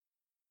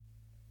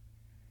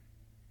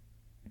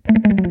Hey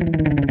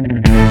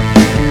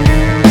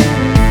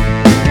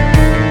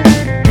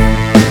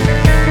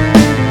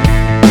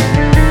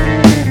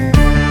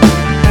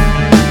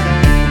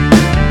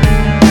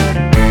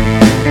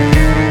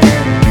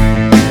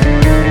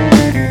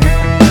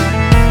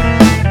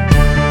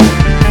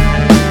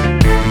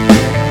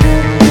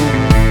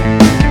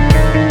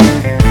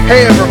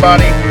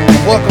everybody,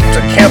 welcome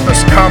to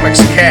Campus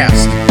Comics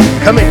Cast,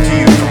 coming to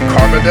you from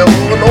Carbondale,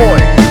 Illinois,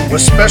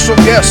 with special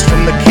guests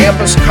from the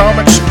Campus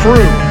Comics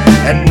crew.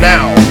 And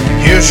now,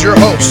 here's your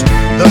host,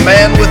 the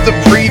man with the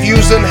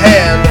previews in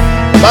hand,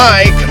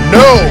 Mike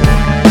No.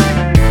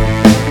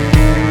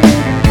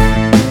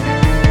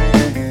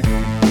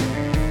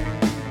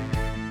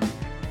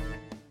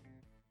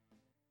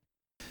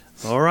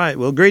 All right,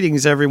 well,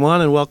 greetings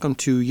everyone, and welcome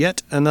to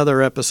yet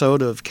another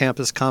episode of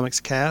Campus Comics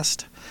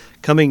Cast,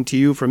 coming to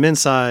you from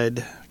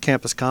inside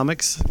Campus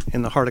Comics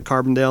in the heart of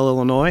Carbondale,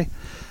 Illinois.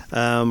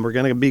 We're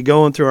going to be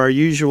going through our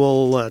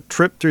usual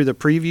trip through the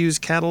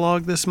previews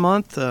catalog this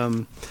month.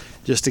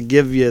 Just to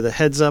give you the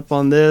heads up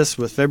on this,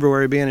 with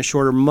February being a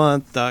shorter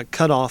month,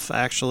 cutoff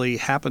actually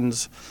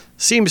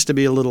seems to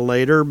be a little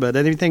later, but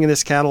anything in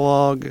this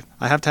catalog,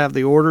 I have to have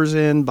the orders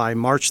in by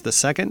March the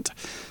 2nd.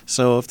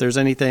 So if there's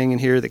anything in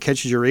here that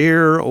catches your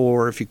ear,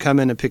 or if you come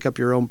in and pick up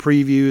your own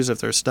previews, if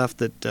there's stuff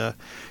that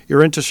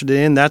you're interested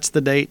in, that's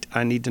the date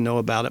I need to know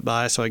about it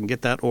by so I can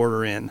get that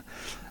order in.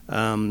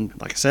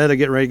 Like I said, I'm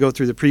getting ready to go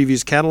through the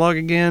previews catalog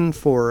again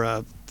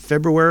for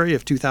February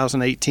of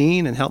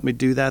 2018, and help me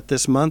do that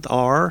this month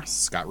are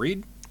Scott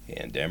Reed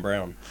and Dan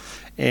Brown.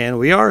 And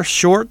we are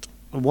short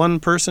one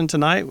person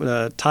tonight.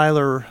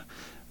 Tyler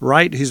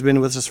Wright, who's been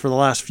with us for the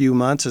last few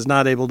months, is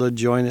not able to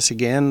join us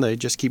again. They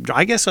just keep,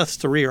 I guess us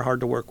three are hard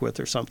to work with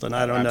or something.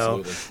 I don't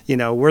know. You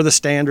know, we're the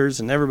standards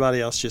and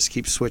everybody else just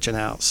keeps switching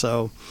out.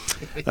 So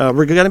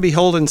we're going to be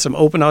holding some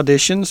open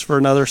auditions for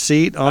another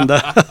seat on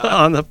the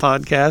on the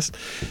podcast.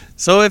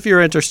 So if you're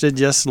interested,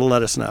 just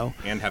let us know.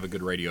 And have a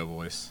good radio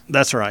voice.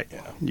 That's right.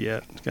 Yeah.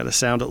 Got to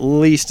sound at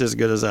least as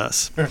good as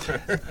us. Which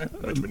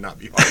would not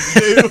be hard to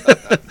do.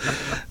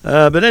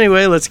 But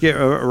anyway, let's get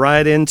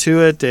right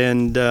into it.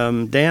 And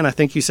Dan, I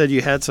think you said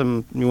you had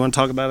you want to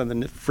talk about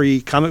the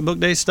free comic book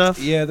day stuff?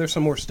 Yeah, there's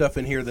some more stuff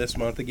in here this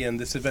month. Again,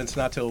 this event's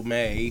not till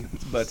May,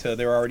 but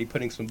they're already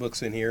putting some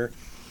books in here.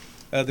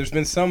 There's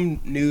been some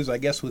news, I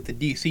guess, with the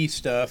DC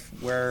stuff,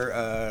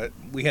 where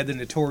we had the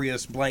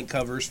notorious blank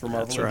covers for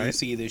Marvel and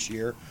DC this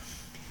year.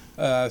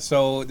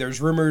 So there's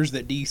rumors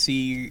that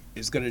DC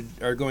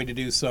are going to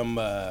do some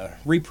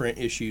reprint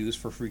issues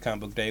for Free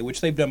Comic Book Day,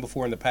 which they've done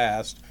before in the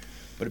past.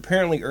 But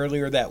apparently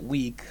earlier that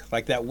week,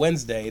 like that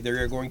Wednesday,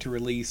 they're going to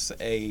release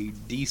a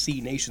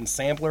DC Nation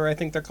sampler, I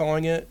think they're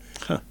calling it,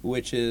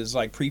 which is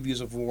like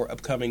previews of more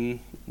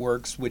upcoming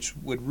works, which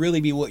would really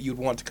be what you'd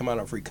want to come out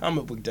on Free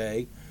Comic Book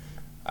Day.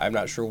 I'm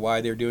not sure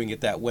why they're doing it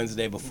that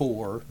Wednesday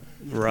before.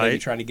 Right. Maybe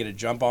trying to get a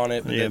jump on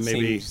it, but yeah, that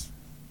maybe seems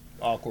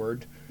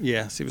awkward.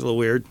 Yeah, seems a little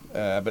weird.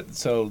 But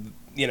so,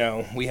 you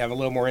know, we have a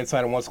little more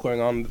insight on what's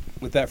going on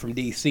with that from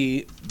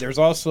DC. There's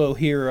also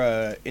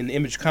here in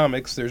Image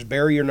Comics, there's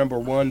Barrier Number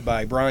 1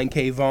 by Brian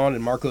K. Vaughan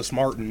and Marcos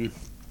Martin,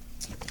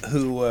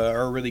 who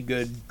are a really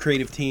good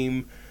creative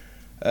team.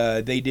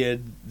 They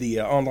did the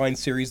online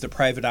series, The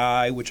Private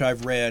Eye, which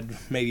I've read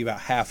maybe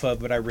about half of,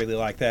 but I really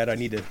like that. I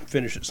need to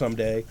finish it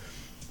someday.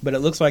 But it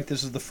looks like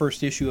this is the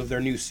first issue of their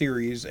new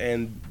series,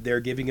 and they're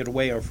giving it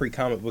away on Free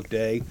Comic Book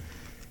Day.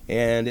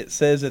 And it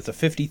says it's a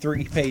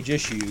 53-page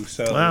issue,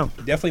 so wow.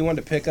 Definitely one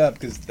to pick up,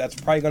 because that's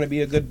probably going to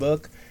be a good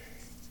book,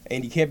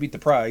 and you can't beat the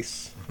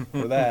price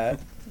for that.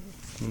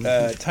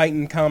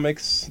 Titan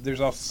Comics,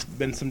 there's also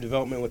been some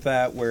development with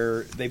that,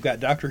 where they've got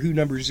Doctor Who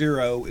number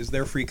 0 is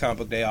their Free Comic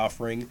Book Day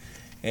offering,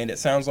 and it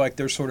sounds like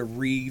they're sort of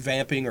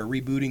revamping or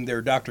rebooting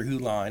their Doctor Who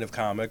line of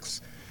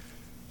comics.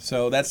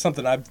 So that's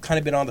something I've kind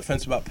of been on the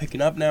fence about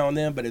picking up now and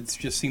then, but it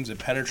just seems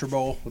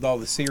impenetrable with all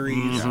the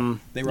series. Mm-hmm.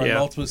 They run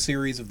multiple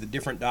series of the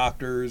different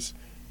Doctors.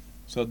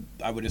 So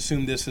I would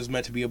assume this is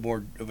meant to be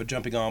more of a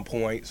jumping-on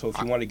point. So if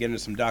you want to get into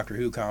some Doctor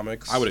Who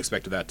comics... I would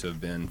expect that to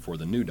have been for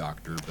the new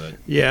Doctor, but...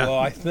 Yeah. Well,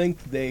 I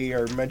think they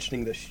are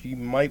mentioning that she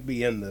might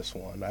be in this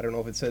one. I don't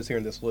know if it says here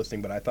in this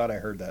listing, but I thought I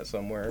heard that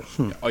somewhere.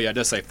 Oh, yeah, it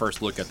does say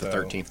first look at the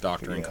 13th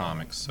Doctor in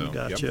comics. So,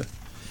 gotcha. Yep.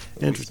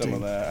 Interesting. Some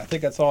of that. I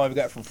think that's all I've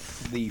got for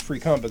the Free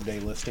Comic Book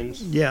Day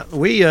listings. Yeah,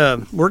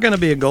 we're going to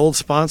be a gold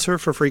sponsor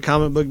for Free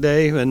Comic Book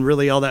Day, and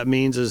really all that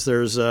means is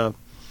there's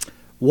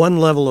one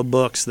level of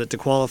books that to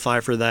qualify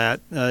for that,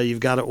 you've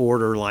got to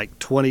order like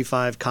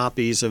 25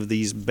 copies of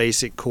these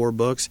basic core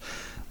books.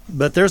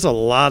 But there's a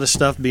lot of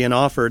stuff being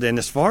offered, and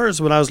as far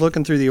as when I was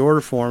looking through the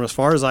order form, as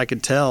far as I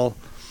could tell,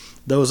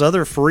 those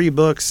other free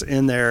books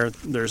in there,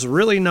 there's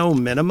really no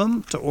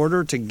minimum to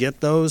order to get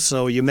those,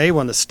 so you may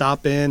want to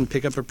stop in,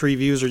 pick up a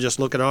previews, or just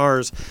look at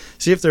ours,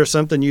 see if there's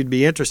something you'd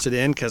be interested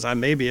in, because I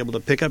may be able to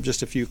pick up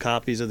just a few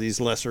copies of these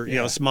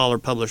lesser, smaller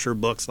publisher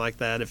books like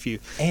that.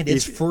 And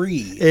it's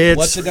free. It's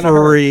What's it gonna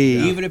free.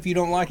 hurt? Even if you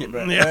don't like it,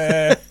 but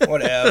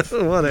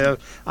whatever. Whatever.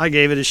 I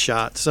gave it a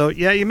shot. So,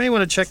 yeah, you may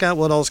want to check out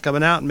what all's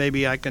coming out, and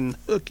maybe I can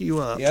hook you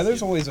up. Yeah,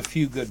 there's always a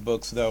few good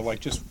books, though,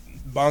 like just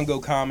Bongo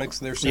Comics,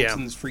 their Yeah.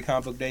 Simpsons Free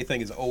Comic Book Day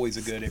thing is always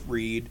a good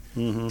read.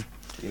 Mm-hmm.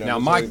 You know, Now,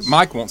 there's Mike, always-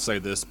 Mike won't say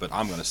this, but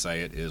I'm going to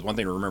say it, is one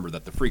thing to remember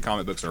that the free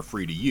comic books are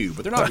free to you,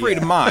 but they're not free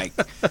to Mike.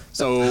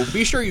 So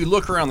be sure you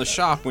look around the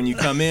shop when you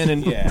come in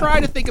and Yeah. try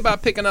to think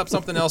about picking up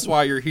something else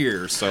while you're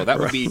here. So that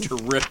would be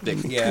terrific.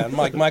 Yeah, and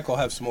Mike will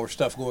have some more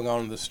stuff going on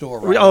in the store.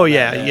 Right Oh on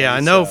yeah, that yeah, day, I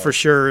know so- for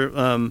sure.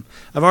 I've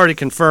already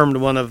confirmed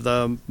one of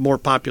the more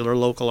popular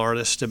local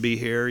artists to be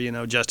here. You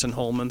know, Justin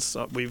Holman's.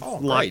 We've Oh,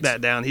 locked great.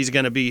 that down. He's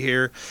going to be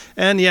here,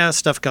 and yeah,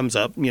 stuff comes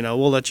up. You know,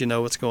 we'll let you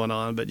know what's going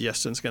on. But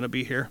Justin's going to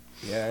be here.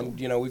 Yeah, and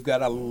we've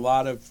got a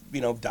lot of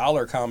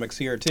dollar comics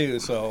here too.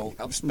 So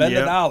spend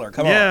Yep. a dollar.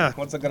 Come Yeah. on,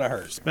 what's it gonna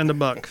hurt? Spend a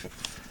buck.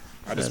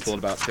 I just pulled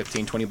about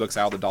 15, 20 books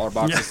out of the dollar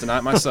boxes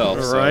tonight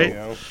myself. So. Right. You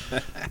know,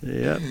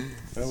 Yeah,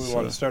 well, we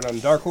want to start on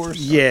Dark Horse.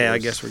 yeah. I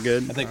guess we're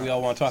good. I think we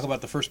all want to talk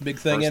about the first big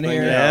thing First in thing,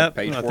 here. yeah. Yeah,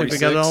 page I think we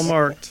got it all 46.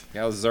 marked.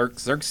 Yeah,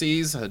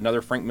 Xerxes,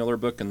 another Frank Miller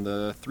book in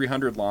the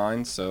 300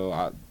 line.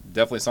 So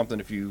definitely something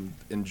if you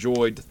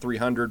enjoyed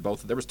 300.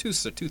 Both there was two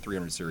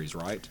 300 series,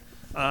 right?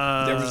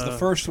 There was the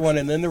first one,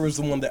 and then there was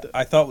the one that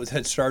I thought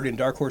had started in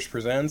Dark Horse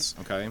Presents.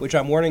 Okay. Which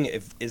I'm wondering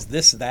is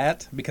this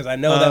that? Because I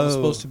know that was Oh.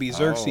 supposed to be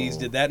Xerxes. Oh.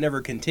 Did that never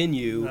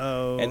continue?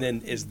 Oh. And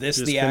then is this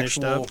Just the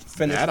finished actual up?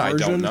 finished That I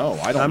version? don't know.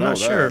 I don't I'm know not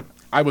that. sure.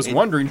 I was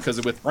wondering because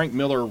with Frank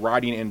Miller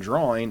writing and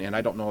drawing, and I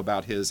don't know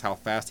about how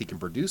fast he can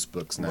produce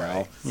books now.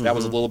 Right. That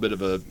was a little bit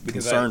of a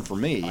Because concern for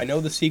me. I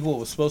know the sequel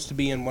was supposed to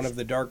be in one of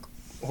the Dark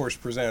Horse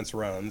Presents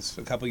runs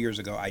a couple years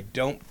ago. I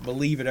don't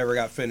believe it ever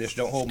got finished.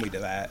 Don't hold me to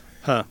that.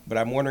 Huh. But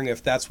I'm wondering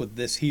if that's what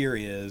this here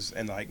is,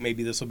 and like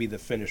maybe this will be the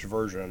finished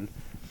version.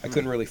 I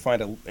couldn't really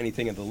find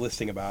anything in the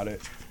listing about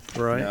it.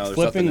 Right. No, there's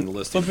nothing in the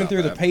listing Flipping about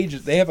through the that.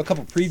 pages, they have a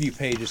couple preview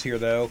pages here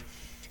though,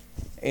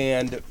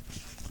 and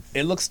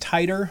it looks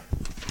tighter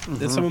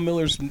than some of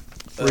Miller's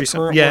Recent-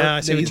 current yeah, work I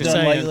see that what he's you're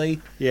done saying.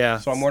 lately. Yeah.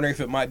 So I'm wondering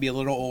if it might be a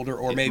little older,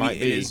 or It maybe might it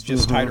be. is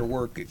just tighter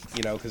work,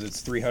 because it's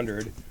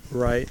 300.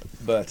 Right.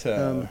 But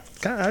I'm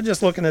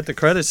just looking at the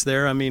credits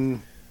there. I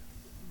mean,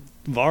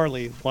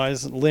 Varley. Why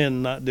is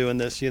Lynn not doing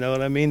this? You know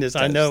what I mean?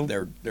 I know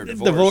they're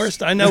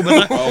divorced. I know,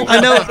 but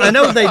I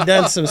know they've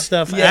done some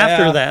stuff Yeah.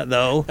 after that,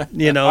 though.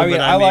 You know, I mean,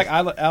 but I like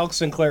Alex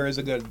Sinclair is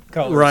a good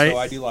color, Right. so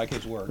I do like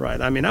his work. Right.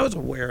 I mean, I was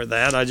aware of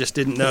that. I just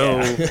didn't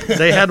know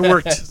they had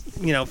worked,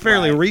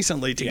 fairly Right.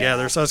 recently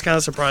together. Yeah. So I was kind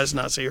of surprised to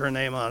not see her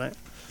name on it.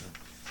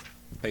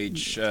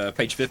 Page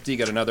 50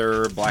 got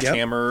another Black Yep.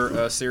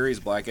 Hammer series,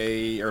 Black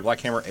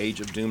Hammer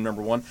Age of Doom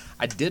 #1.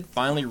 I did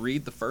finally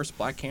read the first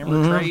Black Hammer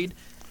Mm-hmm. trade.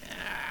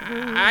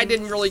 I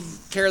didn't really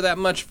care that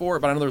much for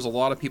it, but I know there's a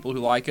lot of people who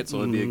like it, so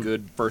it'd be a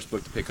good first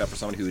book to pick up for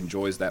someone who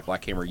enjoys that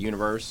Black Hammer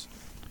universe.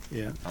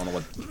 Yeah. I don't know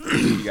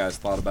what you guys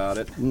thought about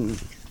it.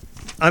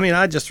 I mean,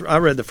 I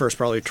read the first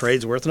probably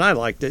trade's worth, and I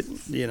liked it.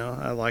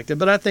 I liked it,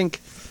 but I think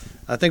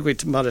we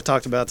might have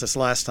talked about this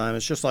last time.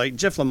 It's just like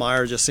Jeff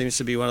Lemire just seems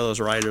to be one of those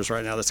writers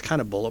right now that's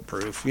kind of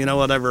bulletproof.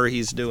 Whatever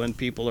he's doing,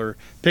 people are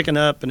picking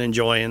up and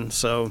enjoying.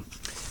 So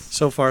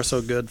far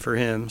so good for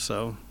him.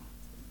 So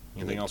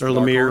Anything else? or for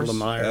Dark Lemire, Horse?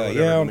 Lemire, whatever.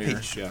 Yeah, on Lemire,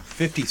 page yeah.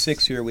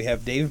 56 here we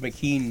have Dave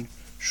McKean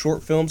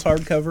short films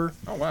hardcover.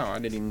 Oh wow, I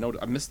didn't even know.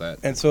 I missed that.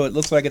 And so it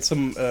looks like it's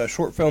some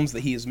short films that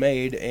he has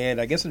made, and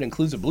I guess it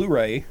includes a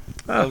Blu-ray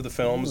of the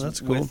films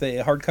that's cool. with a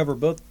hardcover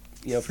book,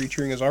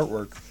 featuring his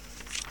artwork.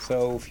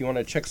 So if you want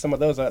to check some of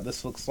those out,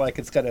 this looks like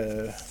it's got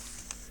a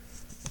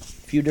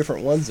few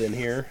different ones in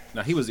here.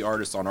 Now he was the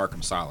artist on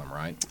Arkham Asylum,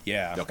 right?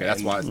 Yeah. Okay,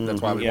 that's and,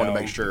 why we want to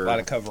make sure. A lot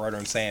of cover art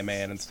on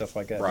Sandman and stuff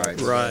like that. Right.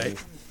 Right.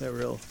 That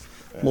real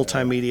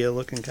multimedia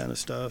looking kind of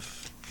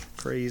stuff.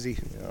 Crazy.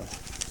 Yeah.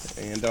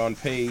 And on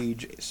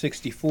page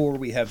 64,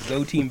 we have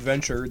Go Team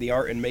Venture, the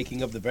art and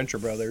making of the Venture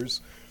Brothers.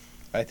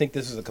 I think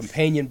this is a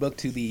companion book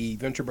to the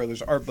Venture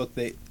Brothers art book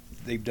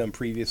they've done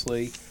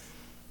previously.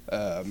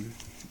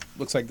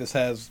 Looks like this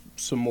has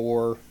some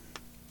more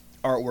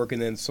artwork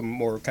and then some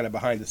more kind of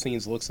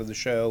behind-the-scenes looks of the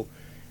show.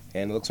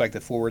 And it looks like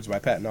the forward's by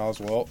Patton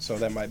Oswalt, so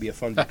that might be a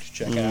fun book to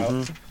check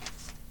out.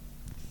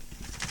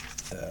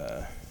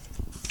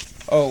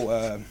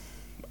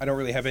 I don't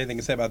really have anything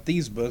to say about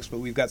these books, but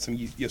we've got some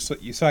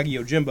Usagi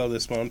Yojimbo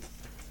this month.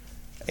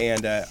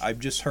 And I've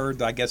just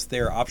heard, I guess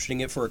they're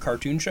optioning it for a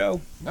cartoon show.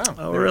 Oh,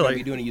 Oh, They're really? going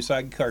to be doing a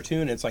Usagi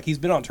cartoon. It's like he's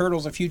been on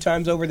Turtles a few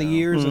times over the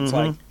years. It's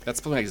like,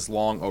 that's like it's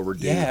long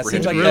overdue. yeah, it for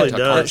seems him like to really get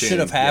that, a does. that cartoon. should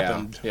have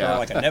happened. Yeah. Or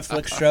like a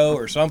Netflix show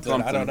or something.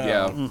 I don't know.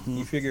 Yeah.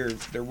 You figure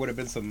there would have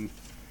been some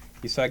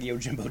Usagi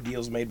Yojimbo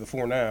deals made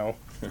before now.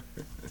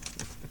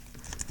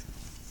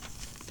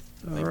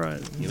 All right.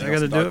 Anything I got else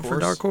to with do Dark it for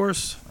Horse? Dark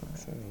Horse.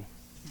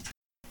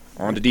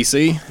 On to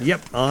DC.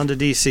 Yep. On to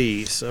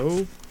DC.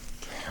 So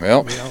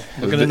Well,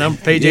 looking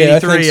at page Yeah,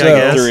 83, think so. I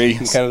guess. Three.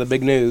 Kind of the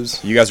big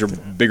news. you guys are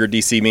bigger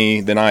DC me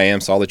than I am,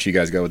 so I'll let you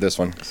guys go with this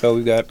one. So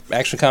we've got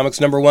Action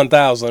Comics number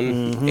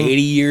 1000,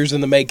 80 years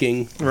in the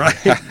making. Right.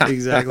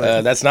 Exactly.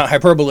 That's not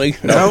hyperbole.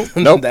 Nope.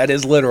 Nope. That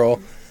is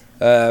literal.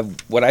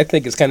 What I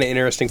think is kind of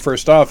interesting,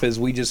 first off, is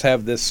we just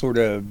have this sort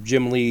of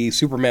Jim Lee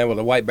Superman with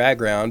a white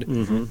background,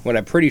 when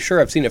I'm pretty sure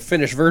I've seen a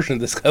finished version of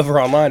this cover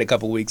online a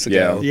couple weeks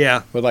ago.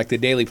 yeah. With like the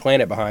Daily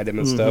Planet behind him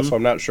and stuff, so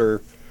I'm not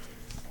sure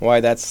why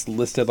that's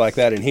listed like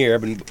that in here.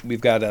 But we've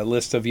got a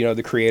list of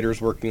the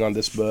creators working on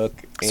this book.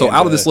 So and,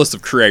 out of this list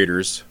of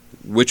creators,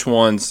 which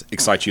ones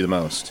excite you the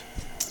most?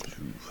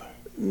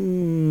 For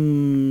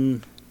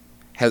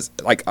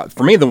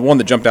me, the one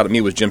that jumped out at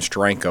me was Jim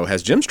Steranko.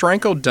 Has Jim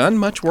Steranko done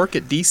much work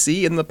at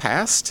DC in the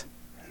past?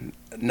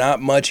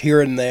 Not much here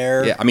and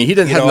there. Yeah, I mean, he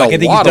didn't have I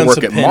think a lot he's of done work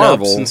some at pinups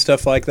Marvel and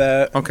stuff like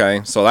that.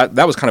 Okay, so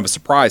that was kind of a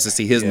surprise to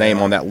see his name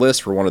on that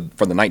list for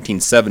for the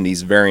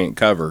 1970s variant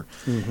cover.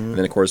 And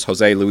then, of course,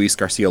 Jose Luis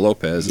Garcia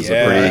Lopez is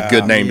a pretty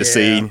good name to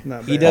see.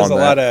 He does a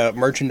lot of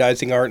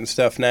merchandising art and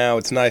stuff now.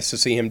 It's nice to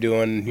see him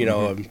doing,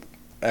 an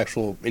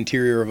actual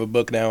interior of a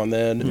book now and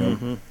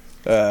then.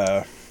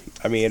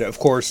 I mean, of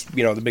course,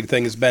 the big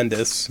thing is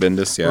Bendis.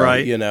 Bendis, yeah.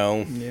 Right.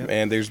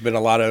 And there's been a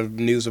lot of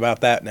news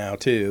about that now,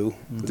 too.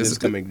 This is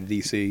coming to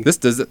DC. This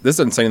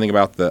doesn't say anything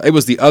about it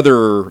was the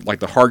other, like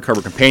the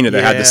hardcover companion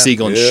that had the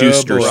Siegel and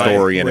Schuster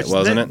story in it,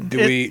 wasn't it?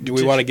 Do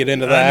we want to get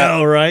into that? I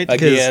know, right?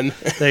 Again.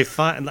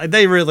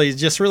 They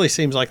really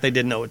seems like they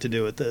didn't know what to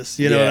do with this.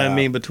 You know what I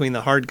mean? Between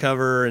the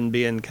hardcover and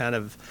being kind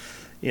of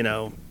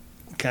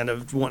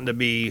wanting to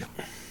be,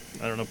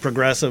 I don't know,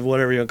 progressive,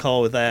 whatever you want to call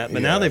it with that.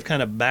 But now they've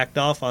kind of backed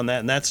off on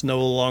that, and that's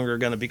no longer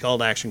going to be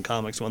called Action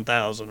Comics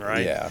 1000,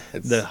 right? Yeah.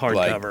 It's the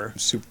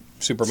hardcover. Like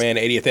Superman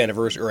 80th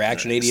anniversary, or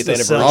Action 80th The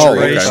anniversary.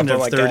 celebration or of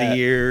like 30 that.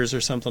 years or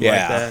something like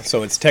that.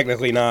 So it's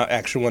technically not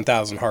Action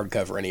 1000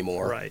 hardcover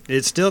anymore. Right.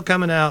 It's still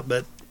coming out,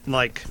 but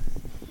like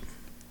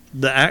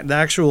the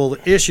actual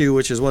issue,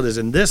 which is what is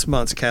in this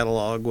month's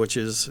catalog, which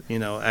is,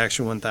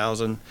 Action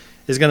 1000,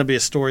 is going to be a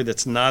story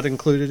that's not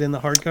included in the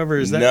hardcover.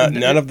 Is that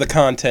none of the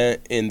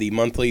content in the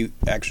monthly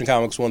Action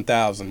Comics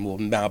 1000 will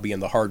now be in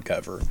the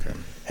hardcover? Okay.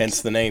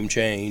 Hence the name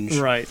change.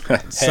 Right.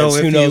 Hence,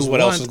 who knows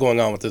what else is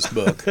going on with this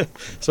book?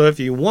 So if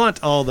you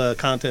want all the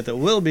content that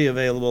will be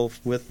available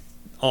with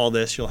all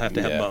this, you'll have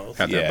to have both.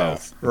 Have to have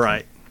both.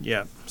 Right.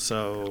 Yeah.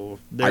 So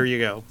there you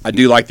go. I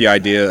do like the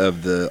idea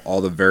of all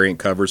the variant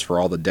covers for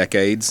all the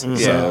decades. Mm-hmm.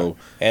 So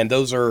and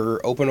those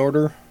are open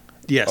order.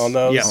 Yes. On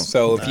those. Yeah.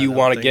 So if you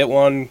want to get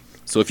one.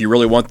 So if you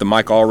really want the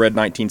Mike Allred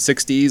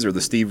 1960s or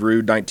the Steve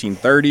Rude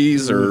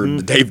 1930s or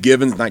the Dave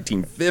Gibbons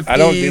 1950s, I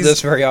don't do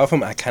this very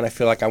often. I kind of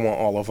feel like I want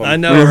all of them. I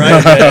know,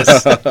 right?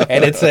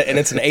 and it's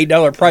an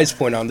 $8 price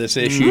point on this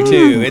issue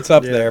too. It's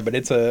up there, but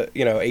it's a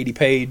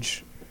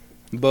 80-page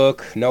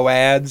book, no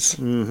ads,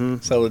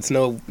 so it's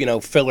no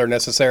filler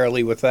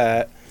necessarily with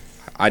that.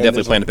 I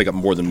definitely plan to pick up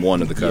more than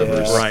one of the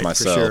covers Right,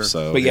 myself. for sure.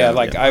 So,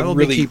 but I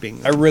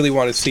really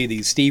want to see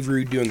these Steve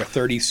Rude doing a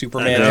 30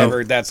 Superman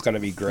cover. That's going to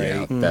be great.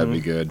 Yeah, that'd be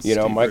good.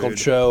 Steve Michael Rude.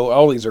 Cho,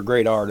 all these are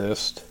great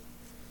artists.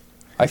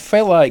 I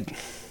feel like,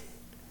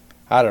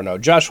 I don't know,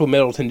 Joshua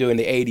Middleton doing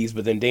the 80s,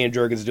 but then Dan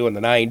Jurgens doing the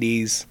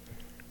 90s.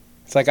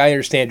 It's like, I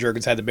understand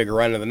Jurgens had the bigger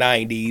run in the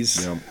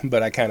 90s,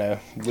 but I kind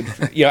of would,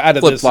 out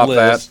of this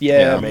list,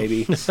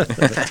 maybe.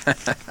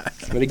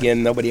 But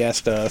again, nobody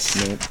asked us.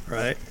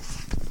 Right.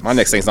 My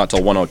next thing's not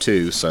till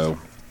 102, so.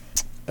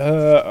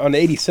 On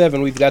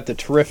 87, we've got the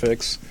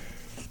Terrifics.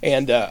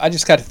 And I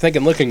just got to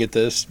thinking, looking at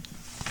this,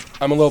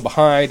 I'm a little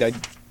behind. I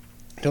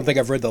don't think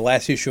I've read the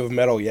last issue of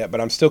Metal yet, but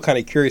I'm still kind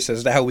of curious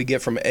as to how we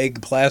get from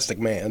Egg Plastic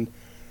Man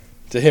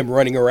to him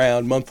running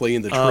around monthly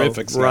in the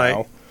Terrifics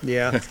now.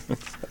 Yeah.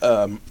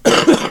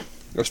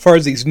 As far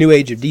as these new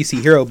age of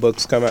DC hero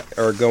books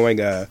are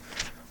going,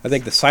 I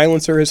think the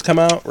Silencer has come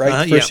out,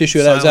 right? First issue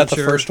of that. Was that the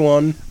first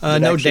one?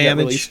 No,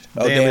 Damage.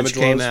 Damage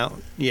came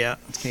out. Yeah,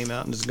 it came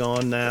out and is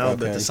gone now.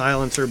 Okay. But the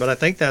Silencer, but I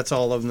think that's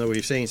all of them that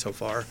we've seen so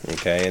far.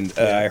 Okay, and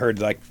I heard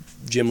like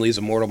Jim Lee's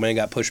Immortal Man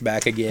got pushed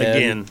back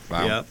again.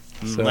 Wow. Yep.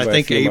 So I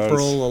think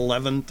April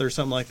months. 11th or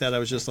something like that. I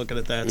was just looking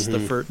at that. It's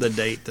the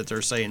date that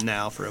they're saying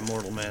now for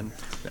Immortal Man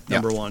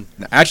number 1.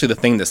 Now, actually,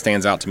 the thing that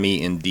stands out to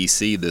me in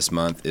DC this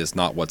month is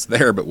not what's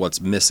there, but what's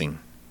missing.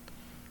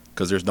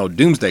 Because there's no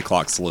Doomsday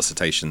Clock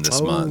solicitation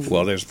this month.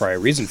 Well, there's probably a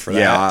reason for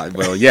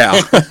that.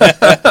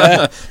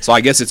 Yeah. So I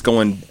guess it's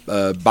going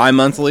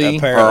bi-monthly.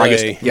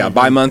 Apparently.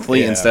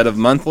 Bi-monthly instead of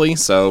monthly.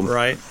 So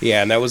Right.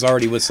 Yeah, and that was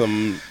already with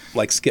some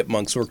like skip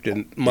months worked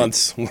in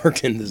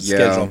the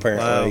schedule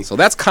apparently. Wow. So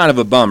that's kind of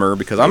a bummer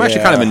because I'm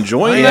actually kind of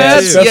enjoying Yeah,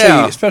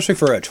 that. Especially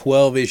for a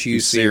 12-issue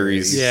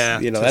series. Yeah.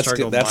 That's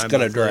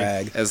going to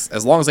drag.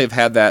 As long as they've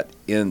had that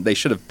in, they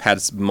should have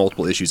had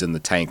multiple issues in the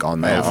tank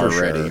on that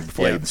already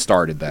before they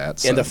started that.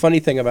 So. And the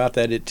funny thing about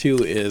that too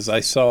is I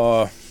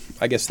saw,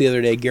 I guess the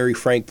other day, Gary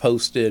Frank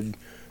posted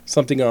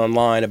something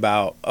online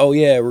about,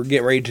 we're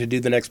getting ready to do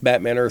the next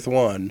Batman Earth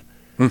 1.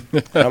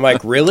 And I'm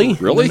like, really?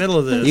 Really? In the middle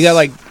of this. You got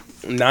like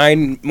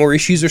 9 more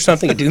issues or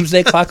something, a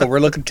Doomsday Clock, and we're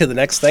looking to the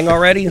next thing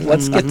already?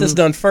 Let's get this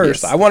done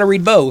first. Yes. I want to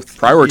read both.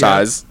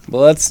 Prioritize. Yeah.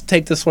 Well, let's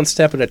take this one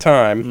step at a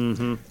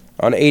time.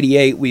 On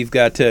 88, we've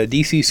got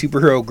DC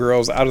Superhero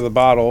Girls Out of the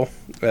Bottle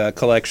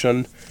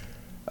collection.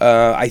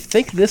 I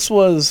think this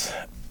was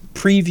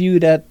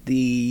previewed at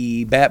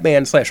the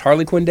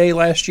Batman/Harley Quinn Day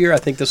last year. I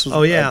think this was a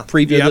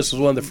preview. Yep. This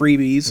was one of the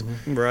freebies.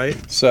 Right.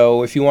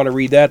 So if you want to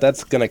read that,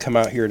 that's going to come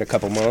out here in a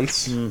couple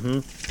months.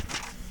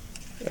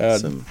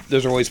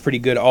 Those are always pretty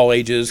good all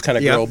ages kind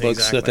of Yep, girl books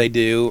exactly. that they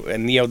do,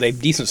 and they have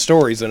decent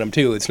stories in them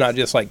too. It's not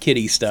just like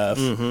kiddie stuff.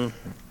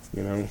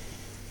 Mm-hmm.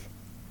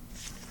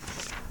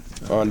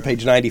 On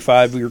page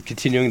 95, we were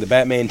continuing the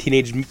Batman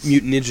Teenage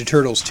Mutant Ninja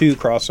Turtles 2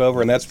 crossover,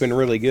 and that's been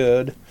really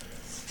good.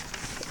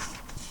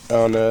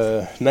 On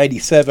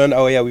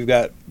 97, we've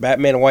got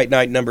Batman White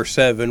Knight number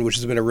 7, which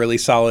has been a really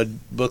solid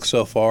book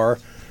so far.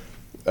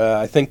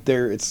 I think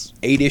it's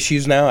 8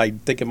 issues now. I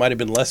think it might have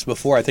been less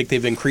before. I think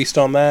they've increased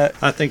on that.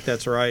 I think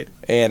that's right.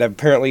 And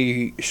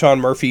apparently Sean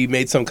Murphy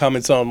made some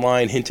comments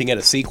online hinting at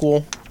a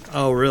sequel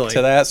Oh, really?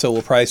 to that, so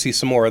we'll probably see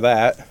some more of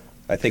that.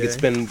 I think it's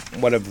Okay. been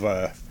one of,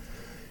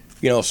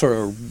 sort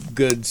of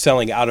good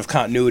selling out of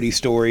continuity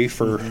story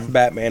for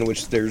Batman,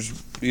 which there's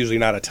usually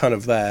not a ton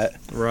of that.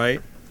 Right.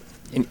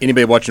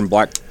 Anybody watching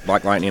Black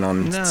Lightning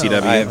on No.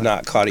 CW? I have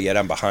not caught it yet.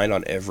 I'm behind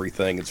on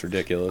everything. It's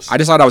ridiculous. I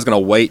decided I was going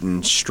to wait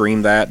and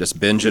stream that, just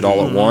binge it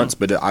all at once,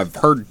 but I've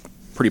heard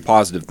pretty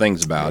positive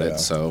things about Yeah. it.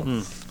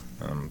 So,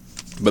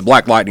 but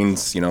Black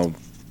Lightning's,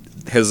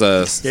 his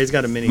Yeah, he's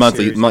got a mini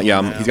monthly, series going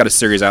now. he's got a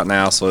series out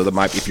now. So that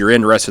might, if you're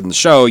interested in the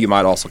show, you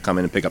might also come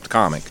in and pick up the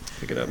comic.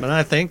 Pick it up. And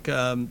I think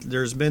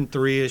there's been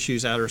 3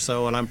 issues out or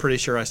so, and I'm pretty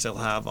sure I still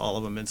have all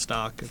of them in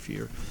stock. If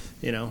you're,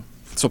 So you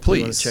wanna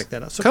please check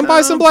that out. So come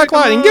buy some Black pick 'em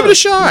Lightning, up. give it a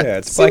shot. Yeah,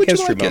 it's See Black what you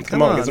History like Month. it.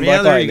 Come on, get some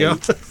Black there you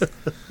Lightning.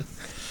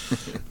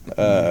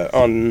 go.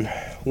 On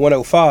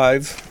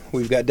 105,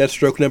 we've got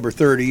Deathstroke number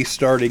 30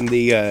 starting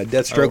the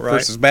Deathstroke Oh, right.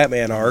 versus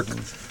Batman arc.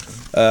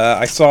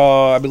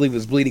 I believe it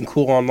was Bleeding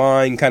Cool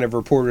Online, kind of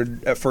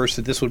reported at first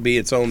that this would be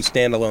its own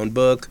standalone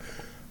book.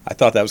 I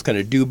thought that was kind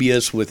of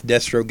dubious with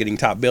Deathstroke getting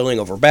top billing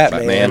over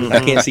Batman. Batman.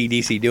 I can't see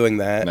DC doing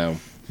that. No.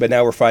 But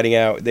now we're finding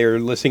out they're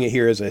listing it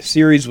here as a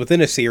series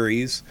within a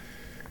series.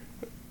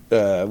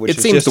 Which It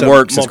is seems just to a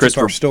work since multi-part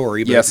Christopher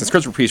story. But Yeah, since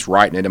Christopher Priest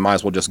writing it, it might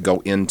as well just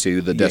go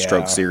into the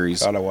Deathstroke yeah,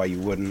 series. I don't know why you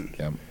wouldn't.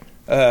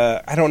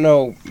 Yeah. I don't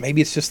know.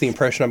 Maybe it's just the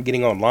impression I'm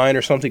getting online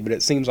or something, but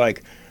it seems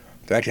like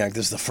they're acting like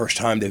this is the first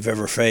time they've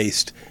ever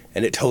faced,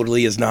 and it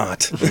totally is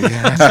not.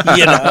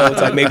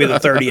 It's like maybe the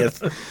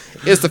 30th.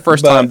 It's the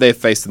first But- time they've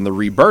faced in the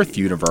Rebirth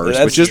universe,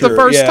 That's which is the true,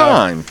 first yeah.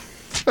 time.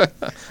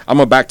 I'm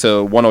going back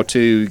to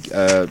 102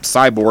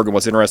 Cyborg, and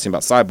what's interesting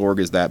about Cyborg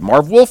is that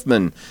Marv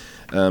Wolfman,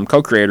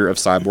 co-creator of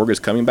Cyborg, is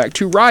coming back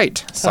to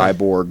write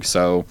Cyborg.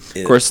 So,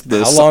 of course,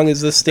 How long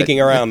is this sticking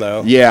around,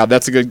 though? Yeah,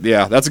 that's a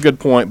good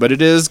point. But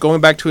it is going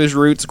back to his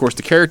roots. Of course,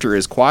 the character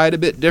is quite a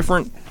bit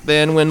different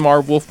than when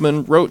Marv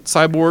Wolfman wrote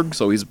Cyborg.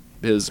 So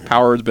his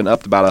power has been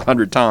upped about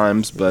 100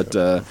 times. But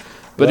Well,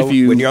 if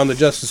you when you're on the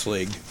Justice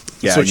League,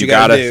 that's yeah, what you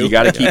gotta gotta do. you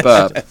gotta keep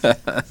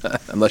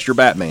up, unless you're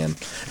Batman.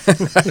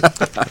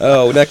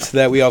 Oh, next to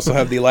that, we also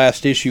have the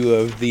last issue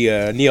of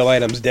the Neil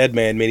Adams Dead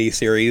Man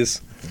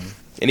miniseries.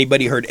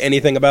 Anybody heard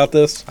anything about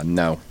this?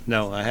 No.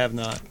 No, I have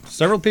not.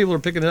 Several people are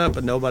picking it up,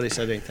 but nobody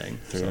said anything.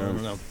 So I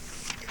don't know.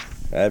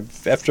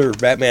 After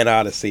Batman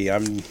Odyssey,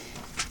 I'm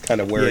kind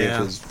of wary Yeah.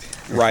 of his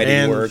writing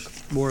And work.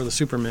 War of the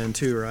Superman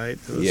too, right?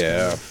 It was Yeah.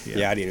 kind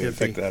of- I didn't even iffy.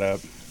 pick that up.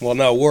 Well,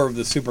 no, War of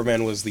the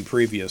Superman was the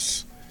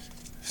previous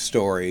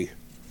story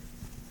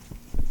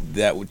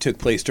that took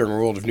place during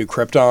World of New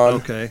Krypton,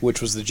 Okay.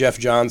 which was the Jeff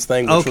Johns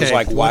thing, which was Okay,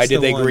 like, why what's did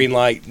the they one?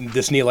 greenlight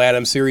this Neil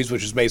Adams series,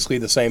 which is basically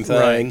the same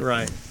thing.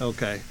 Right.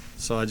 Okay.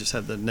 So I just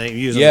had the name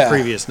using Yeah. the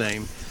previous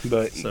name.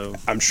 But So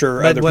I'm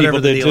sure but other whatever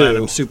people the did Neil too.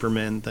 Adams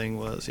Superman thing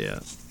was, yeah.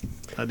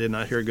 I did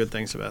not hear good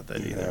things about that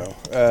either.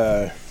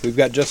 No. We've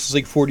got Justice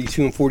League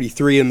 42 and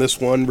 43 in this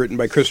one, written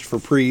by Christopher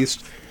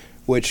Priest,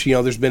 which,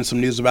 there's been some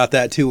news about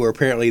that too, where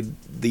apparently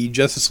the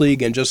Justice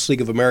League and Justice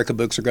League of America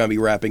books are going to be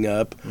wrapping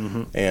up,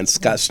 and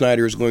Scott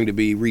Snyder is going to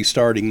be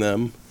restarting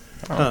them,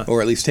 Huh.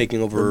 or at least taking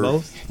over. For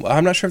both? Well,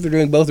 I'm not sure if they're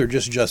doing both or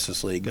just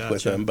Justice League with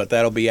Gotcha. them, but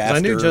that'll be 'Cause after I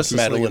knew Justice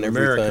Metal League and of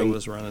America everything.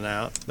 was running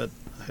out, but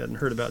I hadn't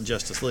heard about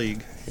Justice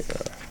League.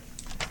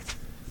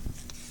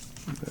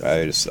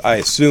 I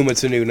assume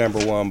it's a new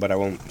number one, but I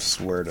won't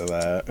swear to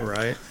that.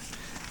 Right.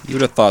 You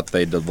would have thought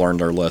they'd have learned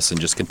their lesson.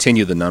 Just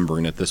continue the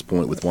numbering at this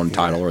point with one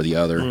title or the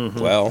other,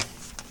 Well,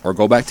 or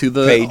go back to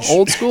the Page-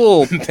 old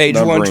school page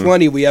numbering.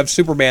 120, we have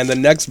Superman, the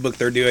next book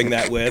they're doing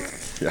that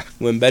with. Yeah.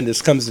 When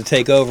Bendis comes to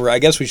take over. I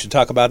guess we should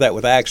talk about that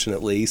with Action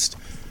at least.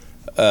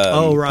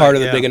 Right. Part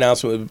of the yeah. big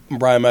announcement with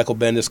Brian Michael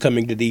Bendis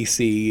coming to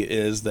DC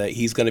is that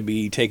he's going to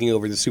be taking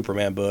over the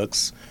Superman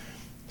books.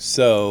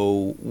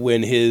 So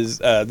when his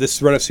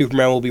this run of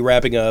Superman will be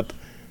wrapping up,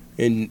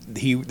 and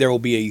there will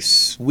be a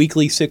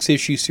weekly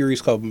 6-issue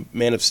series called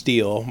Man of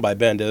Steel by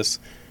Bendis.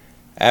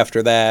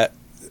 After that,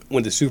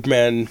 when the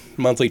Superman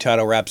monthly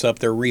title wraps up,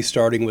 they're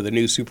restarting with a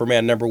new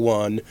Superman number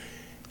 1,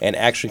 and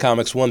Action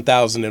Comics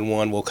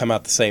 1001 will come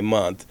out the same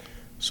month.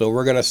 So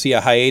we're going to see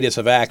a hiatus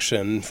of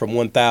Action from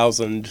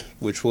 1000,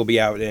 which will be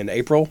out in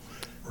April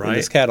in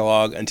this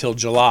catalog, until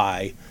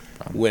July,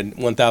 when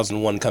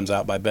 1001 comes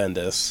out by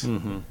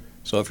Bendis.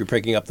 So if you're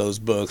picking up those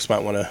books,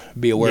 might want to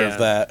be aware of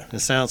that. It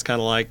sounds kind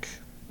of like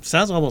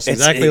sounds almost It's-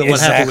 exactly what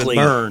happened with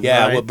Byrne.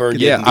 Yeah, right? what Byrne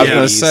did. Yeah, in I was the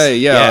going 80s. to say,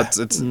 Yeah.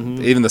 it's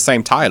even the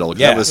same title.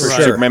 Yeah, That was for right.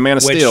 sure. Superman Man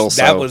of Which Steel.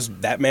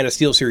 that Man of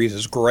Steel series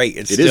is great.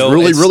 It's It is still,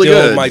 really, it's really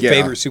still good, my yeah.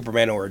 favorite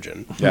Superman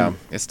origin. Yeah,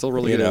 it's still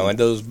really You good. know, and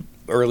those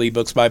early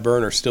books by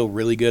Byrne are still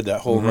really good.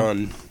 That whole Mm-hmm.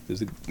 run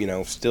is,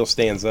 still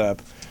stands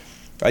up.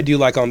 I do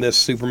like on this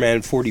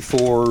Superman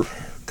 44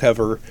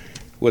 cover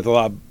with a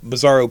lot of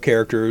Bizarro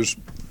characters.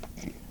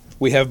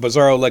 We have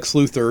Bizarro Lex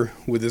Luthor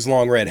with his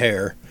long red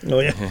hair. Oh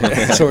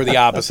yeah, Sort of the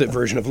opposite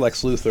version of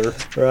Lex Luthor.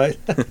 right.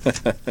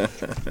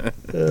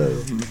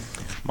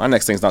 My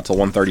next thing's not till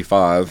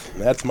 135.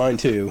 That's mine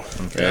too.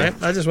 Okay.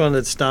 I just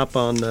wanted to stop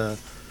on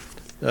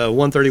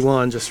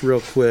 131 just real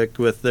quick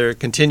with their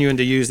continuing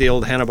to use the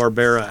old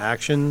Hanna-Barbera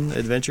action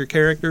adventure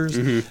characters,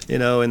 Mm-hmm.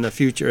 in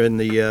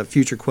the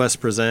Future Quest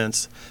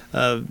Presents.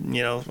 I've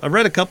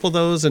read a couple of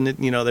those and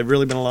they've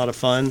really been a lot of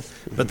fun.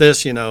 But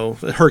this,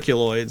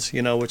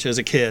 Herculoids, which as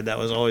a kid that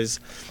was always,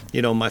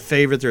 my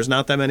favorite. There's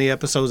not that many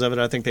episodes of it.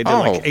 I think they did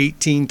like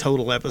 18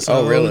 total episodes.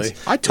 Oh, really?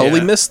 I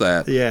totally Yeah. missed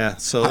that. Yeah,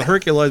 so the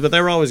Herculoids, but they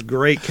were always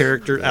great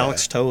character.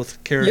 Alex Toth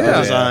character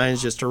Yeah.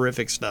 designs, just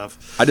terrific stuff.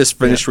 I just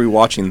finished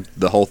rewatching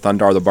the whole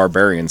Thundar the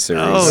Barbarian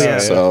series. Oh, yeah.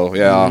 So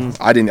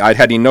I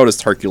hadn't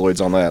noticed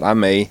Herculoids on that. I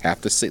may have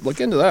to look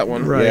into that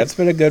one. Right. Yeah, it's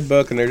been a good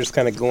book, and they're just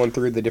kind of going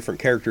through the different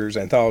characters,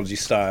 anthology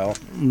style.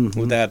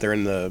 With that, they're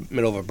in the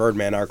middle of a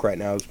Birdman arc right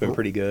now. It's been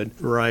pretty good.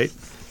 Right.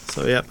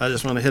 So, I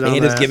just want to hit on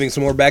And that. it's giving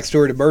some more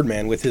backstory to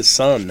Birdman with his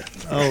son.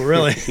 Oh,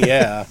 really?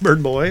 Yeah.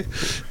 Bird Boy.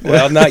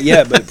 Well, not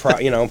yet, but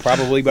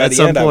probably by At the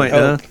some end, point, I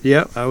would hope. huh?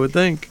 Yeah, I would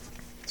think.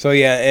 So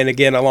yeah, and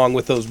again, along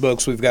with those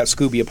books, we've got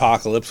Scooby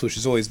Apocalypse, which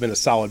has always been a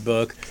solid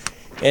book.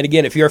 And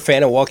again, if you're a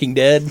fan of Walking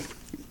Dead,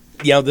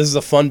 this is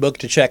a fun book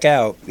to check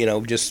out.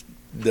 Just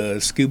the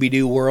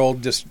Scooby-Doo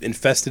world just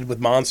infested with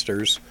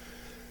monsters.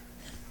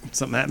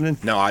 Something happening?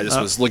 No, I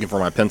just was looking for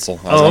my pencil.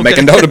 I was Oh, gonna make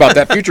a okay. note about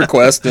that Future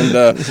Quest and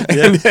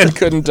and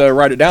couldn't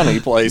write it down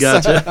anyplace.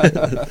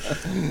 Gotcha.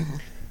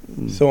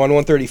 So on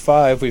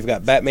 135, we've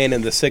got Batman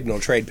and the Signal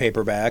trade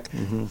paperback.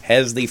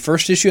 Has the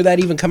first issue of that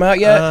even come out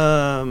yet?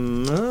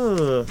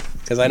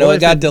 Because I know Well,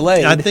 it got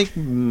delayed. I think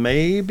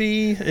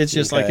maybe. It's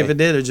just like Okay. if it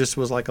did, it just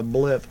was like a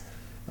blip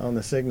on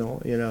the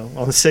signal,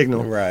 on the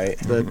signal. Right.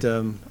 But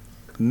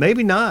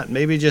maybe not.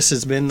 Maybe it just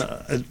has been,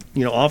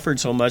 offered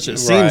so much. It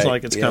seems Right,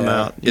 like it's come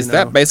yeah. out. Is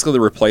that basically the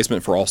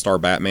replacement for All Star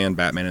Batman,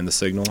 Batman and the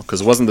Signal?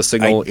 Because wasn't the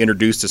Signal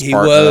introduced as He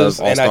part was,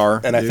 of All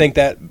Star? and I think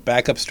that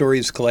backup story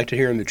is collected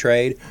here in the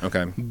trade.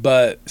 Okay.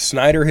 But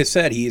Snyder has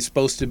said he is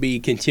supposed to be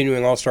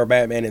continuing All-Star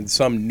Batman in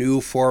some new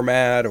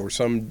format or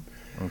some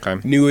Okay.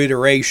 new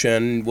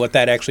iteration. What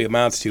that actually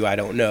amounts to, I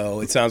don't know.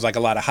 It sounds like a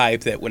lot of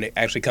hype that when it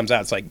actually comes out,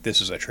 it's like, this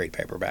is a trade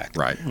paperback.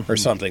 Right. Or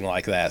something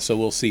like that. So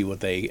we'll see what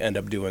they end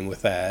up doing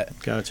with that.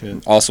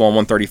 Gotcha. Also on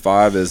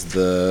 135 is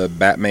the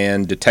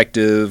Batman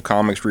Detective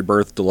Comics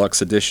Rebirth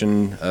Deluxe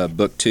Edition,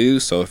 Book 2.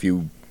 So if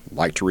you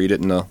like to read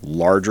it in a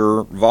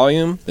larger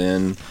volume,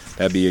 then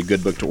that'd be a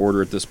good book to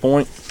order at this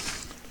point.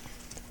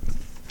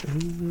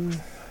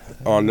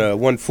 On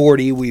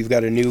 140, we've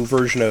got a new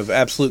version of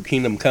Absolute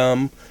Kingdom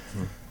Come.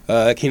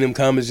 Kingdom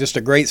Come is just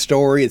a great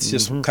story. It's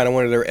just kind of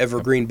one of their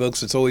evergreen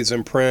books. It's always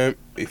in print.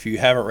 If you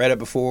haven't read it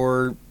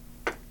before,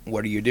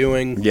 what are you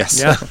doing? Yes.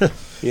 Yeah.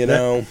 You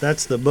know?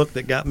 That's the book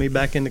that got me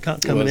back into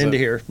coming Was into it?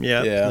 here.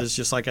 Yeah. Yeah. It's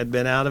just like I'd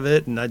been out of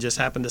it, and I just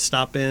happened to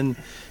stop in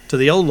to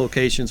the old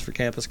locations for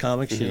Campus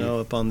Comics,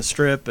 up on the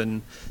Strip,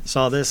 and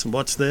saw this and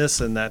what's this,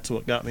 and that's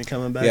what got me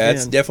coming back in. Yeah,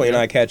 it's definitely an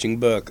eye-catching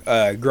book.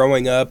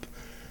 Growing up,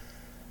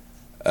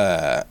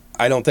 I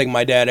don't think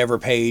my dad ever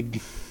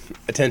paid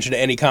attention to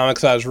any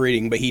comics I was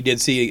reading, but he did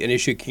see an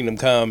issue of Kingdom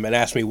Come and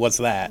asked me, "What's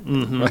that?"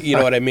 You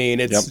know what I mean?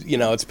 It's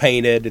it's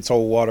painted, it's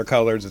all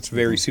watercolors, it's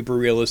very super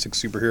realistic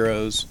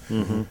superheroes.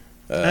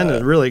 and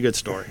a really good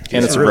story.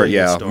 And it's a really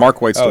very, good story.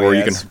 Mark Waid's story.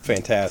 You it's can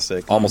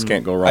fantastic. almost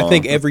can't go wrong. I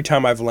think every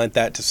time I've lent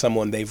that to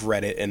someone, they've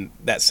read it in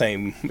that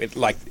same,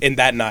 like in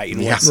that night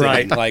in one sitting.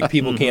 Right. Like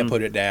people can't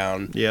put it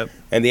down. Yep.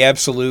 And the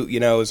absolute,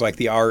 is like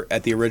the art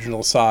at the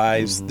original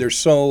size. There's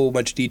so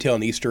much detail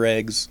and Easter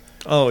eggs,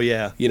 Oh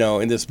yeah.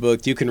 in this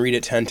book. You can read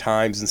it 10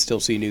 times and still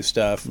see new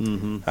stuff.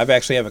 I've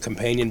actually have a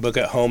companion book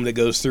at home that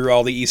goes through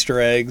all the Easter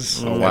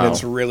eggs. Oh, wow. And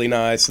it's really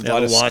nice. A Yeah, lot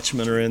the of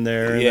Watchmen are in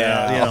there. and,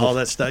 Yeah. all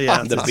that stuff.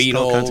 Yeah, the it's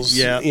all kinds of- Beatles,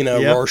 Yeah,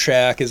 yep.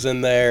 Rorschach is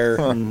in there.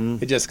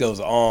 It just goes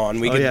on.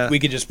 We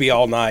could just be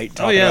all night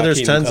Oh talking yeah, about there's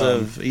Kingdom tons Come.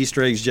 of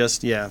Easter eggs.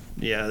 Just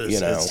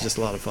it's just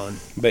a lot of fun.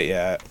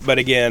 But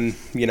again,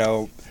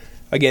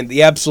 again,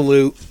 the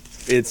absolute,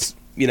 it's,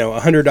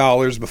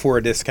 $100 before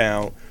a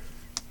discount.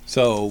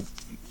 So,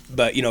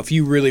 but, if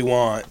you really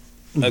want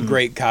a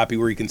great copy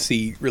where you can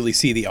really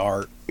see the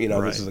art,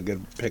 Right. this is a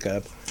good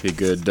pickup. be a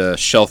good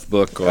shelf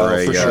book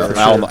or for sure.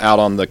 out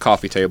on the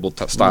coffee table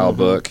style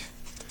book.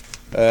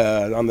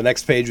 On the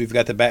next page, we've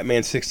got the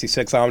Batman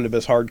 66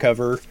 Omnibus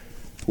hardcover,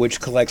 which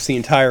collects the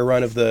entire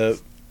run of the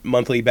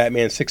monthly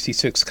Batman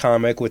 66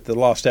 comic with the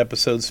Lost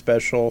Episodes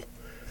special.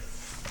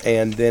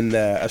 And then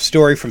a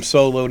story from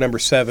Solo number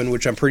 7,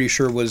 which I'm pretty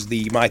sure was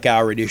the Mike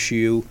Allred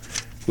issue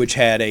which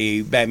had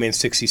a Batman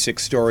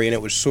 66 story, and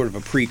it was sort of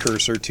a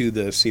precursor to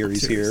the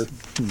series here.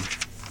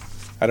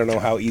 I don't know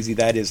how easy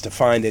that is to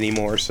find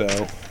anymore, so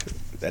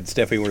that's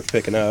definitely worth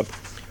picking up.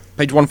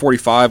 Page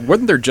 145,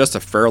 wasn't there just a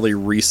fairly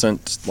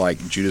recent, like,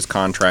 Judas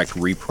Contract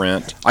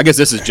reprint? I guess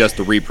this is just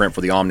the reprint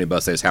for the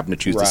omnibus. They just happen to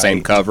choose the same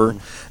Right. cover.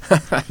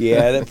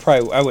 Yeah, that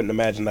probably, I wouldn't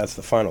imagine that's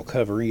the final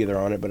cover either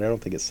on it, but I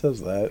don't think it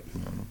says that.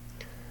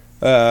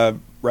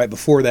 Right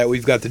before that,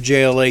 we've got the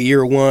JLA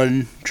Year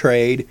One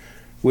trade,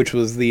 which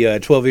was the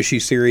 12-issue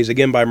series,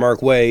 again by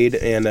Mark Waid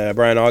and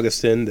Brian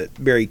Augustin,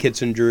 that Barry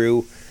Kitson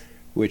drew,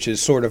 which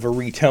is sort of a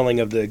retelling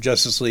of the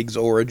Justice League's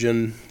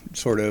origin,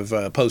 sort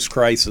of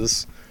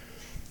post-crisis.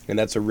 And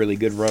that's a really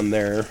good run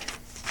there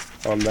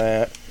on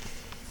that.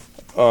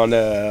 On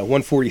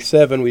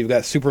 147, we've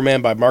got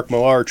Superman by Mark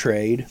Millar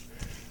trade.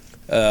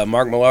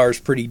 Mark Millar is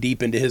pretty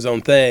deep into his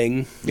own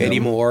thing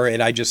anymore,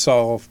 and I just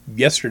saw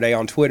yesterday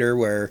on Twitter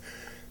where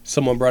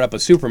someone brought up a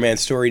Superman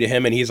story to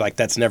him, and he's like,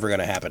 that's never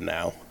going to happen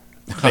now,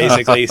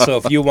 basically. So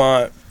if you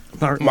want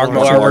Mark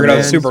Millar working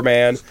on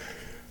Superman,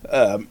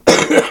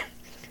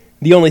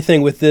 the only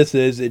thing with this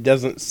is it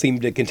doesn't seem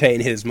to contain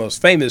his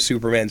most famous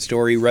Superman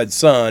story, Red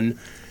Sun,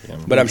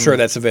 but I'm sure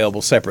that's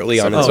available separately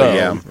on its own.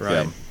 Yeah,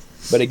 Right. yeah.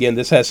 But again,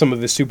 this has some of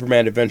his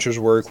Superman Adventures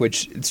work,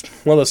 which it's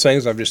one of those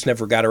things I've just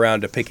never got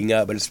around to picking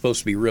up, but it's supposed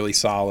to be really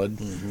solid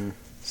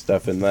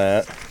stuff in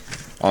that.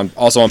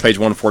 Also on page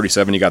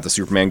 147, you got the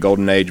Superman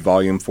Golden Age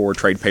Volume 4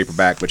 trade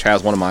paperback, which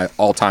has one of my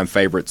all-time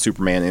favorite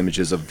Superman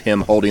images of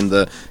him holding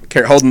the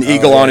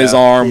eagle on his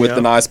arm with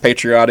the nice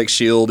patriotic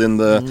shield in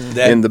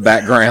the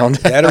background.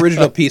 That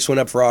original piece went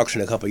up for auction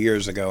a couple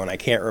years ago, and I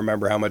can't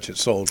remember how much it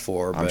sold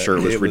for. I'm But sure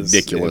it was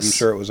ridiculous. I'm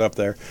sure it was up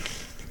there.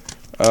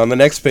 On the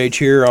next page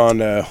here, on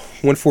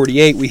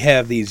 148, we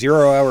have the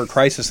 0 Hour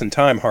Crisis in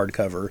Time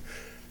hardcover.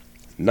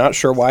 Not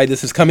sure why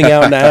this is coming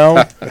out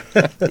now.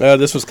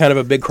 This was kind of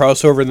a big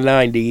crossover in the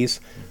 90s.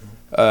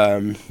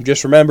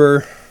 Just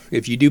remember,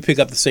 if you do pick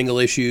up the single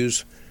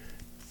issues,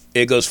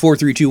 it goes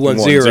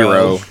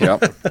 43210.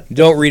 Yep.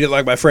 Don't read it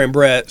like my friend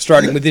Brett,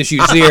 starting with issue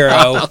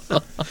 0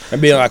 and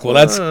being like, well,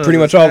 that's pretty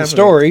much all the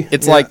story.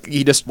 It's like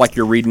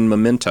you're reading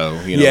Memento.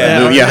 You know,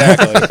 Yeah,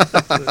 that movie.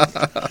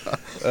 exactly.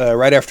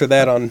 Right after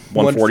that, on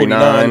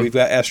 149, we've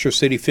got Astro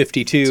City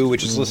 52,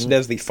 which is listed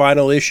as the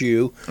final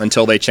issue.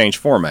 Until they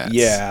change formats.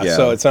 Yeah,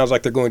 so it sounds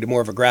like they're going to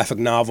more of a graphic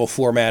novel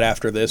format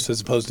after this,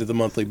 as opposed to the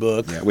monthly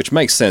book. Yeah, which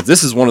makes sense.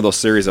 This is one of those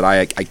series that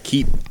I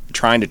keep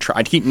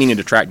I keep meaning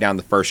to track down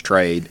the first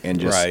trade and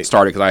just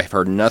start it because I've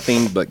heard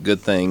nothing but good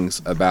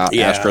things about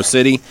Astro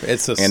City.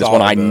 It's a and solid it's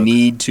one I book.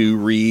 need to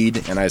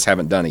read, and I just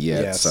haven't done it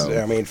yet. Yes,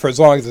 So I mean, for as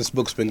long as this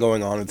book's been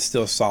going on, it's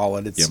still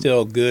solid. It's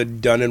still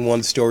good,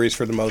 done-in-one stories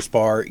for the most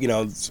part. You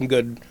know, some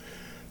good,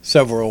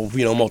 several,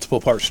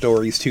 multiple-part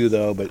stories too,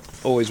 though, but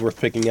always worth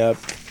picking up.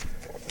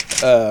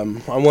 On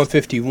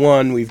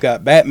 151, we've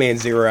got Batman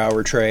 0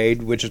 Hour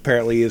trade, which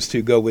apparently is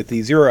to go with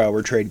the 0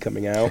 Hour trade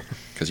coming out.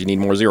 because you need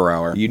more 0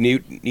 Hour. You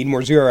need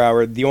more 0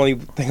 Hour. The only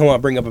thing I want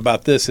to bring up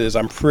about this is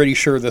I'm pretty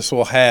sure this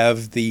will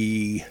have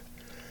I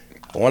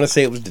want to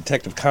say it was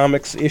Detective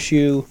Comics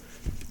issue,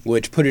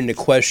 which put into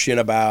question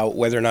about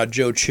whether or not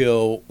Joe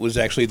Chill was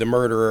actually the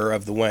murderer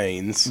of the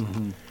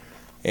Waynes.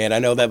 And I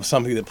know that was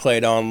something that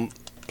played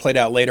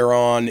out later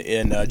on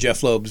in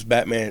Jeff Loeb's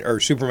Batman or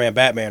Superman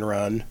Batman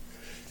run,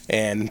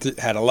 and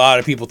had a lot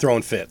of people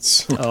throwing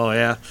fits. Oh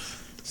yeah.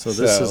 So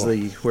this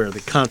is where the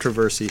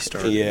controversy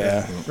started.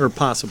 Yeah. Or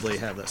possibly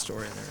have that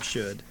story in there. It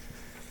should.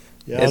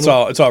 Yeah. It's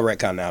all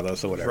retcon now though,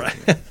 so whatever.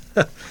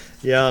 Right.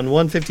 Yeah, on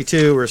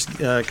 152, we're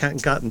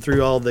gotten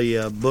through all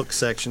the book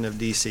section of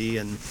DC,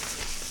 and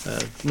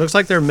looks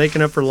like they're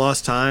making up for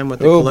lost time with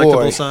the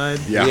collectible side.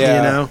 Yeah.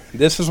 You know,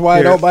 This is why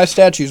I don't buy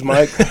statues,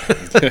 Mike.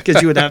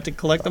 because you would have to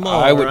collect them all.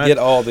 I would right? get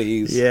all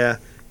these. Yeah,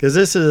 because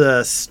this is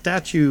a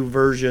statue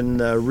version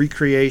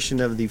recreation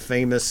of the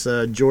famous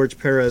George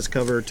Perez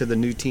cover to the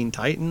New Teen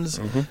Titans,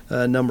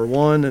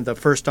 #1, and the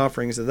first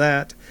offerings of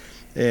that.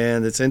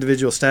 And it's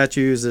individual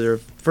statues. The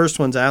first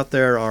ones out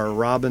there are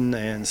Robin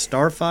and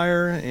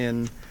Starfire,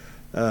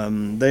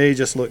 and they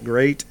just look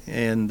great.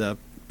 And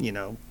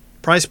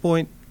price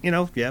point,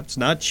 it's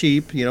not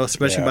cheap.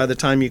 Especially by the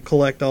time you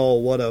collect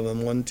all of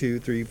them, 1, 2,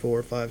 3,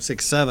 4, 5,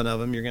 6, 7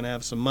 of them, you're going to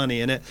have some money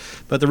in it.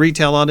 But the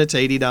retail on it's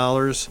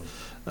 $80.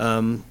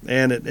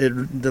 And it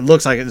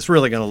looks like it's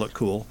really going to look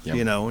cool,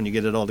 when you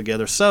get it all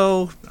together.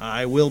 So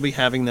I will be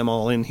having them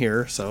all in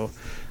here. So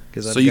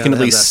you can at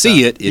least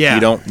see it if you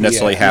don't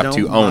necessarily have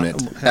to own it.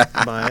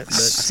 Buy it, but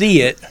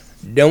See it,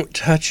 don't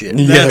touch it.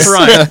 that's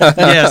right.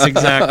 Yes,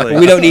 exactly.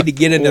 We don't need to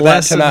get into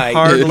that tonight.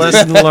 Hard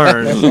lesson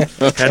learned.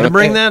 Had to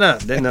bring that up.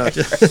 Didn't know.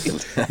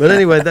 But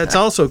anyway, that's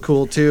also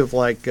cool too. Of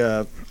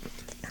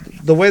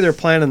the way they're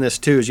planning this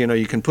too is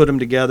you can put them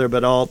together,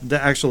 but all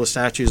the actual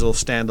statues will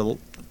stand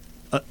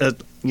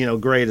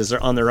great as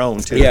they're on their own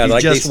too. Yeah, You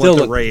like they just still want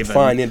the look Raven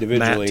fine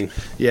individually. matte.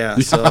 Yeah,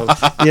 so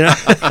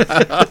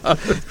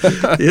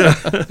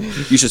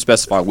You should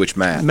specify which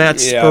Matt.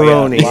 Matt Yeah,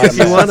 Speroni. yeah. If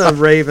you want a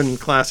Raven,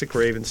 classic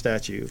Raven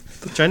statue,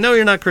 which I know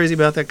you're not crazy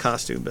about that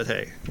costume, but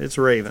hey, it's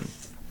Raven.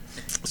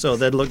 So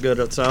that'd look good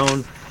on its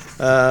own.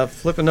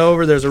 Flipping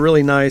over, there's a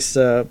really nice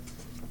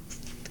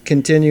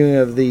continuing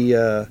of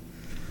the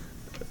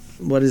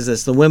what is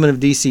this? The Women of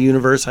DC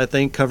Universe, I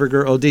think, cover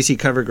girl. Oh, DC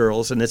Cover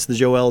Girls, and it's the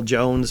Joelle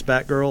Jones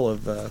Batgirl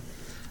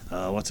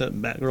of what's it?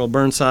 Batgirl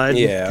Burnside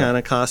kind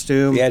of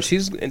costume. Yeah,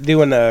 she's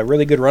doing a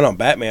really good run on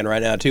Batman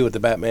right now too with the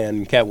Batman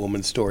and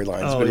Catwoman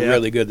storyline. It's been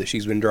really good that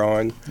she's been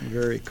drawing.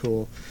 Very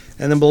cool.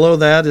 And then below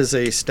that is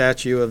a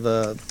statue of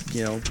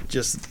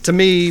just to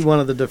me one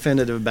of the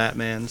definitive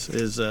Batmans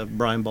is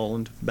Brian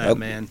Boland,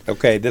 Batman.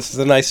 Okay, this is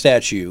a nice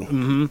statue.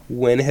 Mm-hmm.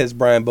 When has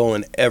Brian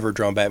Boland ever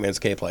drawn Batman's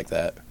cape like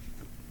that?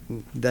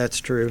 That's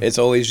true. It's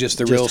always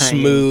just a Just real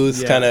hanging.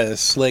 smooth, Yeah. kind of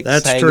slick,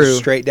 That's hangs true.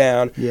 straight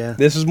down. Yeah.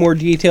 This is more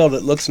detailed.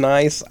 It looks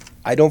nice.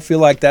 I don't feel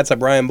like that's a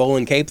Brian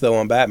Boland cape though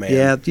on Batman.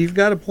 Yeah, you've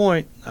got a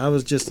point. I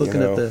was just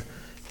looking at know. the.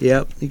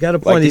 Yep, you got a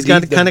point. Like He's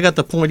got kind of got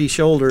the pointy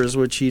shoulders,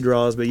 which he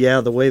draws, but yeah,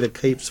 the way the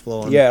cape's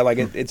flowing. Yeah, like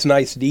it's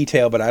nice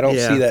detail, but I don't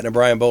Yeah. see that in a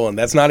Brian Boland.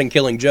 That's not in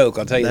Killing Joke.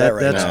 I'll tell you that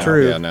right that's now. No,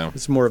 true. yeah, no.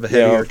 It's more of a You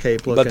know, heavier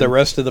cape looking. But the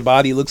rest of the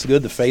body looks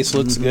good. The face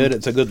looks good.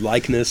 It's a good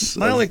likeness.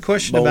 My of only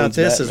question about Boland's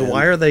this is Batman.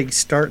 why are they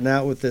starting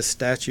out with this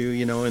statue,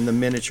 in the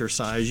miniature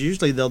size?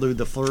 Usually they'll do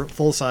the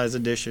full size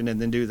edition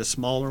and then do the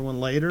smaller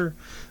one later.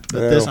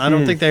 But this, I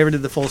don't think they ever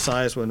did the full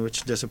size one,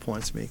 which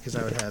disappoints me because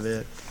I would have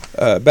it.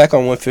 Back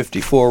on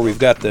 154, we've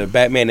got the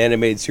Batman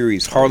animated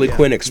series Harley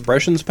Quinn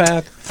Expressions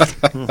pack.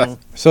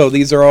 So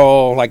these are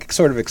all like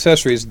sort of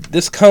accessories.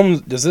 Does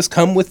this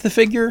come with the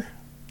figure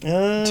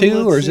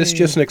too, or is this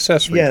just an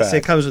accessory Yes,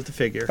 pack? it comes with the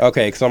figure.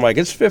 Okay, because I'm like,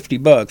 it's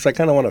 $50. I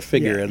kind of want a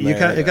figure in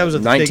there. It comes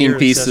with the 19 figure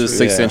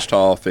pieces, accessory. 6-inch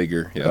tall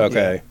figure. Yeah.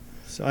 Okay.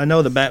 So I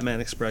know the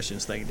Batman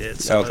Expressions thing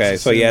did. So Okay,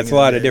 so yeah, it's a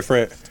lot of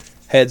different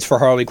heads for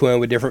Harley Quinn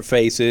with different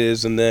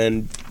faces, and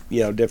then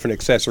different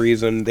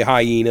accessories and the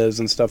hyenas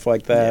and stuff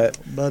like that.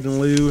 Bud and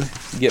Lou.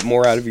 Get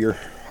more out of your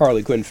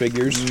Harley Quinn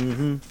figures.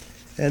 Mm-hmm.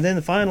 And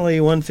then finally,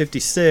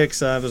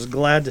 156. I was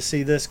glad to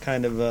see this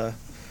kind of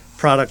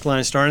product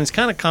line starting. It's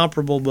kind of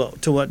comparable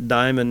to what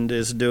Diamond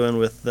is doing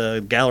with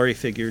the gallery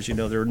figures.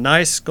 They're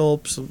nice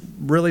sculpts,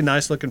 really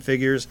nice looking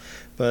figures,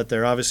 but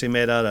they're obviously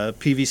made out of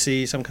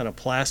PVC, some kind of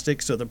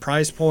plastic. So the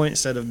price point,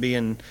 instead of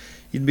being,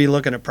 you'd be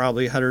looking at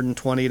probably $120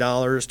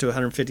 to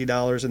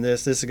 $150 in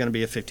this. This is going to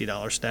be a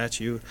 $50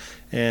 statue.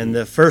 And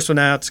the first one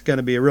out's going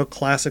to be a real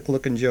classic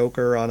looking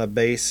Joker on a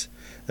base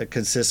that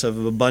consists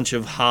of a bunch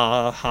of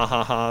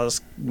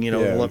ha-ha-ha's,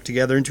 lumped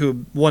together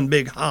into one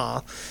big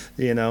ha,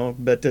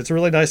 But it's a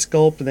really nice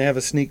sculpt, and they have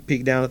a sneak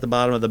peek down at the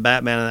bottom of the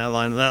Batman in that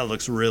line, and that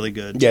looks really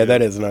good, Yeah, too.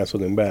 that is a nice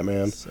looking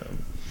Batman.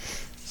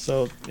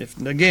 So if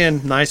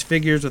again, nice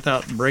figures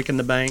without breaking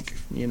the bank,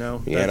 Yeah,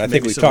 and I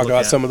think we've talked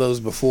about some of those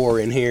before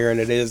in here, and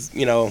it is,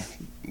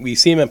 we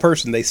see them in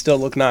person, they still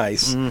look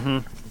nice.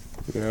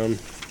 Mm-hmm.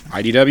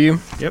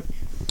 IDW? Yep.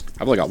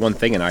 I've only got one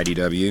thing in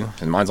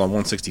IDW, and mine's on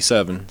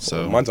 167.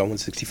 So Mine's on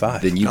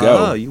 165. then you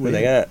go. Oh, you Where win.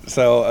 they at?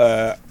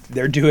 So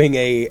they're doing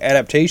a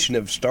adaptation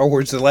of Star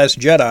Wars: The Last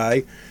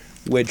Jedi,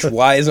 which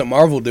why isn't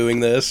Marvel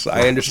doing this?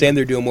 I understand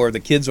they're doing more of the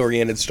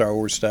kids-oriented Star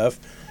Wars stuff,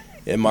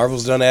 and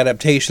Marvel's done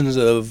adaptations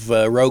of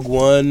Rogue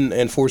One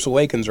and Force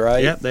Awakens,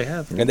 right? Yep, they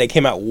have. And they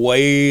came out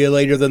way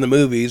later than the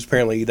movies.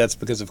 Apparently, that's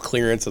because of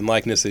clearance and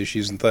likeness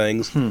issues and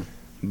things.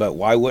 But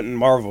why wouldn't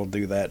Marvel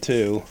do that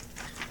too?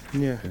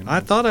 Yeah,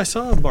 I thought I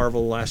saw a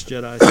Marvel Last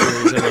Jedi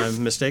series. Am I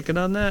mistaken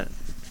on that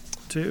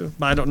too?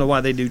 I don't know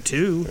why they do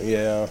two,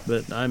 Yeah.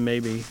 but I may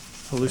be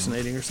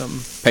hallucinating or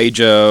something. Page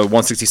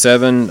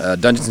 167,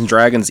 Dungeons and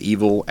Dragons: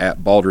 Evil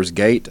at Baldur's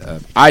Gate.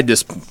 I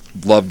just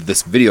loved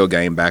this video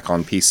game back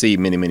on PC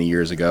many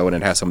years ago, and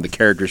it has some of the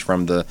characters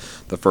from the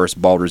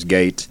first Baldur's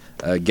Gate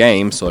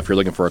game. So if you're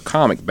looking for a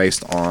comic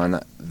based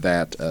on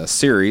that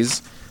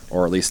series,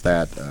 or at least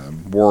that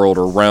world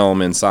or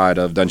realm inside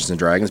of Dungeons and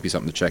Dragons, be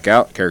something to check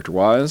out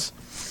character-wise.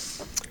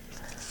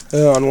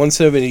 On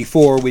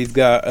 174, we've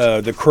got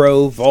The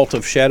Crow, Vault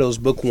of Shadows,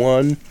 Book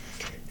 1.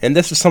 And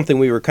this is something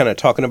we were kind of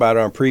talking about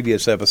on a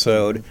previous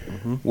episode,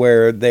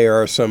 where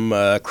there are some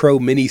Crow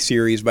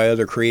miniseries by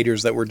other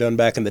creators that were done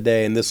back in the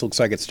day, and this looks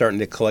like it's starting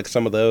to collect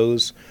some of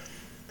those.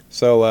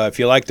 So if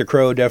you like The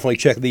Crow, definitely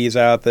check these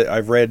out. That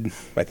I've read,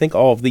 I think,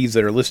 all of these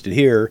that are listed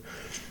here,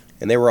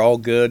 and they were all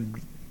good,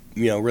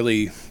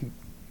 really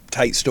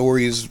tight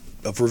stories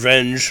of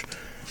revenge.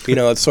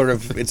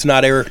 It's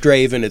not Eric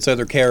Draven, it's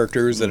other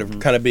characters that are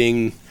kind of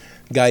being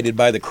guided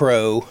by the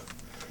Crow.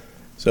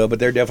 So, but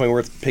they're definitely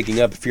worth picking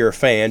up if you're a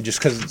fan. Just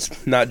because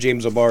it's not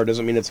James O'Barr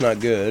doesn't mean it's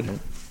not good.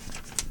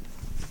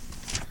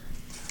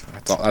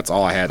 That's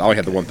all I had. I only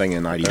had the one thing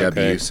in IDW,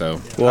 Okay. so...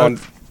 Well,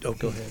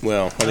 Go ahead.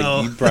 I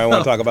think you probably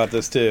want to talk about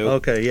this too.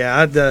 Okay, yeah.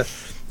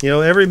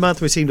 Every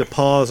month we seem to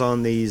pause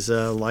on these,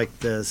 like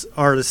the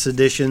artist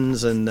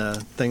editions and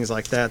things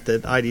like that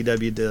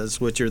IDW does,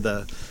 which are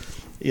the,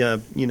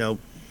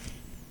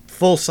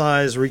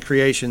 full-size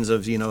recreations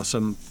of,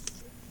 some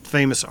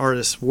famous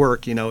artists'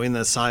 work, in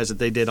the size that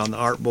they did on the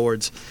art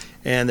boards.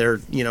 And they're,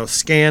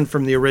 scanned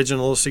from the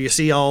original, so you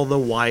see all the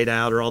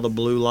whiteout or all the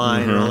blue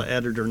line or all the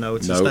editor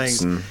notes and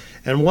things.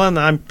 And one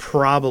I'm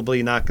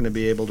probably not going to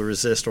be able to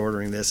resist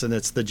ordering this, and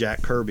it's the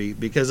Jack Kirby,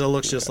 because it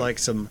looks just like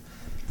some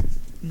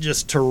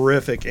just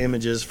terrific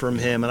images from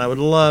him, and I would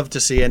love to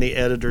see any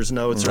editor's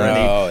notes or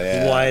Oh, any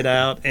yeah.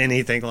 whiteout,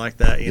 anything like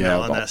that, you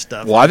know, on that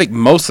stuff. Well, I think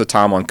most of the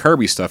time on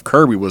Kirby stuff,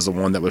 Kirby was the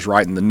one that was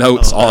writing the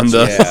notes on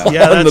the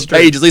Yeah, on the that's true.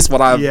 page. At least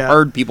what I've Yeah.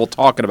 heard people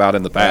talking about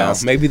in the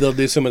past. Maybe they'll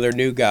do some of their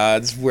new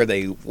gods where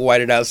they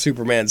whited out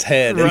Superman's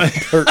head Right.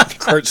 and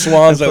Kurt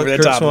Swan's Put over the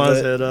Kurt top Swan's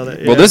of it. head on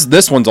it. Well, yeah.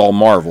 this one's all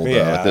Marvel though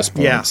Yeah. at this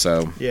point. Yeah.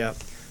 So Yeah.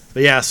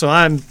 But yeah, so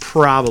I'm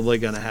probably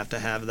going to have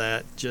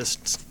that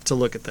just to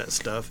look at that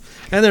stuff.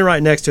 And then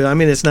right next to it, I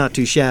mean, it's not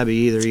too shabby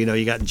either. You know,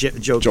 you got Joe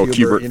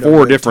Kubert, you know, 4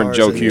 with different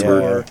Joe Tarzan,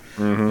 Kubert.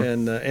 Thor,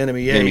 and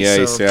Enemy Enemy Ace.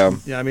 Ace, So,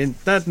 yeah. I mean,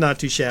 that's not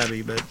too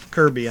shabby, but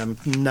Kirby, I'm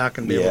not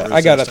going to be able to resist.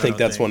 I gotta don't think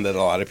that's one that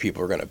a lot of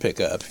people are gonna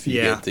pick up. If you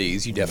Yeah. get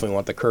these, you definitely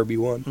want the Kirby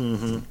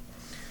one.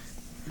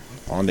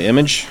 on the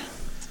Image.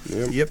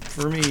 Yep,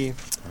 for me.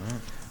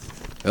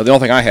 The only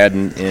thing I had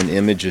in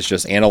Image is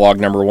just analog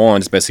number 1.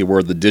 It's basically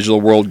where the digital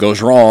world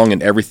goes wrong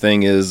and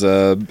everything is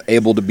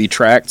able to be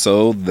tracked.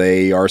 So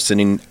they are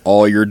sending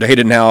all your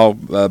data now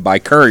by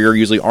courier,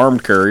 usually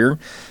armed courier.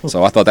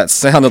 So I thought that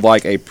sounded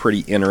like a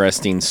pretty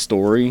interesting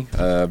story.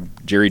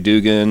 Jerry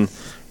Dugan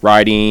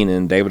writing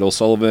and David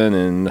O'Sullivan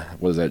and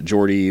what is that,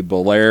 Jordi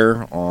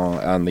Belair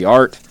on the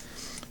art.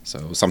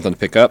 So something to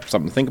pick up,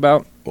 something to think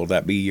about. Will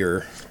that be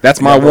your?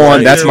 That's my Number one.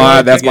 one. That's Yeah, my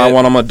one that's to my get.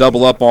 one. I'm gonna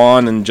double up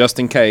on, and just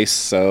in case.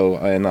 So,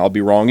 and I'll be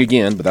wrong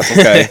again, but that's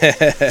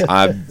okay.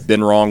 I've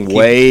been wrong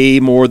way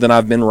more than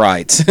I've been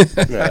right.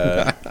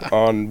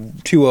 On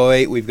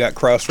 208, we've got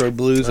Crossroad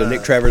Blues, a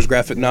Nick Travers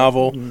graphic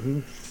novel.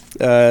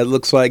 It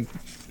looks like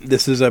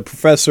this is a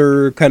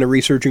professor kind of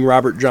researching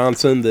Robert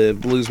Johnson, the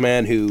blues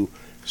man who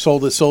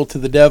sold his soul to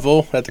the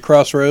devil at the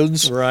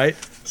crossroads. Right.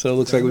 So it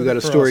looks like we've got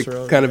a The story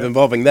Crossroads, kind of yeah.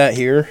 involving that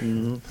here.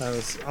 That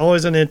was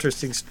always an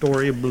interesting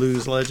story of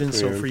blues legends.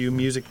 So for you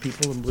music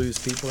people and blues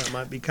people, that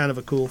might be kind of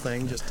a cool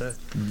thing just to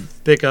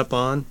pick up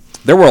on.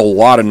 There were a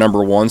lot of number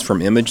 1s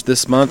from Image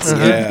this month.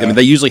 Yeah. I mean,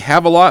 they usually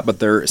have a lot, but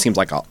there seems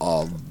like a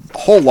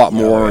whole lot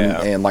more.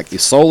 yeah. And like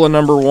Isola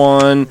number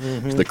 1,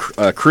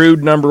 the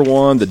Crude number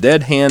 1, the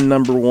Dead Hand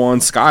number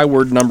 1,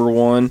 Skyward number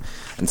 1.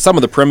 And some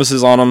of the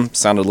premises on them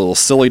sounded a little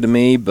silly to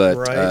me, but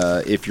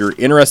Right. if you're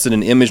interested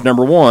in Image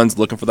number 1s,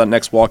 looking for that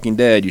next Walking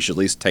Dead, you should at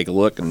least take a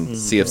look and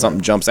see if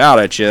something jumps out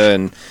at you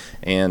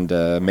and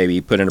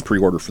maybe put in a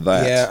pre-order for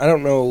that. Yeah, I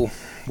don't know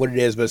what it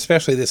is, but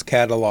especially this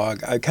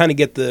catalog, I kind of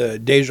get the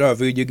deja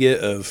vu you get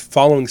of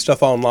following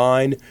stuff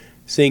online,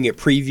 seeing it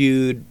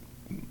previewed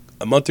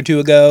a month or two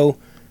ago,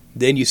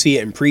 then you see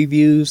it in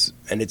previews,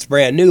 and it's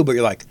brand new, but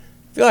you're like,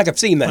 I feel like I've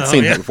seen that. Oh,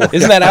 Seen that yeah. before.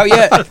 Isn't that out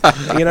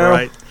yet? You know?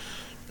 Right.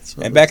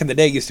 And back in the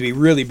day, it used to be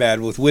really bad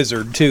with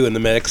Wizard, too, in the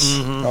mix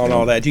on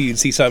all that, too. You'd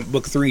see some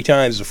book 3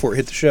 times before it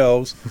hit the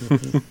shelves.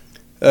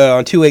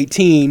 On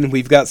 218,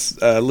 we've got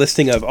a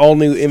listing of all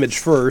new Image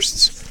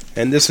firsts,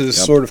 and this is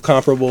sort of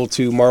comparable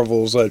to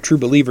Marvel's True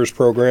Believers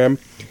program,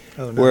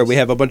 where we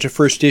have a bunch of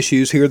first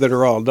issues here that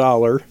are all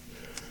 $1.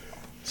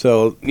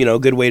 So, you know,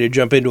 good way to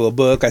jump into a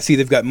book. I see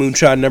they've got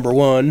Moonshine number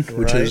 1,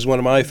 which Right. is one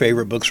of my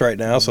favorite books right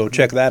now, so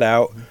check that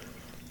out.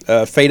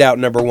 Fade Out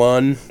number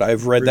 1,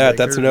 I've read that.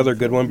 That's Brubaker. another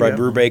good one by Yep.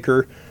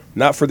 Brubaker.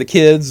 Not for the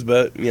kids,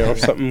 but, you know,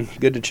 something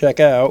good to check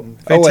out.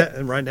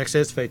 And right next to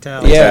it's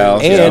Fatal. Yeah,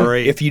 Fatales, and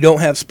Great. if you don't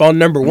have Spawn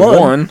number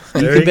 1,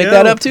 you There can you pick go.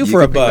 that up too You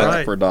for a can pick that buck.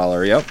 up for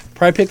 $1. Yep.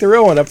 Probably pick the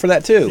real one up for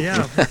that too.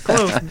 Yeah,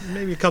 close.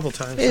 Maybe a couple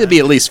times. It'll be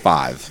at least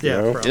 5. Yeah,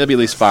 know. probably. It'll be at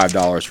least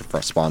 $5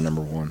 for Spawn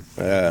number 1.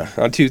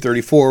 On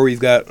 234, we've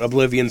got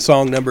Oblivion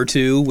Song number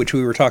 2, which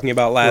we were talking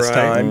about last Right.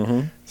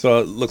 time. So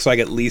it looks like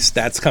at least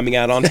that's coming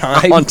out on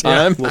time. On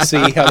time. We'll see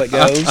how that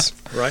goes.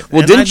 Right.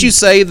 Well, And didn't you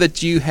say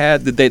that you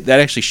had that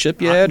actually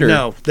ship yet? Or?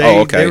 No,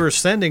 they were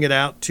sending it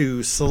out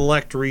to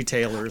select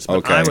retailers, but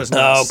Okay. I was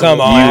not. Oh, come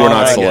selected. on. You were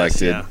not Yes,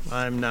 selected. Yeah,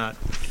 I'm not.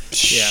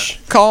 Yeah,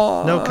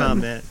 Call. no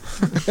comment.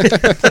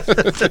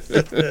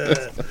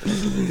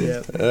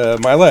 Yeah.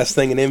 My last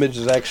thing in Image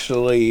is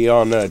actually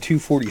on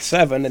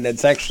 247, and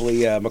it's actually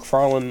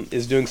McFarlane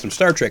is doing some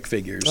Star Trek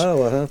figures.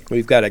 Oh,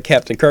 We've got a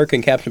Captain Kirk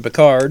and Captain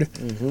Picard,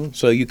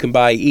 so you can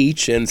buy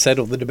each and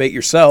settle the debate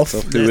yourself.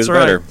 Who That's is right.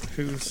 better?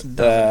 Who's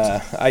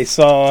I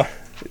saw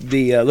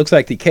the looks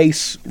like the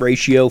case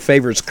ratio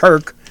favors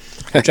Kirk,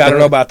 which I don't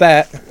know about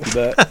that,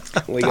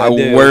 but we got to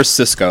do. Where's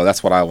Cisco?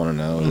 That's what I want to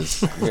know. Is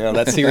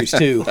That's series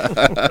 2.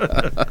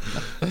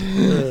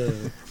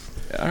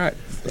 all right.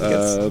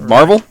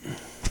 Marvel.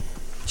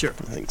 Sure.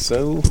 I think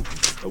so.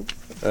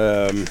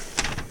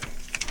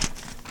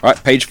 All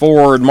right, page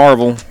 4 in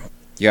Marvel.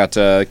 You got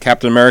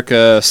Captain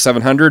America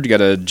 700. You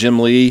got a Jim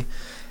Lee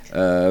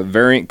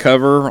variant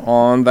cover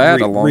on that.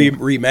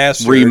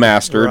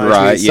 Remastered,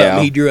 right? Something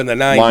Yeah. he drew in the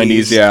 90s.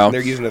 90s, yeah. They're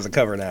using it as a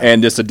cover now.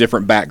 And just a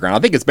different background. I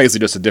think it's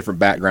basically just a different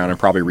background and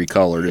probably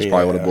recolored is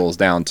probably what it Yeah. boils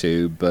down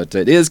to. But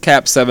it is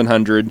Cap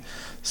 700.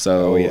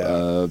 So, Oh,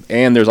 yeah.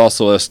 and there's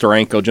also a Jim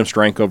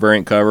Steranko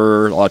variant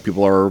cover. A lot of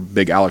people are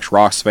big Alex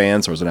Ross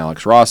fans. There was an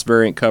Alex Ross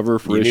variant cover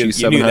for you issue knew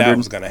 700. that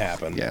was going to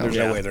happen. Yeah. There's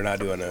Yeah. no way they're not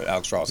doing an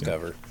Alex Ross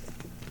cover.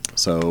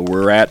 So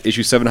we're at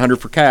issue 700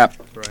 for Cap.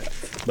 Right.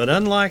 But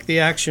unlike the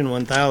Action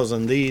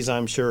 1000, these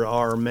I'm sure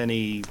are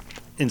many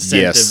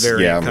incentive Yes,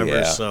 variant yeah. covers.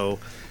 Yeah. So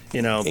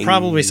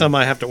Probably some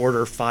I have to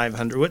order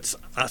 500.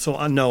 So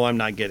I know I'm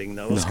not getting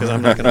those because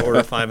I'm not going to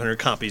order 500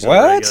 copies of the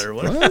regular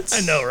one. What?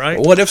 I know, right?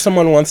 What if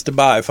someone wants to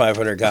buy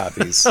 500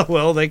 copies?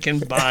 Well, they can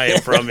buy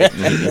it from me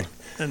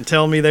and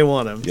tell me they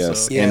want them.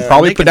 Yes, So. and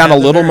probably They put can down a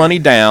have little their- money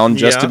down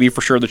just Yeah. to be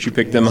for sure that you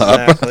pick them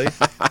up. Exactly.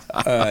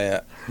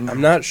 Yeah.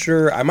 I'm not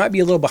sure. I might be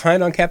a little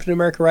behind on Captain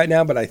America right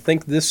now, but I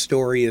think this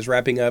story is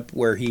wrapping up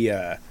where he,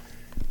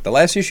 the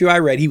last issue I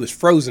read, he was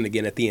frozen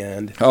again at the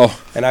end. Oh,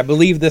 And I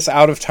believe this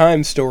out of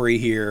time story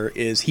here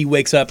is he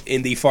wakes up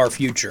in the far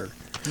future.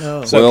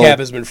 No. So Well- Cap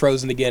has been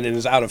frozen again and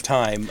is out of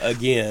time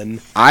again.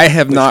 I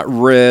have not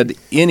read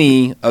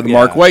any of the Yeah.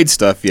 Mark Waid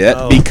stuff yet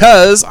Oh.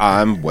 because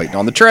I'm waiting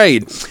on the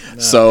trade.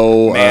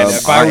 So Man,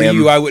 if I were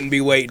you, I wouldn't be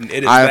waiting.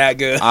 It is that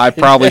good. I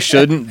probably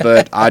shouldn't,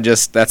 but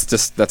that's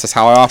just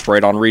how I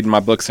operate on reading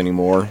my books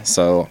anymore.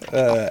 So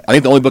I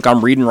think the only book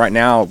I'm reading right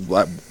now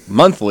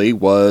monthly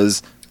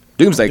was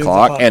Doomsday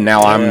Clock, and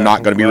now I'm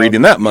not going to be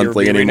reading that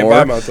monthly You'll be reading it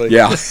anymore. bi-monthly.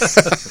 Yeah.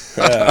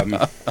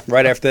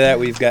 Right after that,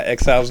 we've got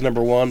Exiles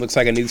 #1. Looks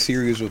like a new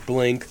series with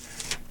Blink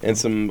and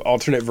some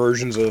alternate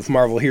versions of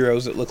Marvel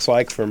heroes, it looks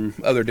like, from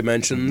other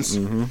dimensions.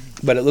 Mm-hmm.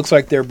 But it looks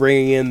like they're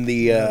bringing in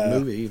the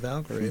movie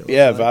Valkyrie. it looks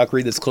yeah, like.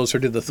 Valkyrie that's closer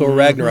to the Thor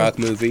Ragnarok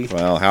movie.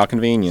 Well, how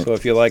convenient. So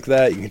if you like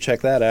that, you can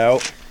check that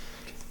out.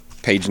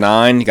 Page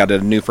 9, you got a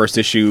new first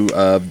issue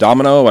of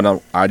Domino, and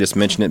I just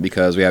mentioned it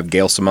because we have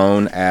Gail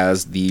Simone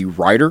as the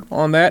writer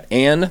on that,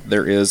 and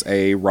there is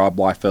a Rob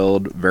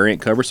Liefeld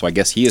variant cover, so I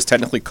guess he is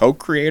technically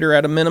co-creator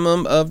at a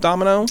minimum of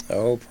Domino.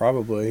 Oh,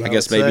 probably. I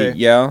guess would maybe, say.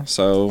 yeah,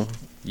 so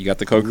you got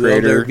the Will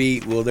co-creator.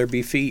 there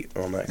be feet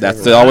on that?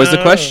 That's cover? always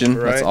the question.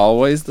 right. That's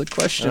always the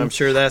question. I'm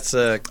sure that's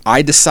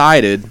I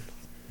decided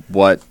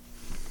what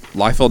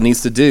Liefeld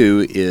needs to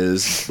do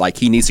is, like,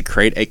 he needs to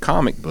create a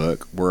comic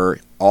book where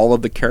all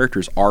of the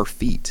characters are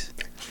feet.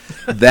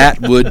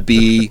 That would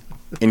be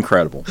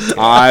incredible.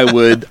 I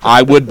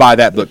would buy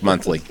that book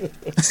monthly.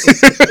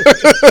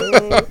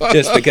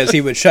 just because he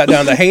would shut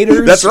down the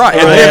haters. That's right.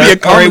 It Or, would be a or it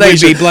would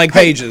combination. be blank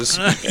pages.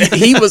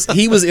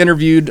 he was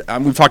interviewed.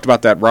 We've talked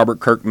about that.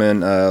 Robert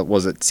Kirkman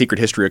was it Secret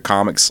History of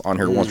Comics on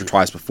here once or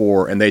twice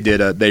before, and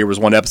there was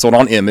one episode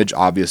on Image,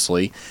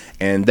 obviously,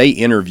 and they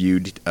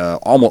interviewed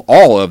almost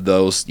all of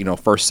those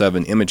first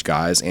 7 Image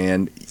guys,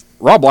 and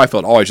Rob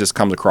Liefeld always just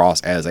comes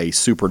across as a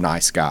super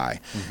nice guy,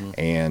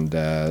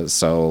 and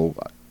so.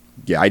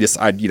 Yeah,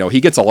 he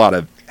gets a lot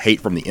of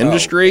hate from the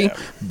industry, yeah.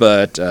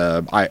 but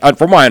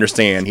from what I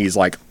understand, he's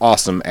like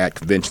awesome at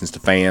conventions to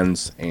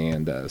fans,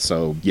 and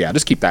so yeah,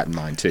 just keep that in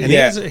mind too. and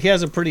Yeah. he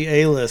has a pretty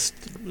A-list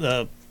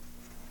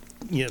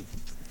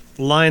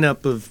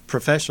lineup of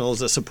professionals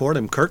that support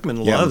him.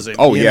 Kirkman loves him.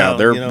 Oh you yeah,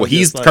 know,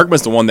 he's just like-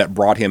 Kirkman's the one that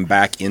brought him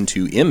back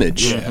into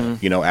Image.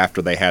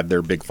 After they had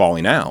their big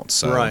falling out.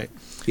 So right.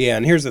 Yeah,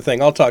 and here's the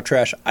thing. I'll talk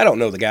trash. I don't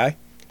know the guy.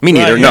 me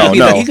neither. Right,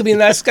 No, He could be the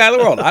nicest guy in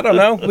the world. I don't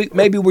know.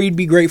 Maybe we'd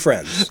be great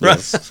friends.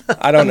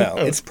 I don't know.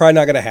 It's probably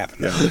not going to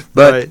happen. Yeah,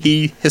 but Right.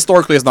 he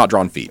historically has not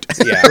drawn feet.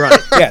 Right.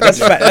 yeah,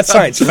 that's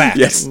science fact.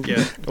 Yes.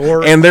 Yeah.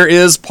 Or And there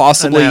is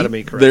possibly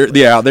Anatomy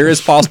correctly. there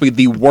is possibly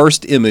the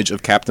worst image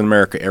of Captain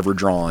America ever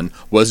drawn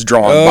was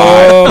drawn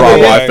Oh, by Rob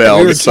yeah. Liefeld.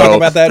 We were so talking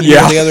about that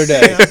yeah. the other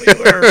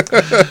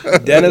day.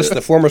 Dennis,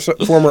 the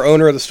former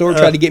owner of the store,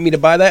 tried to get me to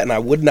buy that, and I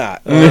would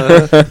not.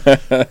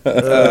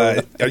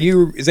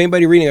 Is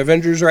anybody reading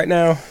Avengers right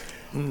now?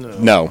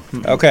 No.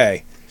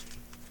 Okay.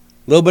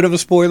 A little bit of a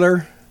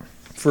spoiler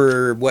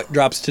for what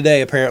drops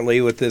today,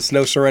 apparently, with this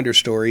No Surrender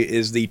story,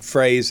 is the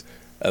phrase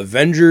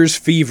Avengers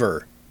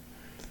Fever.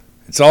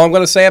 That's all I'm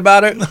going to say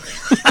about it.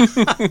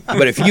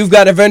 But if you've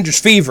got Avengers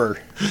Fever,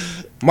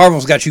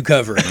 Marvel's got you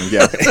covered.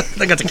 Yeah.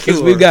 they got the Because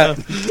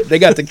cure. they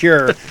got the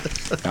cure.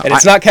 And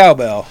it's not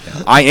cowbell.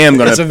 I am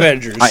It's gonna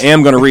Avengers. I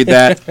am gonna read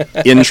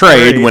that in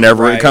trade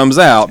whenever Right. it comes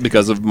out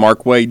because of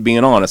Mark Waid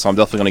being on it. So I'm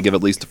definitely gonna give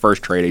at least the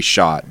first trade a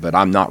shot. But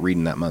I'm not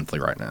reading that monthly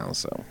right now.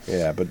 So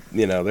Yeah, but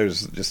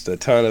there's just a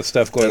ton of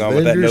stuff going on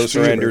with that No Avengers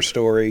Surrender Fever.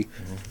 story.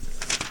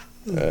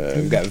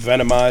 We've got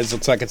Venomized.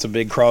 Looks like it's a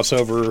big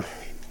crossover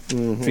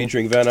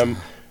featuring Venom.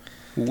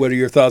 What are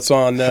your thoughts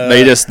on?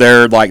 they're just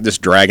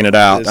dragging it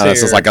out. It's And it's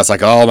just here. like I was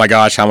like, oh my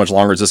gosh, how much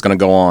longer is this gonna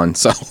go on?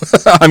 So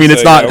I mean,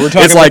 it's So, not. yeah, we're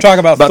talking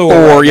about but Thor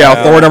right yeah,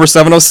 now. Thor number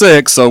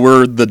 706. So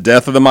we're the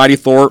Death of the Mighty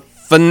Thor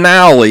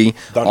finale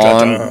Dun, dun,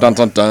 on dun. dun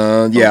dun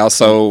dun. Yeah,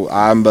 so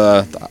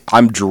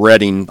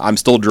I'm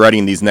still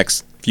dreading these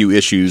next few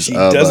issues. She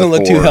of, doesn't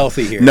look too Thor.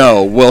 healthy here.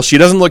 No, well, she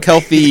doesn't look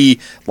healthy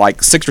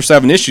like 6 or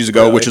 7 issues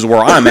ago, Really? which is where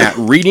I'm at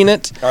reading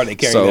it. Are they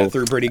carrying that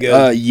through pretty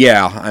good?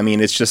 Yeah, I mean,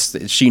 it's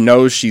just she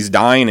knows she's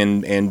dying,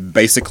 and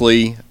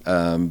basically,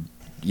 the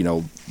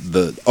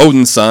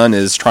Odin's son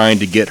is trying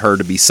to get her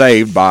to be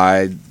saved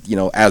by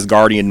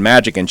Asgardian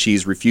magic, and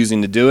she's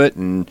refusing to do it,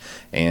 and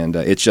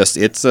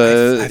it's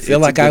I feel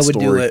like I would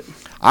do it.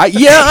 I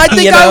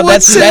think I would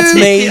that's too. that's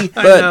me.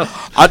 But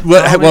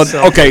Always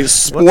so. okay,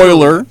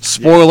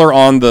 spoiler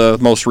on the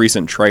most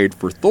recent trade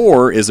for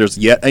Thor is there's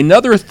yet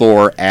another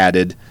Thor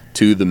added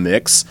to the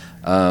mix.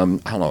 I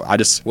don't know.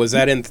 Was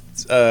that in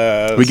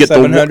We get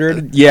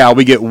 700.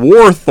 we get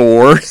War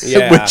Thor,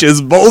 Yeah. which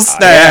is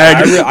Volstagg.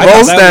 I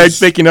thought that Volstagg was-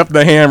 picking up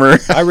the hammer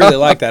I really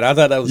like that. I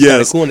thought that was kind of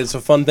Yes. cool, and it's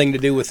a fun thing to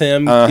do with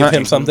him. Give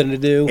him something to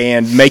do.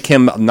 and make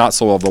him not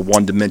so of a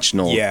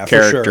one-dimensional Yeah, for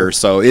character. sure.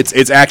 So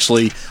it's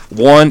actually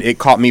one. It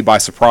caught me by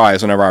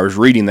surprise whenever I was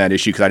reading that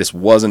issue because I just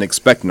wasn't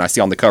expecting. I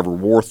see on the cover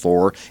War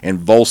Thor and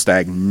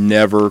Volstagg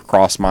never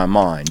crossed my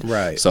mind.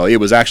 Right. So it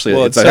was actually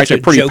Well, it's it's actually a such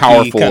a pretty jokey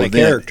powerful kinda event.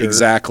 character.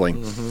 Exactly.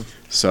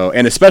 So,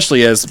 and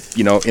especially as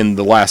you know, in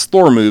the last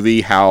Thor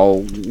movie,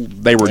 how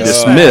they were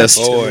dismissed.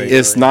 boy.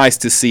 It's nice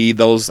to see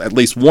those, at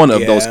least one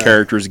of those Yeah.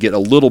 characters, get a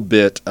little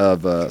bit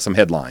of some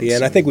headlines. Yeah,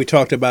 and I think we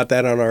talked about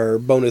that on our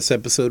bonus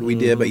episode we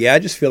did. But yeah, I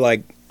just feel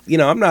like,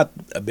 I'm not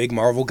a big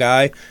Marvel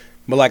guy,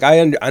 but like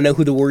I know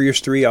who the Warriors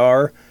 3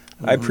 are.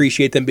 I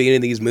appreciate them being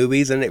in these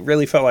movies, and it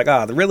really felt like,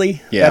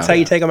 really? Yeah. That's how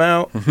you take them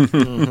out?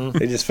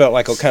 It just felt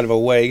like a kind of a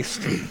waste.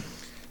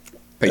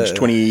 Page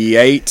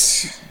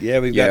 28. Yeah,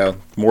 we've Yeah, got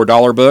more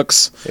dollar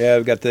books.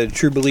 we've got the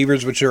True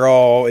Believers, which are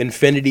all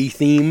Infinity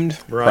themed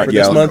Right. for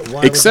yeah. this month.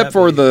 Why would Except that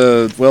for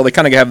be? they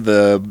kind of have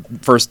the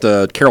first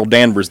Carol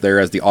Danvers there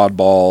as the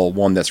oddball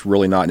one that's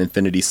really not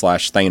Infinity /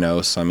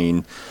 Thanos. I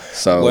mean,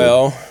 so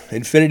Well,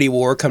 Infinity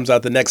War comes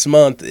out the next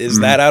month. Is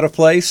Mm-hmm. that out of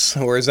place,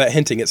 or is that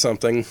hinting at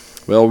something?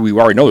 we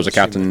already know there's a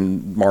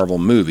Captain Marvel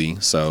movie.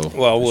 So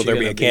Well, will Is she there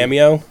be gonna a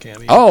cameo?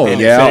 Cameo. oh in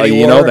yeah, Infinity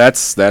you know War?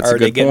 that's Are a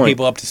they good getting point.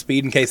 people up to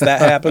speed in case that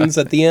happens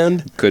at the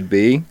end? Could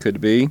be.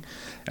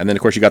 And then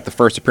of course you got the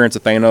first appearance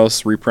of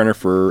Thanos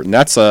reprinter and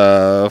that's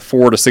a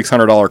 $400 to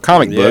 $600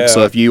 comic book. Yeah.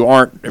 So if you're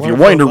Want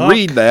wanting it to for a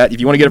read that, if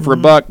you want to get it for a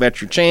buck,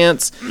 that's your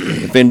chance.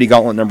 Infinity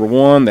Gauntlet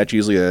 #1, that's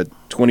usually a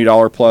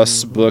 $20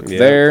 plus book Yeah.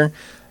 there.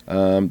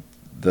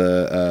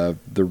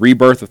 The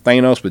Rebirth of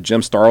Thanos with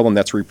Jim Starlin,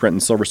 that's reprinting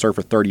Silver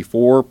Surfer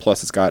 34.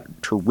 Plus it's got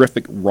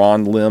terrific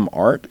Ron Lim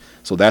art.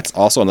 So that's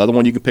also another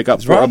one you can pick up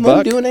Is for a Ron Lim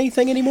buck. doing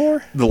anything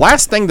anymore? The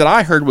last thing that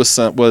I heard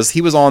was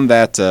he was on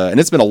that, and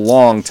it's been a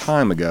long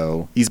time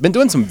ago. He's been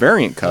doing some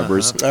variant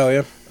covers. Oh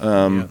yeah.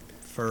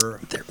 For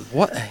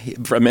What?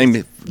 I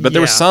mean, but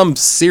there was Yeah. some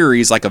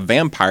series, like a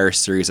vampire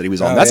series that he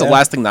was on. Oh, That's yeah? the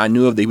last thing that I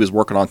knew of that he was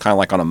working on, kind of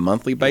like on a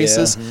monthly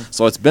basis. Yeah.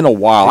 So it's been a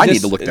while. I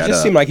need to look It that just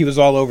up. seemed like he was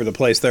all over the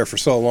place there for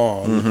so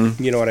long.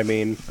 You know what I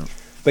mean?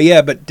 But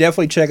yeah,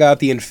 definitely check out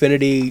the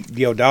Infinity,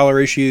 dollar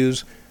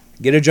issues.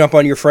 Get a jump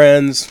on your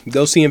friends.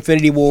 Go see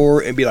Infinity War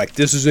and be like,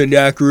 "This is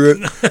inaccurate.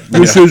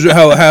 This isn't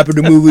how it happened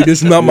in the movie.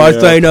 This is not my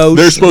Thanos.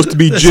 They're supposed to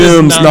be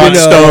gems, not- not You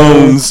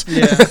know. stones.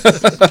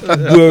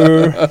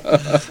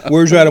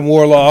 Where's Adam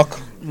Warlock?"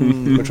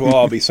 Which we'll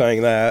all be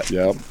saying that.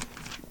 Yep.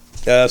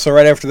 So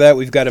right after that,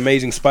 we've got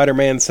Amazing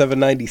Spider-Man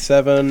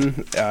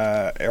 797,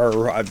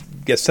 or I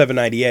guess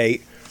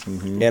 798.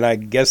 And I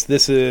guess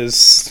this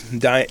is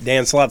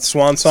Dan Slott's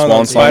swan song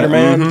on Swan song,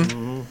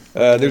 Spider-Man.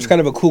 There's kind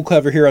of a cool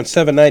cover here on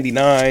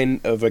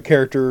 799 of a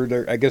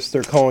character I guess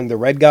they're calling the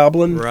Red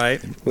Goblin,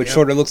 right. which Yep.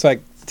 sort of looks like,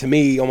 to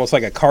me, almost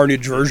like a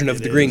Carnage version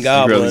of the Green is.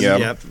 Goblin. Really, yeah.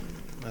 Yep.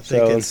 I think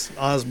So- it's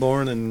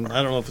Osborn, and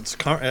I don't know if it's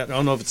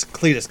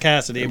Cletus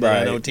Cassidy, but I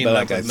Right, know but teaming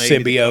like up a with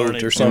maybe the symbiote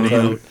Carnage or something.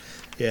 symbiote.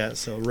 Yeah,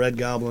 so Red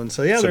Goblin.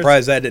 So yeah,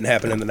 Surprised that didn't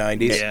happen in the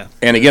 90s. Yeah.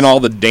 And again, all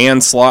the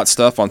Dan Slott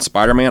stuff on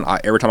Spider-Man,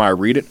 every time I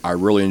read it, I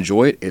really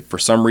enjoy it. It, for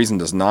some reason,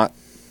 does not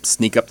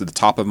sneak up to the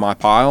top of my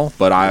pile,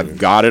 but I've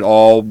got it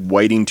all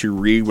waiting to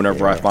read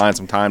whenever I find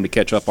some time to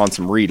catch up on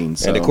some reading.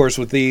 So. And of course,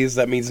 with these,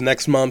 that means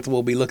next month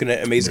we'll be looking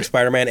at Amazing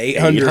Spider-Man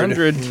 800.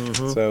 800.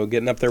 So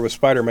getting up there with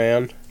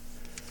Spider-Man.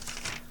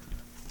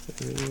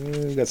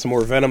 We got some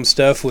more Venom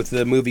stuff with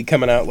the movie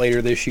coming out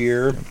later this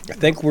year. I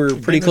think we're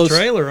pretty Getting a close.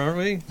 trailer, aren't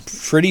we?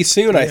 Pretty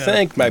soon, I Yeah.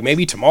 think. Like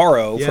maybe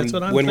tomorrow Yeah, from that's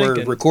what I'm when we're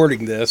thinking.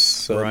 recording this.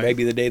 So Right.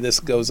 maybe the day this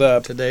goes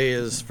up. Today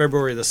is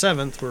February the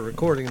 7th. We're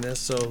recording this,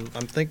 so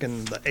I'm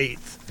thinking the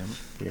 8th.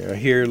 Yeah,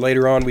 here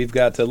later on, we've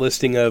got a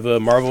listing of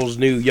Marvel's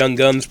new Young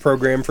Guns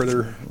program for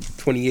their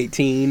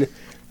 2018,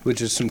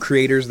 which is some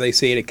creators they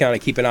say to kind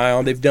of keep an eye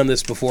on. They've done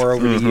this before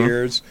over the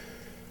years.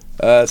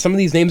 Some of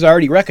these names I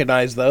already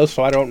recognize, though,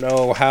 so I don't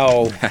know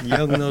how,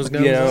 Young those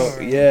guns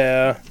are.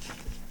 yeah.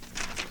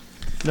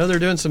 No, they're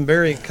doing some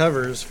variant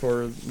covers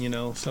for,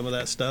 some of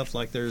that stuff.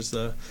 Like there's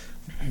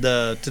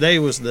today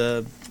was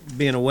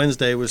being a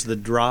Wednesday was the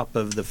drop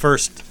of the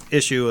first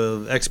issue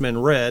of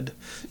X-Men Red,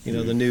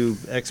 the new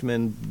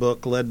X-Men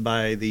book led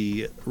by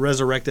the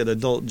resurrected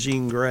adult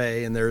Jean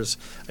Grey, and there's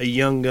a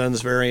Young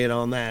Guns variant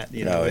on that.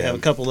 We have a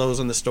couple of those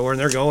in the store, and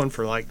they're going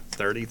for like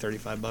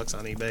 $30-$35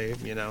 on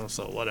eBay,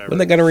 so whatever. When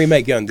they gonna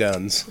remake Young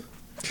Guns?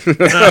 When's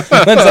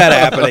that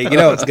happening?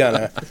 It's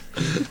gonna.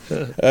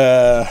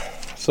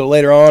 So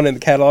later on in the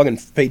catalog, on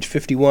page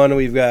 51,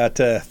 we've got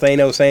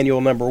Thanos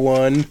Annual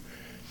 #1,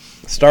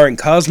 starring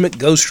Cosmic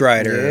Ghost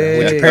Rider,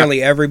 which Yay.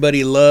 apparently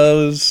everybody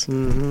loves.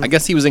 I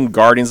guess he was in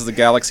Guardians of the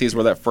Galaxies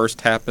where that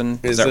first happened.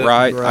 Is that it?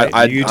 right?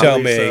 Right. You I tell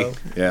I believe me. so.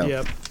 Yeah.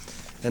 Yep.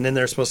 And then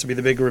there's supposed to be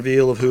the big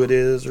reveal of who it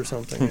is or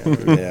something.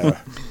 Yeah.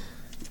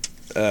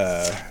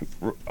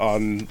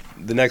 On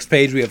the next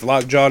page, we have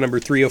Lockjaw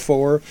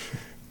 #304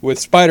 with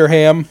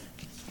Spider-Ham.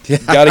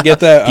 Got to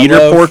get that. Peter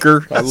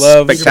Porker. I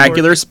love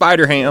Spectacular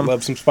Spider-Ham.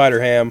 Love some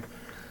Spider-Ham.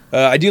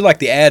 I do like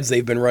the ads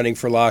they've been running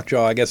for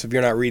Lockjaw. I guess if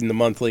you're not reading the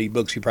monthly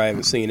books, you probably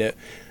haven't seen it.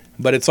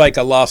 But it's like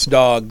a lost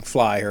dog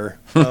flyer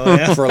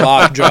for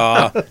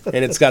Lockjaw,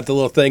 and it's got the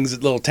little things,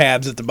 little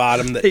tabs at the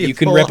bottom that you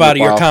can rip out of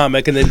your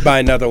comic and then buy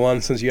another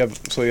one so you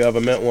have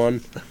a mint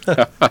one.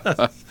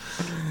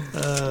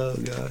 Oh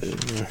gosh.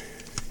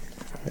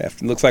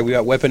 Looks like we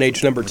got Weapon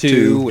H number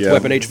 2 with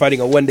Weapon H fighting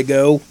a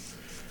Wendigo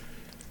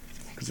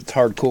because it's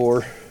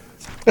hardcore.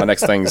 My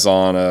next thing's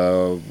on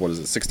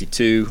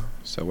 62.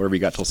 So whatever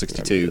you got till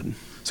 62.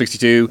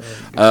 62.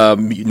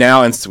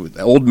 Now,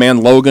 Old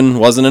Man Logan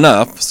wasn't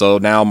enough, so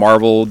now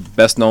Marvel,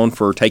 best known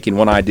for taking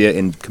one idea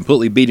and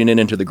completely beating it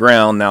into the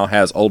ground, now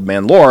has Old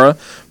Man Laura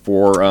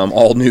for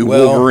all new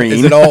Wolverine.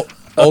 Is it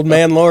Old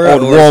Man Laura?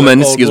 Old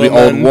woman, excuse me,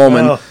 old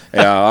woman. Oh.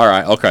 Yeah, all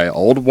right, okay,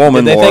 old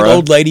woman Did they Laura. think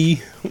old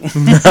lady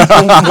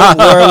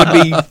Laura would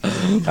be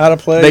out of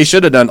place? They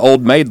should have done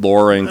Old Maid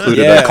Laura and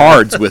included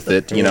cards with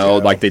it,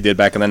 like they did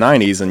back in the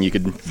 90s, and you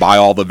could buy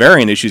all the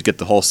variant issues, get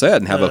the whole set,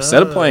 and have a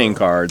set of playing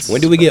cards. When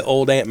do we get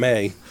Old Aunt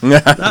May? When do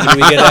we get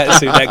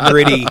that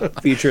gritty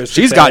futuristic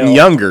She's gotten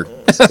younger.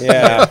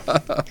 Yeah.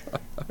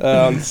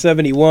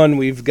 71,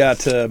 we've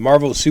got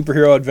Marvel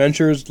Superhero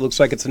Adventures. Looks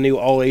like it's a new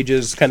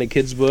all-ages kind of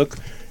kids book.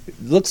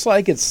 Looks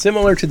like it's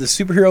similar to the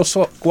Superhero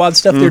Squad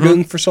stuff they're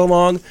doing for so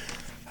long.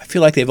 I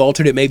feel like they've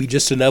altered it maybe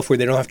just enough where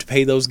they don't have to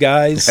pay those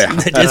guys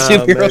that did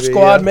Superhero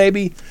Squad,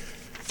 maybe.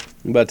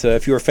 But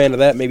if you're a fan of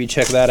that, maybe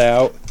check that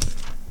out.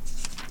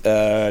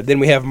 Then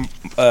we have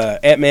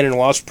Ant-Man and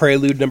Wasp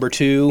Prelude number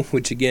 2,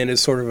 which again is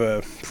sort of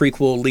a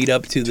prequel lead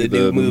up to the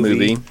new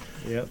movie.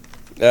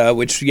 Yep.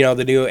 Which,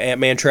 the new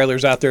Ant-Man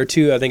trailer's out there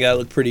too. I think that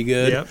looked pretty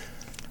good. Yep.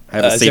 I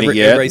haven't seen it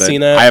yet. Everybody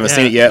seen that? I haven't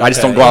seen it yet. I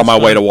just don't go out of my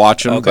way to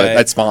watch them, but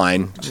that's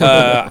fine.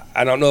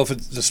 I don't know if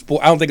it's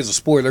I don't think it's a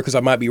spoiler because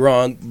I might be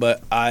wrong,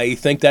 but I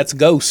think that's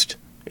Ghost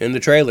in the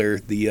trailer,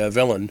 the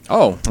villain.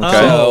 Oh, okay.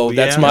 So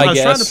that's my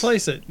guess. I was trying to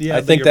place it. Yeah,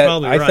 I think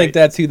I think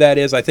that's who that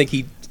is. I think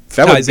he.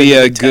 That would be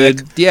a good.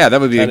 That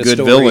would be a good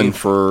villain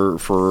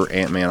for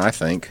Ant-Man. I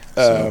think.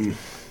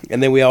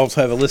 And then we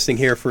also have a listing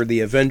here for the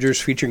Avengers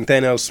featuring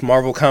Thanos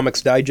Marvel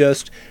Comics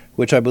Digest,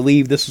 which I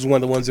believe this is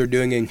one of the ones they're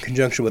doing in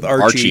conjunction with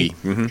Archie.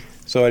 Mm-hmm.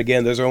 So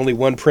again, there's only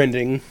one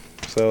printing,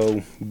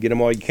 so get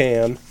them all you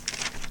can.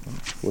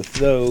 With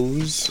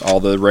those, all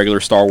the regular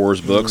Star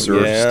Wars books are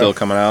still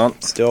coming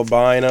out. Still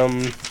buying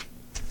them.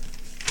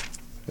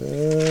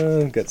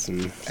 Got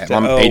some.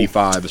 I'm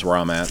 85 is where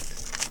I'm at.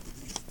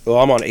 Well,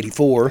 I'm on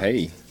 84.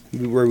 Hey.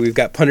 Where we've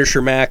got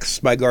Punisher Max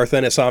by Garth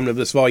Ennis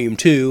Omnibus Volume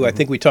 2. I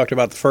think we talked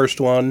about the first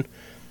one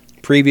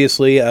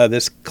previously.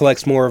 This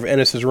collects more of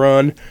Ennis's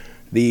run.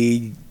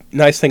 The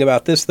nice thing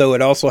about this, though,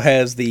 it also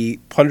has the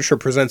Punisher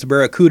Presents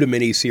Barracuda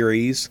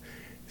miniseries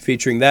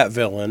featuring that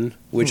villain,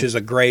 which is a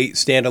great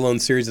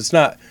standalone series.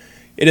 It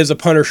is a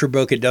Punisher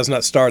book. It does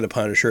not star the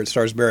Punisher. It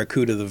stars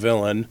Barracuda, the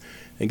villain,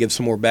 and gives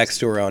some more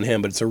backstory on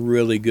him, but it's a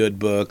really good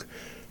book.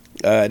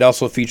 It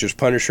also features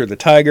Punisher the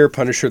Tiger,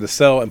 Punisher the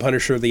Cell, and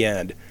Punisher the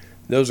End.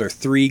 Those are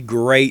 3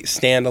 great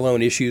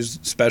standalone issues,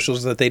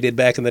 specials that they did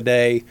back in the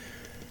day.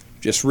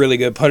 Just really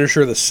good.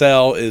 Punisher the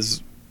Cell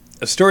is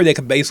a story that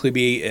could basically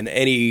be in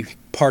any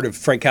part of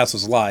Frank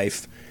Castle's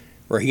life,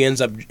 where he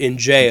ends up in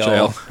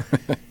jail.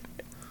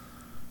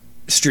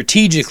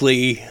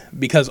 Strategically,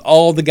 because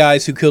all the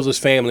guys who killed his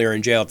family are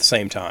in jail at the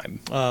same time.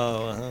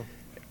 Oh,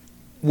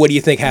 What do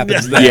you think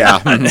happens then?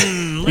 Yeah.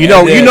 you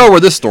know where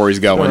this story's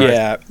going.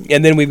 Yeah.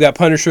 And then we've got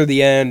Punisher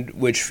the End,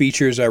 which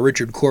features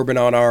Richard Corbin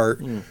on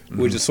art,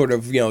 which is sort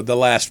of, the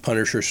last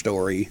Punisher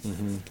story,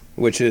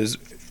 which is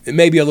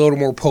maybe a little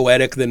more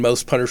poetic than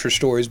most Punisher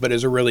stories, but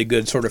is a really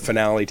good sort of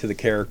finale to the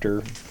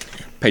character.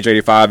 Page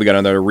 85, we got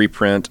another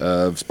reprint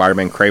of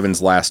Spider-Man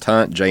Kraven's Last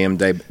Hunt, J.M.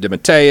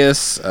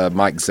 DeMatteis,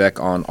 Mike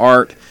Zeck on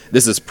art.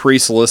 This is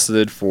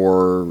pre-solicited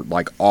for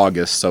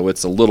August, so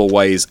it's a little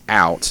ways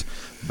out.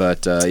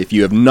 But if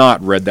you have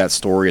not read that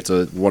story, it's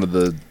one of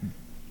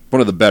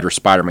the better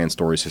Spider-Man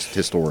stories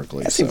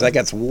historically. That seems like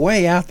that's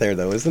way out there,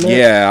 though, isn't it?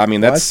 Yeah, I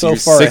mean that's so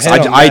far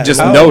ahead on I that. just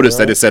noticed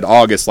that it said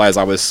August as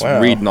I was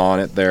reading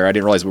on it there. I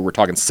didn't realize we were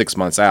talking 6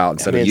 months out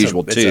instead of the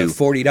usual 2. It's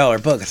a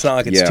 $40 book. It's not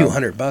like it's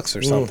 $200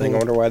 or something. I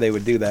wonder why they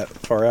would do that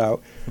far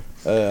out.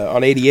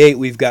 On 88,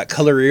 we've got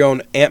Color Your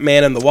Own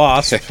Ant-Man and the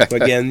Wasp.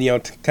 Again,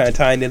 kind of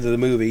tying into the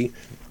movie.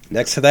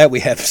 Next to that,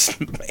 we have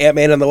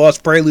Ant-Man and the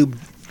Wasp Prelude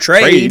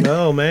Trade.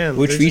 Oh man,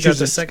 which features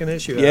the second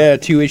issue.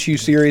 2-issue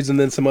series, and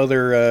then some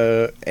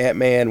other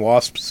Ant-Man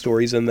Wasp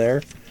stories in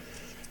there.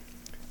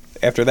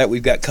 After that,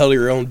 we've got Color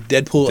Your Own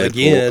Deadpool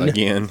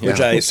again,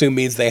 which I assume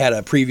means they had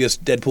a previous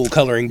Deadpool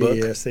coloring book.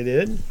 Yes, they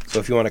did. So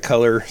if you want to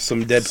color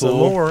some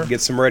Deadpool,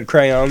 get some red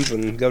crayons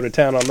and go to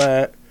town on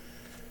that.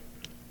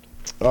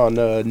 On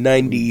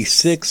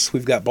 96,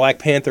 we've got Black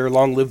Panther,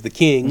 Long Live the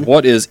King.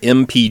 What is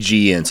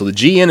MPGN? So the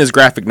GN is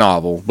graphic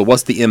novel, but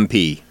what's the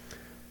MP?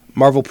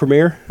 Marvel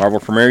Premiere. Marvel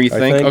Premiere, you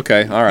think?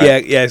 Okay, all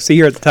right. Yeah. See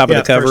here at the top of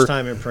the cover. First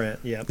time in print.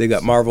 Yeah. They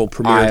got Marvel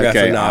Premiere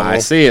graphic novel. I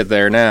see it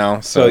there now.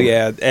 So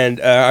yeah, and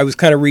I was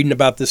kind of reading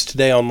about this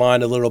today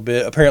online a little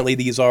bit. Apparently,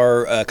 these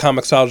are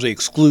Comixology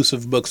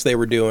exclusive books they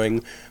were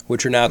doing,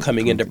 which are now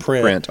coming into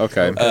print.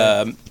 Okay.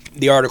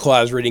 The article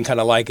I was reading kind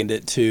of likened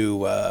it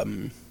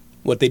to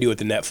what they do with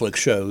the Netflix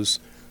shows.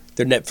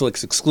 They're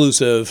Netflix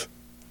exclusive.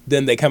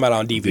 Then they come out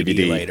on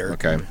DVD later.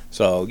 Okay.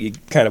 So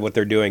kind of what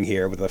they're doing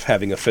here with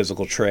having a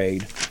physical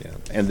trade. Yeah.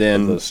 And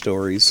then those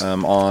stories.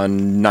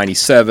 On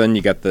 97,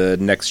 you got the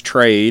next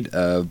trade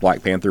of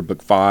Black Panther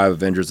Book 5,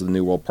 Avengers of the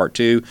New World Part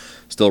 2.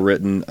 Still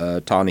written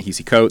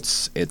Ta-Nehisi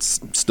Coates. It's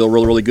still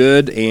really, really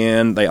good.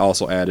 And they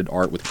also added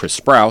art with Chris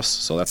Sprouse.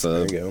 So that's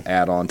a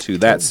add-on to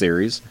that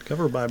series.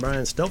 Cover by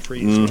Brian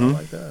Stelfreeze. I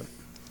like that.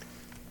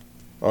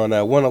 On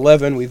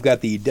 111, we've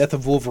got the Death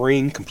of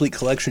Wolverine Complete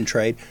Collection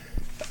trade.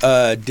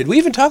 Did we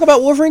even talk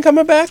about Wolverine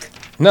coming back?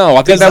 No,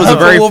 I think that was a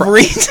very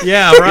Wolverine.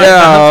 Yeah,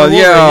 right.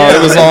 Yeah. It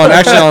was on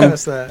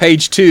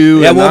page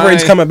 2. Yeah,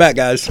 Wolverine's coming back,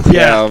 guys.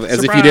 Yeah,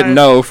 as if you didn't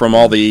know from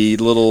all the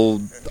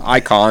little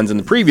icons in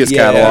the previous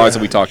catalogs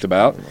that we talked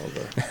about.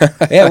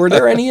 Yeah, were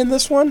there any in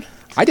this one?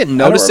 I didn't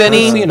notice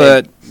any,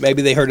 but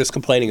maybe they heard us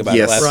complaining about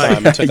it last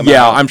time. And took them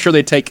yeah, out. I'm sure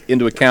they take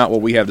into account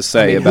what we have to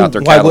say about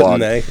their catalog. Why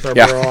wouldn't they?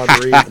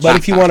 Yeah. But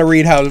if you want to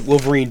read how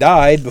Wolverine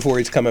died before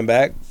he's coming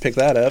back, pick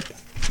that up.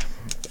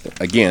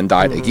 Again,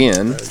 died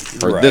again,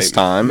 or this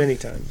time. Many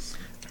times.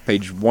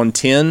 Page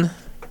 110.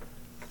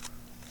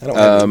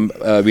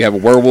 We have a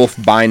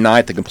Werewolf by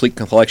Night, the Complete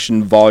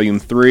Collection, Volume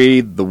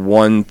 3. The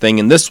one thing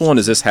in this one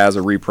is this has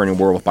a reprint of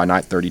Werewolf by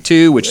Night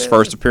 32, which is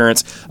first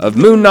appearance of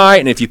Moon Knight.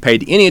 And if you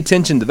paid any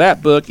attention to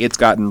that book, it's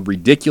gotten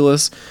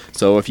ridiculous.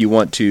 So if you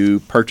want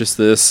to purchase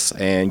this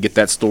and get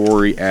that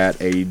story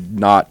at a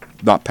not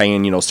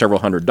paying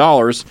several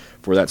 $100s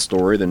for that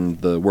story, then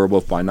the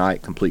Werewolf by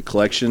Night Complete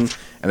Collection.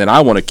 And then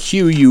I want to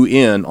cue you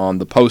in on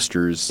the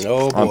posters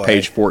on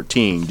page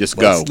 14. Just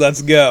go.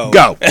 Let's go.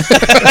 Go.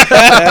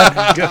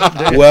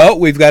 Well,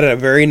 we've got a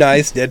very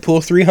nice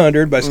Deadpool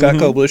 300 by Scott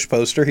Koblish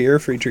poster here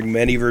featuring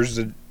many versions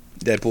of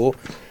Deadpool.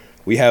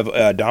 We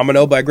have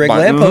Domino by Greg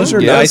Land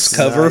poster. Nice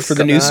cover for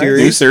the new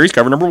series. New series,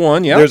 cover number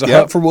 1, yeah. There's a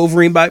Hunt for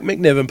Wolverine by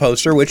McNiven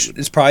poster, which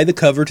is probably the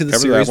cover to the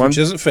series, which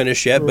isn't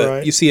finished yet,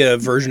 but you see a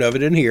version of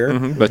it in here.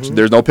 But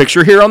there's no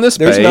picture here on this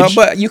page. There's no,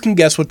 but you can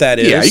guess what that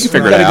is. Yeah, you can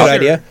figure it out. Got a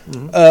good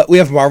idea. We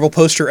have Marvel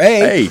poster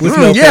A with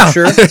no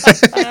picture.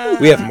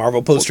 We have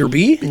Marvel poster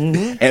B.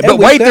 But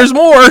wait, there's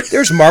more.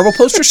 There's Marvel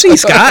poster C,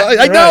 Scott.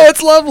 I know,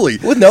 it's lovely.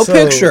 With no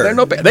picture.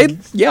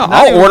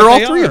 I'll order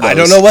all 3 of those. I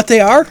don't know what they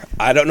are.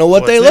 I don't know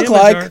what they look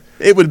like.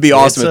 It would be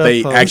awesome if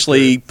they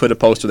actually put a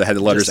poster that had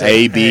the letters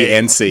A, B,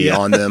 and C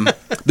on them.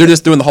 They're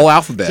just doing the whole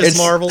alphabet. Just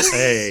Marvel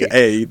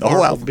A. The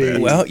whole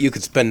alphabet. Well, you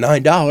could spend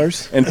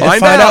 $9 and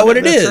find out what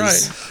it is.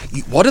 Right.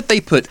 What if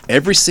they put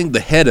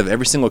the head of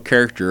every single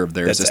character of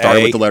theirs that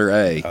started with the letter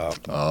A? Do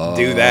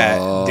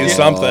that. Do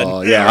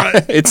something. Yeah.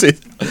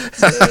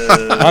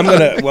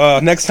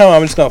 Next time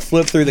I'm just going to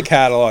flip through the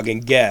catalog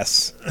and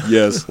guess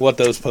what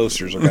those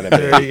posters are going to be.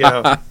 There you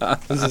go.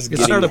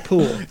 Start a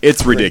pool.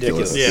 It's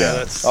ridiculous.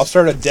 Yeah. I'll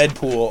start a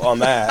Deadpool on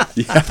that.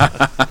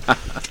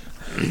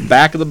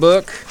 Back of the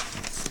book.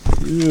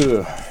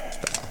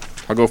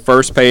 I'll go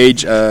first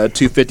page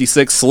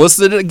 256.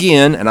 Solicited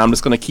again, and I'm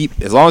just going to keep,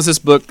 as long as this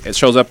book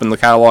shows up in the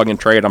catalog and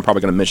trade, I'm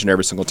probably going to mention it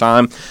every single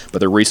time. But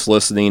they're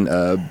resoliciting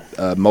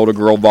Motor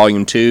Girl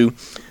Volume 2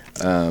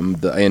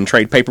 in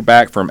trade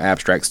paperback from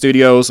Abstract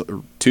Studios.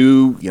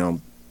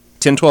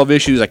 10, 12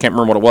 issues. I can't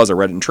remember what it was. I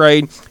read it in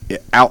trade.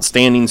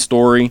 Outstanding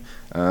story.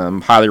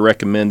 Highly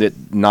recommend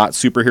it. Not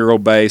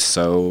superhero based,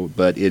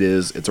 but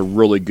it's a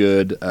really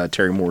good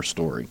Terry Moore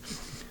story.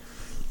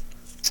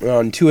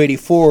 On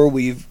 284,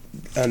 we've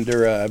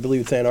under I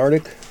believe it's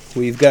Antarctic.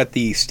 We've got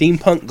the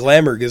Steampunk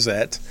Glamour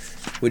Gazette,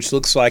 which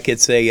looks like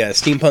it's a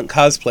steampunk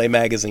cosplay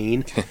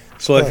magazine.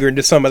 So if you're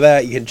into some of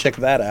that, you can check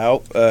that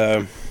out.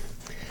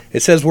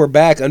 It says we're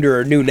back under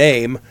a new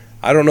name.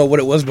 I don't know what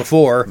it was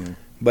before.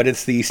 But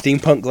it's the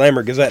Steampunk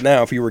Glamour Gazette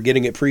now. If you were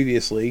getting it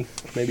previously,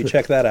 maybe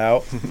check that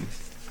out.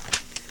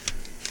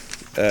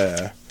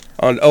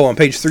 On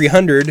page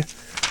 300,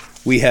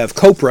 we have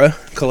Copra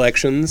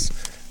Collections,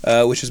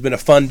 which has been a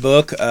fun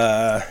book.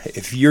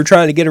 If you're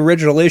trying to get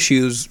original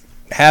issues,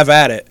 have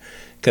at it.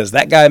 Because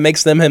that guy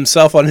makes them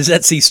himself on his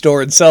Etsy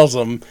store and sells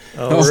them.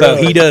 So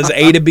he does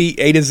A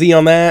to Z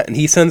on that, and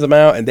he sends them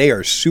out, and they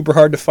are super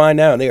hard to find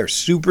out, and they are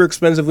super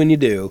expensive when you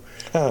do.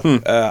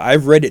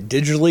 I've read it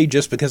digitally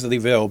just because of the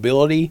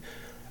availability.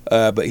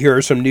 But here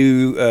are some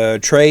new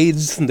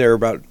trades. They're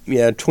about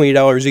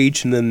 $20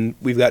 each, and then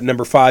we've got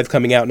number 5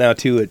 coming out now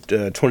too at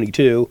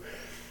 $22.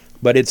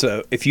 But it's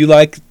if you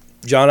like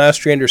John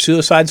Ostrander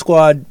Suicide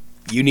Squad,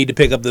 you need to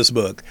pick up this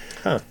book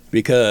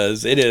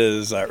because it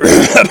is a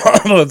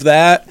rip-off of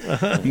that,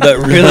 but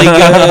really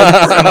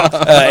good.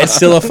 It's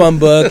still a fun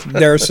book.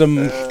 There are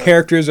some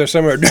characters that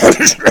some are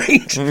Doctor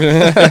Strange, and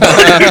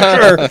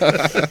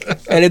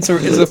it's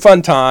a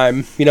fun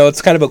time.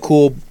 It's kind of a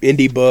cool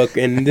indie book,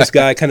 and this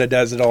guy kind of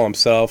does it all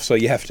himself, so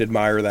you have to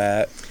admire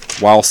that.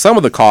 while some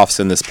of the coughs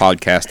in this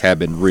podcast have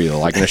been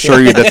real, I can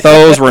assure you that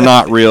those were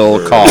not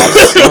real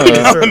coughs.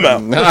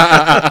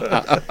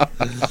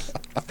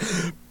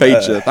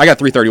 Page, I got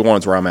 331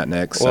 is where I'm at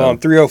next. Well, on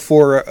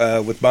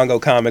 304 with Bongo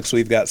Comics,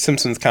 we've got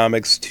Simpsons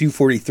Comics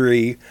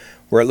 243,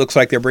 where it looks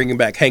like they're bringing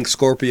back Hank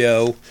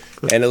Scorpio,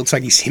 and it looks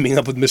like he's teaming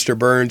up with Mr.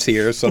 Burns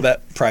here, so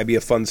that'd probably be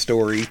a fun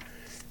story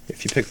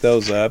if you pick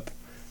those up.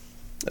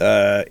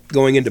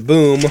 Going into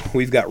Boom,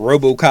 we've got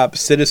RoboCop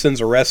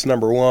Citizens Arrest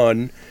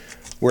 #1,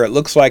 where it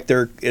looks like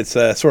it's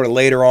sort of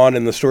later on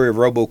in the story of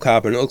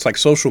RoboCop, and it looks like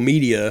social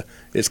media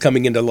is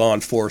coming into law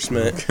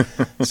enforcement.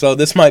 So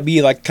this might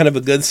be like kind of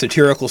a good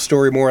satirical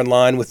story, more in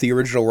line with the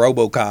original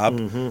RoboCop.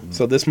 Mm-hmm.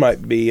 So this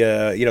might be,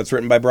 it's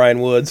written by Brian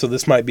Wood, so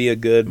this might be a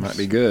good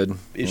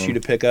issue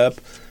to pick up,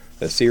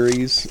 a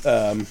series.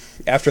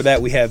 After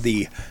that, we have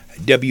the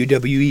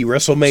WWE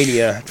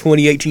WrestleMania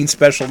 2018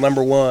 Special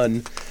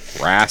 #1.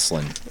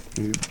 Wrestling.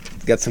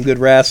 Got some good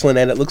wrestling,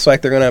 and it looks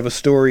like they're going to have a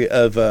story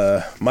of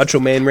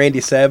Macho Man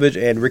Randy Savage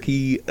and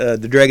Ricky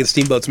the Dragon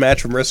Steamboat's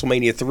match from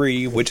WrestleMania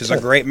 3, which is a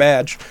great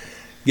match.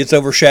 Gets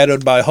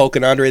overshadowed by Hulk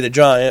and Andre the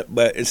Giant,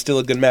 but it's still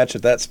a good match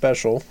at that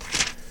special.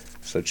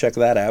 So check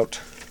that out.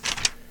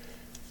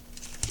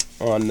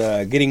 On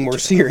Getting More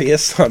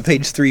Serious, on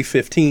page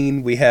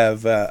 315, we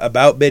have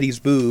About Betty's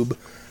Boob,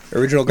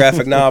 original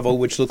graphic novel,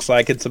 which looks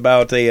like it's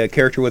about a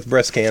character with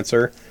breast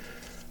cancer.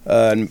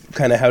 And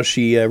kind of how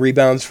she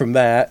rebounds from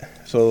that.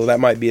 So that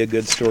might be a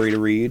good story to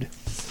read.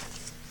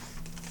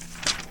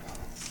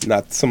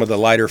 Not some of the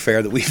lighter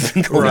fare that we've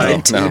been going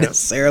into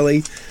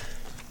necessarily.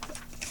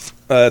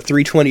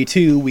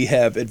 322, we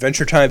have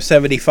Adventure Time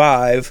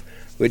 75,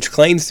 which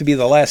claims to be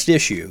the last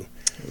issue.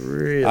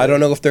 Really? I don't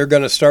know if they're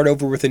going to start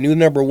over with a new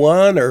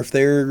 #1 or if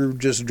they're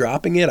just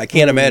dropping it. I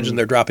can't imagine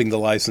they're dropping the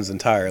license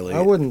entirely.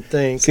 I wouldn't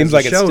think. Seems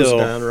like the it's show's still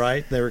done,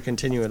 right? They were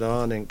continuing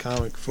on in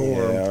comic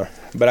form. Yeah,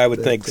 but I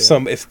would think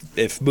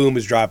if Boom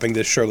is dropping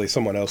this, surely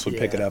someone else would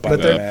pick it up.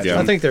 But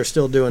I think they're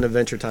still doing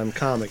Adventure Time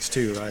Comics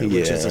too, right?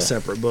 Which is a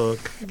separate book.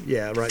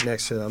 Yeah, right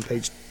next to it on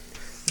page.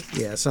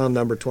 Yeah, it's on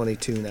number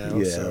 22 now.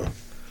 Yeah. So,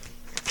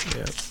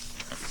 yeah.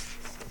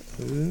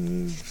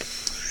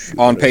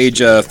 On page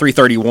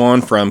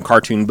 331 from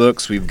Cartoon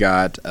Books, we've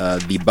got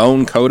the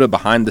Bone Coda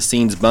Behind the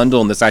Scenes bundle,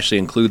 and this actually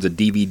includes a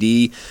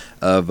DVD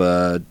of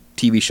a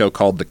TV show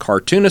called The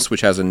Cartoonist,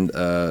 which has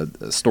a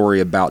story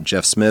about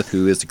Jeff Smith,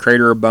 who is the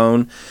creator of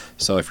Bone.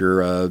 So if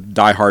you're a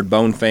diehard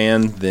Bone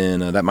fan,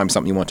 then that might be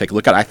something you want to take a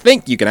look at. I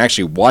think you can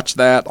actually watch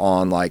that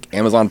on like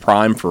Amazon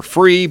Prime for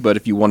free, but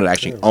if you wanted to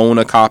actually own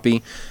a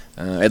copy,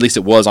 at least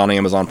it was on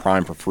Amazon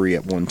Prime for free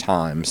at one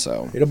time.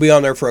 So it'll be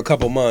on there for a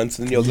couple months,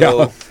 and you'll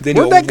go. Then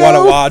you'll want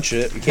to watch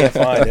it and can't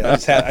find it.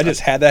 I just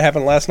had that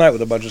happen last night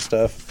with a bunch of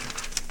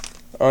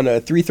stuff. On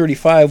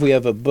 335, we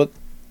have a book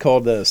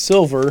called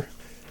Silver,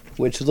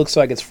 which looks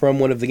like it's from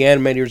one of the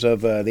animators of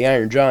The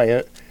Iron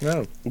Giant.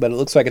 No, but it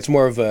looks like it's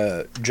more of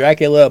a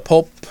Dracula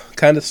pulp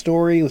kind of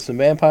story with some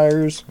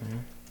vampires. Mm-hmm.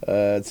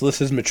 It's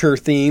listed as mature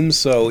themes,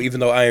 so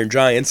even though Iron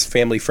Giant's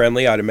family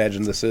friendly, I'd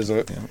imagine this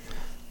isn't. Yeah.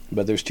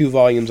 But there's 2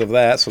 volumes of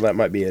that, so that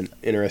might be an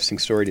interesting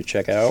story to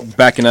check out.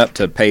 Backing up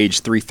to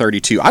page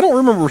 332. I don't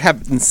remember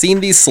having seen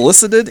these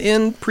solicited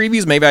in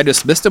previews. Maybe I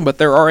just missed them, but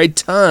there are a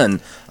ton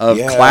of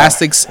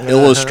classics,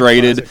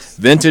 illustrated,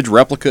 vintage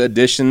replica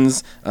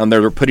editions that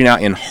they're putting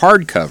out in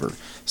hardcover.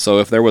 So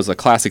if there was a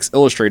classics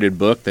illustrated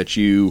book that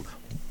you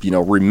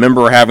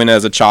remember having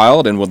as a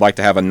child and would like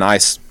to have a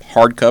nice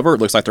hardcover,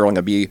 it looks like they're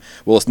only going to be,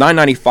 it's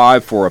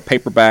 $9.95 for a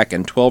paperback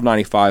and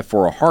 $12.95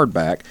 for a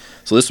hardback.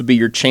 So this would be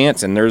your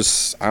chance, and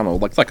there's, I don't know,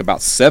 like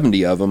about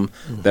 70 of them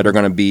that are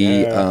going to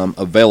be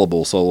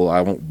available. So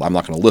I'm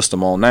not going to list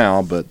them all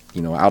now, but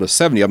out of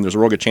 70 of them, there's a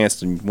real good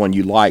chance that one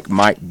you like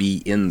might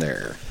be in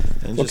there.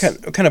 What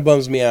kind of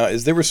bums me out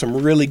is there were some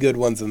really good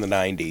ones in the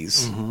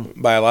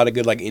 90s by a lot of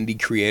good like indie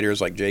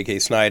creators like J.K.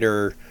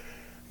 Snyder.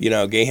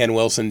 Gahan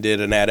Wilson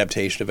did an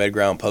adaptation of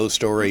Edgar Allan Poe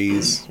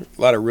stories.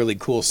 A lot of really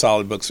cool,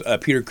 solid books.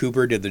 Peter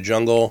Cooper did The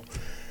Jungle.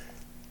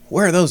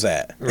 Where are those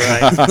at?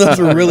 Right. Those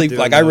were really,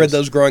 I read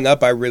those growing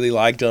up. I really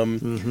liked them.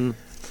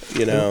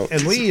 Mm-hmm.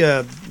 And we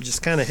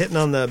just kind of hitting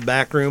on the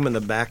back room and the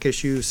back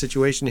issue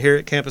situation here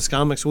at Campus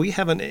Comics. We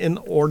have an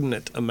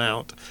inordinate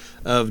amount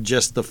of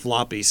just the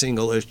floppy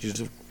single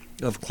issues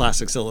of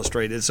Classics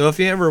Illustrated. So if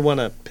you ever want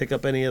to pick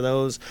up any of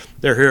those,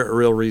 they're here at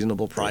real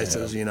reasonable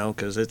prices,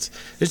 because it's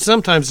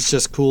sometimes it's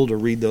just cool to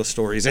read those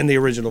stories in the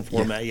original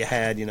format you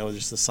had,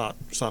 just the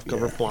soft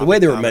cover floppy. The way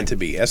they were meant to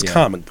be, as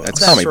comic books.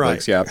 That's comic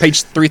books, yeah.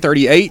 Page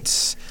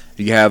 338,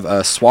 you have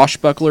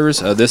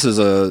Swashbucklers. This is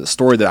a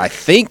story that I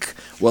think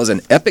was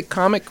an epic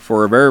comic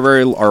for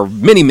a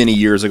many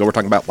years ago. We're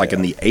talking about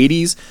in the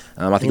 80s.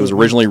 I think it was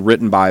originally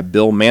written by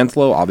Bill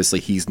Mantlo. Obviously,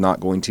 he's not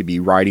going to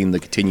be writing the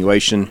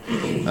continuation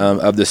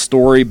of this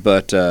story,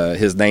 but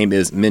his name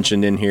is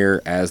mentioned in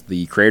here as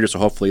the creator. So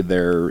hopefully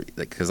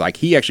because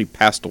he actually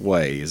passed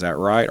away. Is that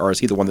right, or is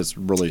he the one that's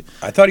really?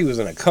 I thought he was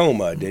in a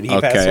coma. Did he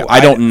pass away? I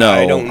don't know.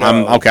 I don't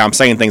know. I'm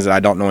saying things that I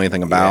don't know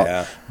anything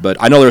about, but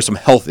I know there's some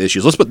health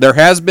issues. There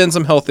has been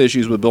some health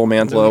issues with Bill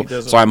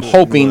Mantlo, so I'm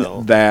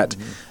hoping that.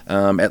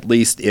 At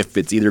least if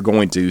it's either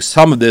going to,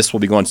 some of this will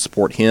be going to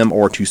support him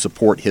or to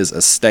support his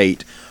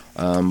estate,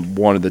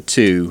 one of the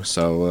two.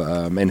 So,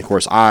 and of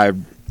course, I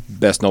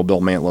best know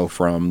Bill Mantlo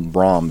from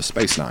ROM, the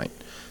Space Knight.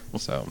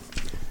 So,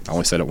 I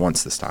only said it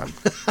once this time.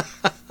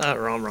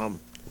 Rom.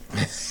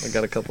 I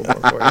got a couple more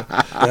for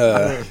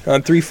you.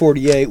 On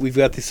 348, we've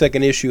got the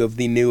second issue of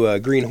the new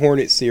Green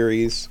Hornet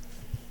series.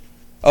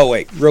 Oh,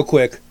 wait, real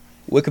quick.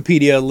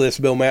 Wikipedia lists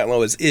Bill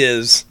Mantlo as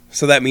is,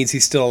 so that means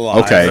he's still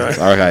alive.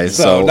 Okay.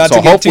 So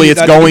hopefully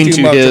it's going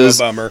to his.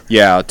 Bummer.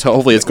 Yeah,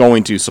 hopefully it's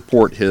going to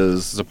support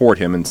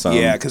him in some.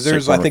 Yeah, because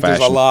there's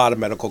a lot of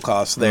medical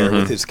costs there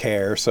with his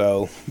care.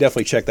 So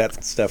definitely check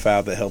that stuff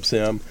out. That helps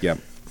him. Yep.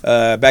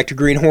 Back to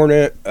Green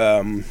Hornet.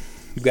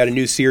 We've got a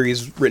new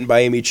series written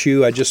by Amy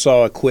Chu. I just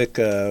saw a quick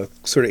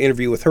sort of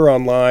interview with her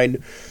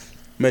online,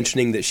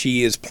 mentioning that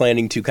she is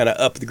planning to kind of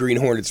up the Green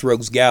Hornet's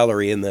Rogues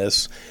Gallery in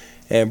this,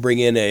 and bring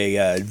in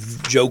a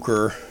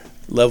Joker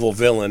level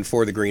villain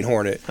for the Green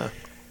Hornet,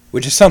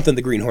 which is something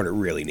the Green Hornet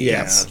really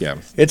needs. Yeah.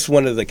 It's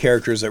one of the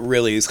characters that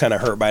really is kind of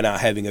hurt by not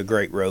having a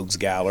great Rogues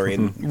Gallery,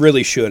 and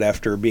really should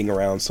after being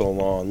around so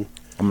long.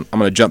 I'm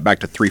going to jump back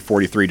to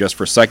 343 just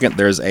for a second.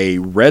 There's a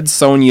Red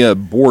Sonja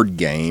board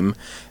game.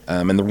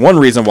 And the one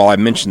reason why I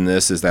mentioned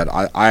this is that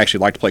I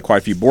actually like to play quite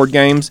a few board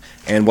games.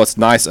 And what's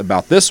nice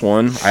about this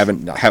one,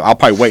 I'll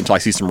probably wait until I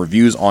see some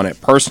reviews on it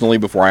personally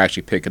before I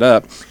actually pick it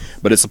up.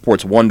 But it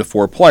supports 1 to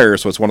 4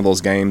 players, so it's one of those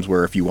games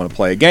where if you want to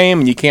play a game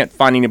and you can't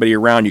find anybody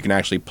around, you can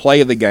actually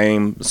play the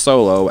game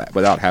solo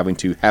without having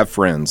to have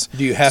friends.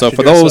 Do you have so to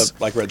for dress those,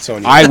 up like Red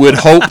Sonja? I would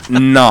hope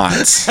not.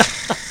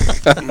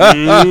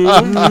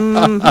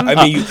 I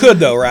mean, you could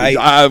though, right?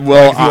 If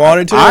you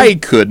wanted to? I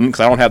couldn't because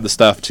I don't have the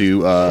stuff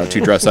to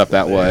dress up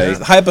that way.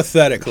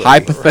 Hypothetically,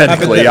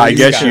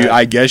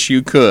 I guess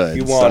you could.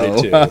 You wanted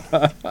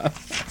to.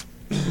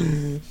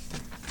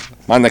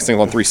 My next thing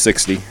is on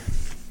 360.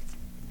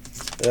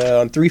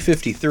 On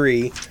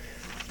 353,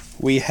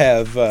 we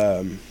have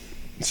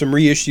some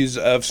reissues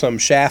of some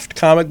Shaft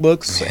comic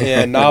books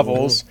and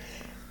novels,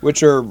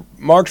 which are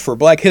marked for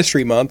Black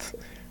History Month,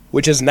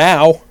 which is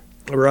now.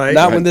 Right.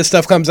 Not when this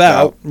stuff comes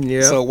out.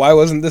 Yeah. So why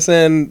wasn't this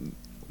in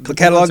the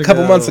catalog a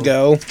couple months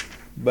ago?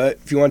 But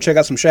if you want to check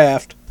out some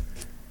Shaft,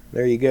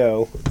 there you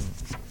go.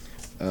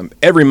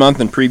 Every month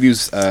in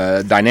previews,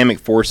 Dynamic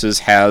Forces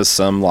has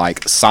some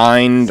like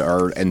signed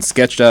and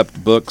sketched up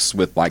books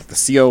with like the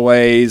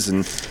COAs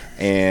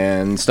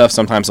and stuff.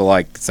 Sometimes they'll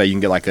like say you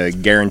can get like a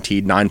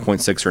guaranteed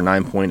 9.6 or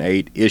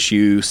 9.8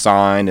 issue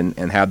signed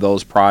and have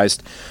those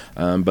priced.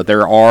 But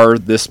there are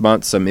this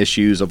month some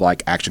issues of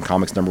like Action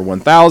Comics number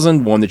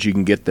 1000, one that you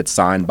can get that's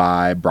signed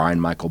by Brian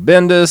Michael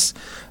Bendis,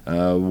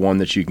 one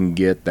that you can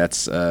get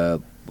that's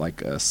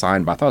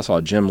signed by, I thought I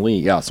saw Jim Lee.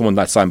 Yeah, someone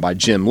that's signed by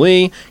Jim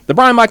Lee. The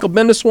Brian Michael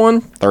Bendis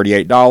one,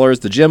 $38.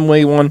 The Jim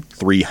Lee one,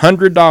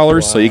 $300. Wow.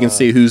 So you can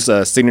see whose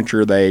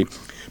signature they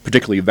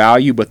particularly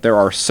value. But there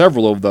are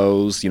several of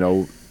those,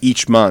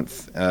 each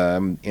month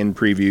in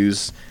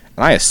previews.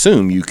 And I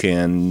assume you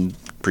can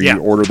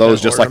pre-order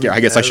those just like,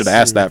 I guess I should have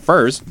asked that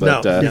first.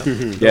 But no.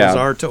 Those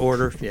are to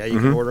order. Yeah, you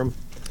can order them.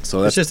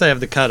 So it's just they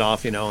have the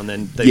cutoff, and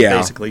then they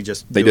basically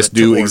just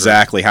do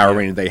exactly however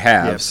many they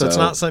have. Yeah, so it's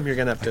not something you're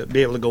going to have to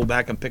be able to go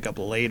back and pick up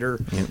later,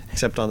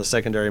 except on the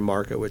secondary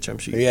market, which I'm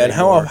sure. Yeah, and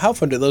how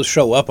often do those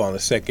show up on the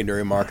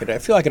secondary market? I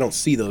feel like I don't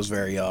see those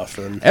very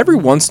often. Every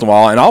once in a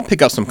while, and I'll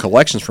pick up some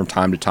collections from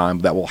time to time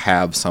that will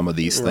have some of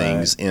these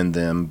things in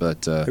them.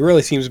 But it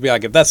really seems to be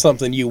like if that's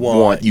something you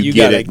want, you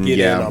got to get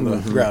in on the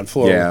ground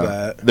floor with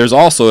that. There's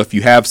also, if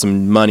you have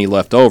some money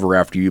left over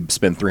after you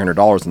spend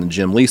 $300 on the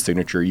Jim Lee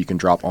signature, you can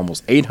drop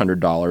almost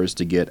 $800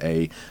 to get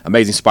a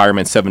Amazing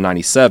Spider-Man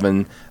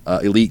 797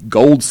 Elite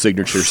Gold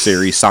Signature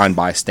Series signed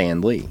by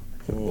Stan Lee.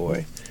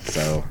 Boy.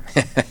 So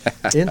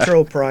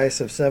intro price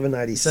of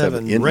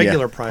 $7.97.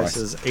 Regular price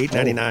is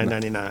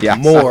 $899.99. Yeah.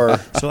 More.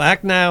 So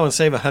act now and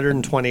save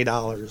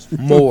 $120.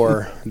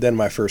 More than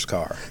my first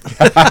car.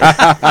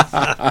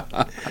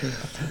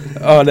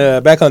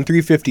 Back on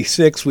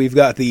 356, we've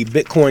got the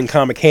Bitcoin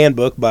Comic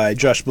Handbook by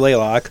Josh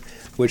Blaylock,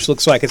 which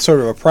looks like it's sort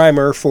of a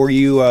primer for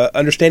you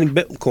understanding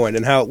Bitcoin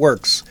and how it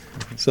works.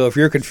 So if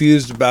you're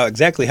confused about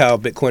exactly how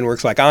Bitcoin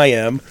works like I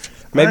am,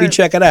 maybe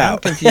check it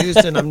out. I'm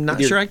confused and I'm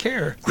not sure I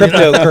care.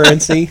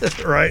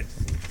 Cryptocurrency. Right.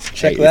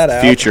 Check that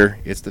out.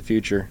 It's the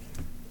future.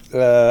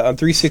 On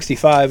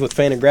 365 with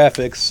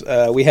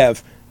Fantagraphics, we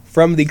have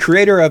from the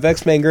creator of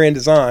X-Men Grand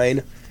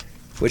Design,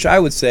 which I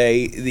would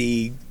say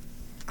the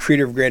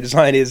creator of Grand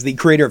Design is the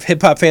creator of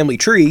Hip Hop Family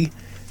Tree.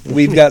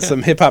 We've got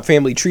some Hip Hop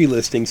Family Tree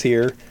listings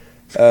here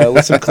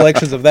with some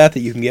collections of that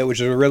you can get, which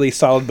is a really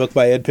solid book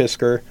by Ed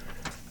Piskor.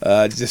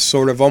 Just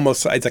sort of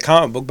almost, it's a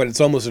comic book, but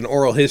it's almost an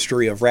oral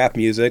history of rap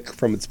music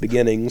from its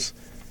beginnings,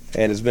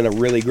 and it's been a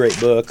really great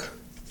book.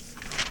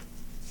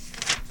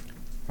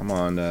 I'm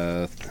on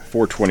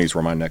 420s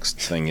where my next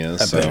thing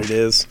is. I bet it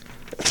is.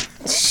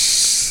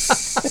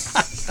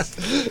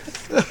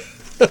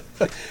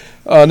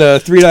 On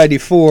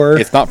 394.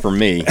 It's not for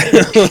me.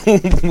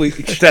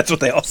 That's what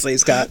they all say,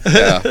 Scott.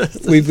 Yeah.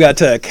 We've got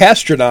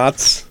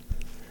Castronauts,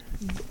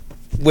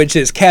 which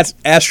is Cats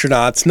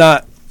Astronauts,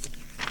 not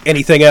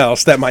anything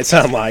else that might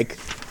sound like.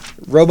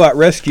 Robot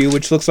Rescue,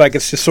 which looks like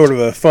it's just sort of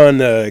a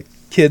fun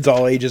kids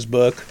all ages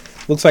book.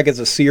 Looks like it's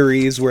a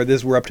series where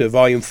we're up to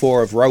volume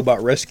 4 of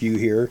Robot Rescue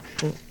here.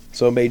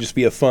 So it may just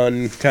be a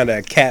fun kind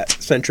of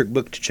cat-centric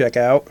book to check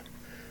out.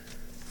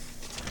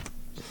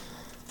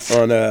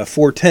 On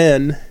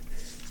 410,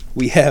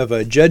 we have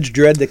Judge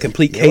Dredd, The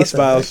Complete Case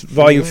Files,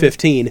 Volume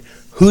 15.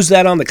 Who's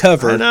that on the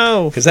cover? I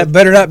know. Because that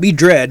better not be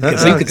Dredd,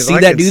 because you could see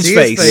that dude's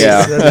face.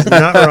 Yeah. That is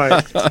not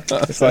right.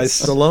 It's like, It's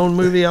the Stallone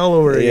movie all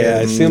over yeah, I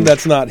again. assume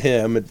that's not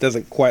him. It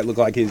doesn't quite look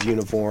like his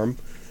uniform.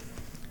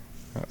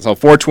 So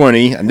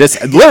 420, and this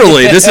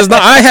is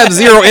not. I have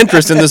zero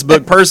interest in this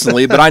book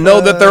personally, but I know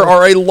that there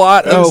are a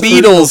lot of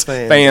Beatles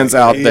fans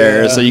out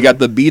there. Yeah. So you got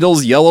the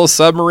Beatles Yellow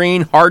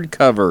Submarine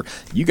hardcover.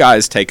 You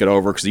guys take it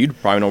over because you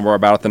probably know more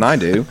about it than I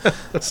do.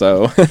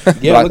 So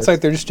Yeah, it looks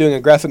like they're just doing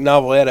a graphic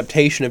novel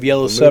adaptation of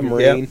Yellow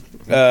Submarine.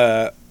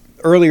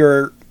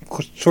 Earlier,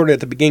 sort of at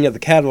the beginning of the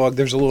catalog,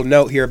 there's a little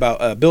note here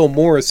about Bill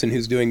Morrison,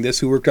 who's doing this,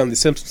 who worked on the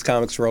Simpsons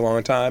comics for a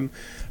long time.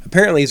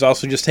 Apparently, he's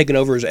also just taken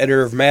over as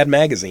editor of Mad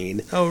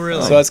Magazine. Oh,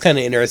 really? So that's kind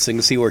of interesting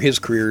to see where his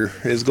career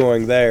is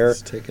going there.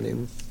 It's taking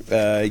him.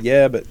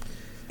 Yeah, but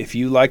if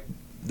you like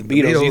the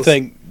Beatles, you Beatles.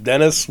 think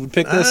Dennis would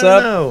pick this I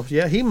up? don't know.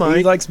 Yeah, he might.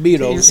 He likes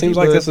Beatles. He Seems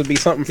like would. this would be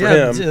something for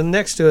Yeah, him.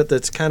 next to it,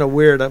 that's kind of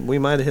weird. We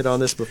might have hit on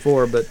this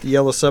before, but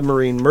Yellow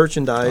Submarine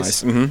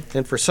merchandise. Nice. Mhm.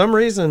 And for some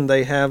reason,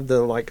 they have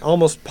the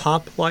almost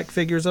pop-like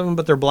figures of them,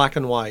 but they're black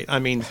and white. I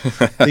mean,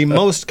 the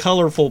most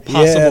colorful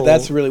possible. Yeah,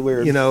 that's really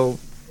weird.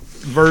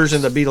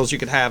 Version of the Beatles you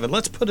could have, and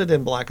let's put it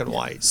in black and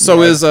white.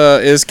 So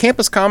is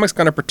Campus Comics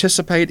going to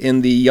participate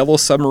in the Yellow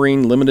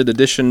Submarine limited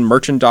edition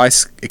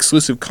merchandise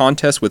exclusive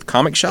contest with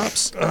comic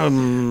shops?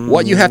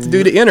 What you have to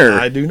do to enter?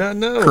 I do not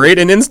know. Create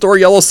an in-store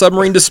Yellow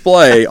Submarine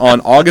display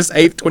on August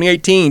 8th,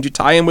 2018 to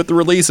tie in with the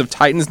release of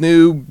Titan's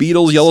new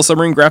Beatles Yellow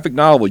Submarine graphic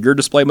novel. Your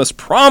display must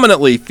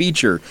prominently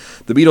feature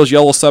the Beatles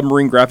Yellow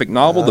Submarine graphic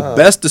novel. The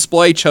best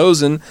display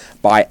chosen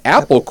by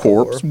Apple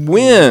Corp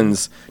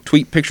wins.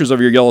 Tweet pictures of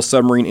your Yellow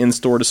Submarine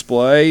in-store display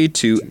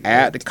to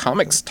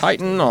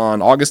 @ComicsTitan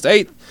on August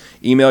 8th.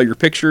 Email your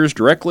pictures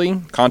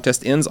directly.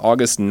 Contest ends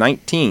August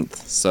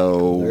 19th.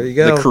 So There you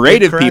go. the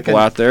creative Good people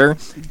cracking. out there,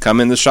 come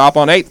in the shop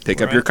on 8th,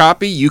 pick up your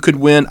copy. You could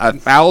win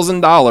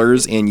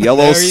 $1,000 in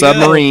Yellow There you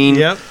Submarine go.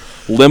 Yep.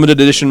 limited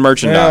edition Well,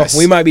 merchandise.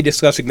 we might be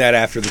discussing that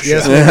after the show.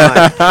 Yes, we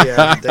might.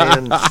 Yeah,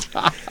 Dan.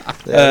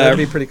 That'd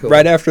be pretty cool.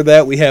 Right after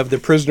that, we have The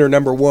Prisoner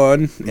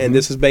 #1, and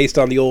this is based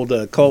on the old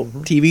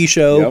cult TV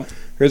show. Yep.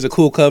 Here's a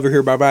cool cover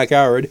here by Mike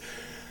Howard.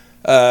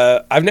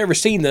 I've never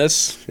seen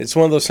this. It's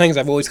one of those things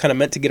I've always kind of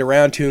meant to get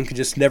around to and could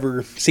just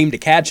never seem to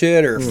catch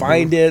it or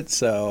find it,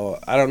 so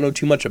I don't know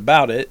too much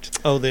about it.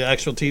 Oh, the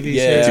actual TV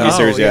Yeah. series? TV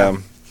series, Oh, yeah.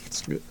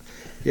 It's good.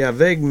 Yeah,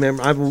 vague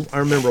memory. I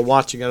remember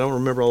watching. I don't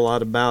remember a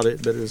lot about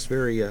it, but it was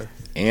very.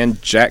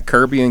 And Jack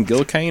Kirby and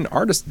Gil Kane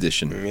Artist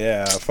Edition.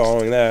 Yeah,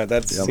 following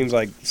that seems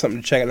like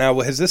something to check out. Now,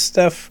 was this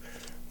stuff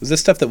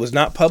that was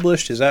not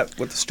published? Is that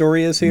what the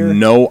story is here?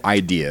 No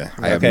idea.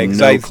 I have 'cause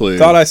no I clue.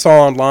 thought I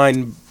saw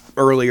online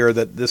earlier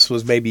that this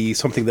was maybe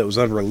something that was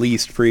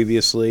unreleased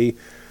previously.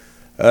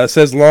 It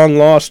says long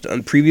lost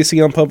and previously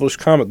unpublished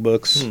comic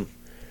books.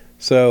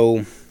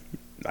 So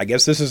I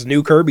guess this is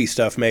new Kirby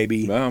stuff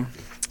maybe. Well,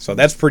 So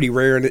that's pretty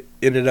rare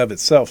in and of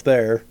itself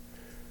there.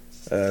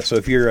 So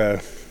if you're a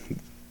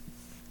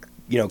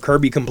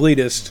Kirby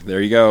completist,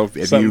 there you go.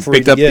 If Something you for you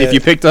picked to up get. if you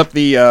picked up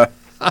the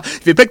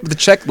if you picked up the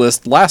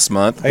checklist last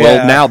month, Yeah.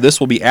 well, now this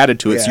will be added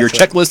to it. Yeah, so your so-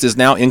 checklist is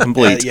now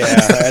incomplete. yeah,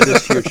 add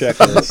this to your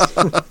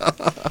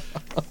checklist.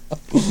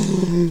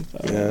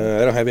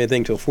 I don't have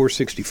anything till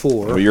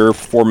 464. Well, you're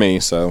for me,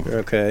 so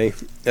Okay.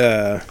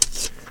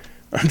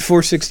 On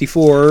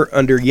 464,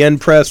 under Yen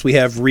Press, we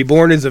have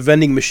Reborn as a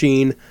Vending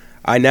Machine,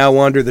 I Now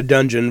Wander the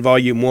Dungeon,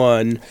 Volume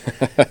 1,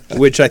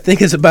 which I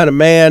think is about a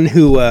man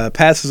who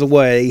passes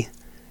away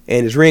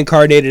and is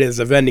reincarnated as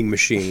a vending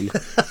machine.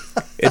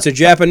 It's a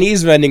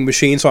Japanese vending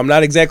machine, so I'm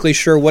not exactly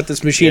sure what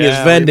this machine is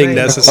Yeah, vending we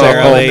may-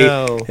 necessarily.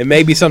 Oh, no. It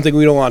may be something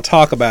we don't want to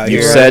talk about you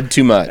here. said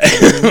too much.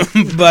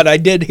 But I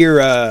did hear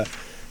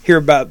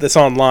about this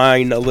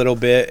online a little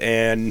bit,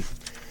 and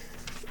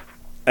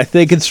I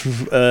think it's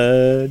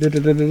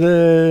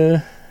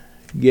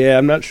yeah,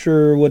 I'm not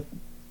sure what.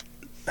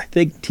 I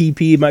think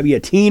TP might be a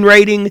teen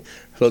rating,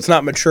 so it's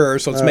not mature,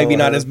 so it's maybe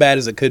not as bad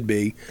as it could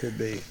be. Could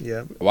be.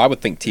 Yeah. Well, I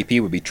would think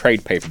TP would be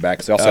trade paperback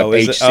because they also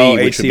is have it?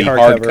 HC, which would be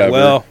hardcover.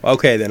 Well,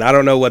 okay, then I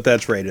don't know what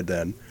that's rated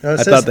then. No, it I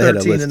says thought they had a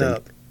 13 listing. and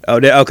up. Oh,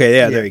 okay,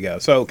 yeah, Yeah. there you go.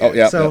 So okay. Oh,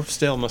 yeah. So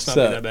still must not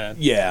So, be that bad.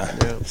 yeah.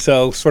 Yeah.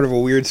 So sort of a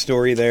weird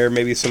story there.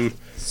 Maybe some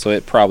So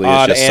it probably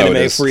odd is just anime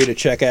sodas. for you to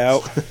check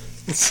out.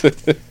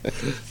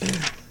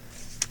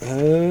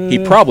 He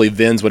probably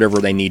vends whatever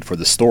they need for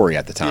the story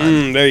at the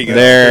time. There you go.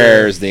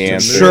 There's the I'm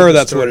answer. sure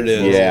that's what it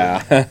is.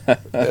 Yeah.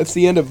 That's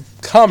the end of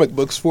comic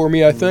books for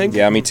me, I think.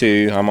 Yeah, me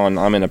too.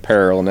 I'm in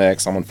apparel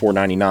next. I'm on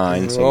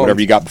 $4.99. So Well,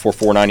 whatever you got before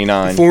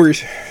 $4.99.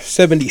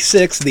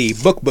 476, the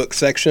book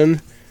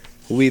section.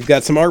 We've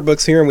got some art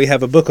books here, and we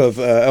have a book of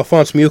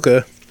Alphonse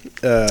Mucha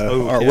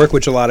artwork,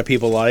 which a lot of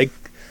people like.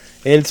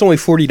 And it's only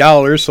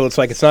 $40, so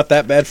it's not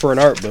that bad for an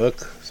art book.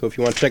 So if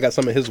you want to check out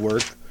some of his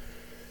work.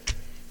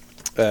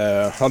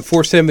 On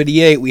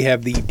 478, we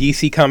have the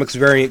DC Comics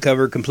variant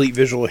cover, Complete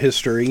Visual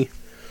History.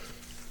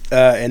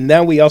 And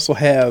now we also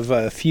have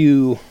a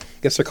few, I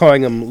guess they're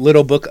calling them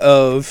Little Book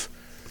of.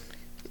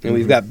 And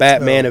we've got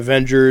Batman,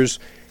 Avengers.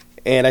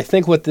 And I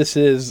think what this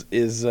is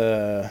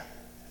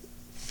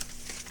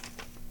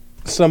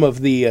some of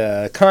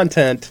the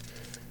content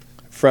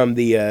from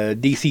the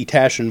DC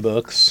Taschen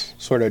books,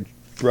 sort of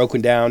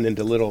broken down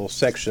into little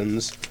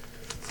sections.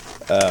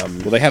 Well,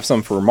 they have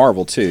some for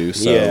Marvel, too.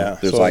 So Yeah,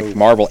 there's so- like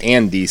Marvel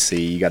and DC.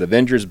 You got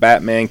Avengers,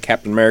 Batman,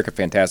 Captain America,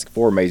 Fantastic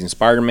Four, Amazing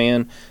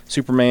Spider-Man,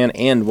 Superman,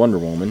 and Wonder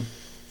Woman.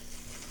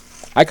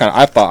 I kind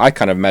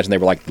of imagined they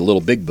were like the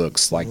little big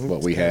books, like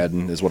what we had,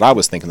 and is what I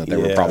was thinking that they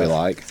were Yeah. probably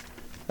like.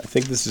 I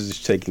think this is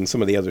just taking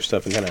some of the other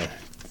stuff and kind of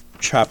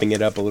chopping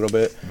it up a little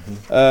bit.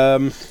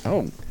 Oh,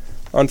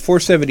 On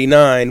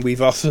 479,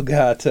 we've also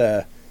got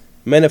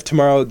Men of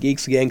Tomorrow,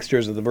 Geeks,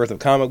 Gangsters of the Birth of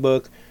Comic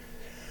Book.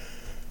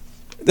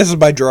 This is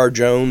by Gerard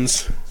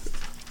Jones.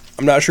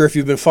 I'm not sure if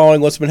you've been following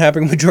what's been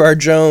happening with Gerard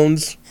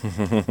Jones.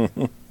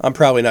 I'm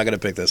probably not going to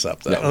pick this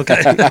up, though.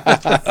 Okay.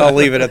 I'll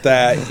leave it at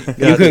that. You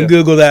Gotcha. can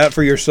Google that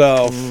for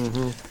yourself.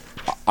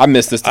 I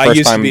missed this the I first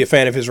used time. to be a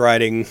fan of his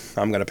writing.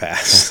 I'm going to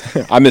pass.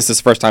 I missed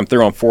this first time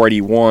through on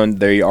 481.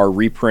 They are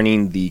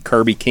reprinting the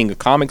Kirby King of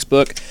Comics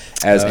book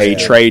as a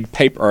trade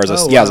paper, or as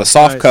a, as a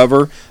soft nice.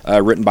 cover,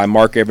 written by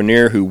Mark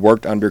Evanier, who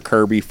worked under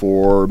Kirby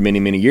for many,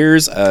 many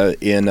years. I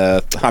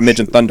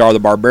mentioned Thundar the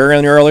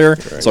Barbarian earlier,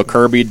 so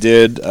Kirby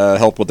did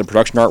help with the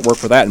production artwork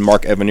for that, and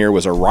Mark Evanier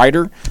was a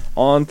writer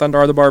on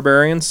Thundar the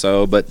Barbarian.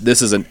 So, but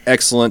this is an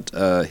excellent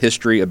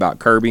history about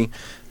Kirby.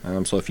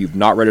 So if you've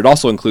not read it,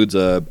 also includes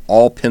a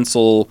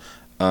all-pencil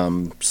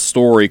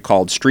story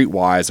called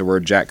Streetwise, where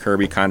Jack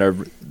Kirby kind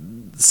of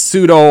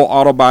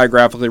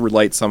pseudo-autobiographically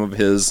relates some of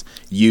his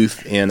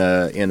youth in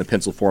a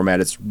pencil format.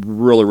 It's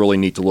really, really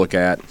neat to look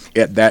at.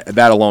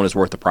 That alone is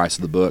worth the price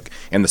of the book,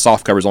 and the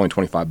soft cover is only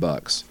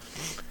 $25.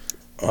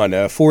 On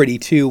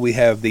 482, we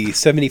have the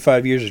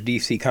 75 Years of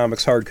DC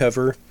Comics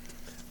hardcover.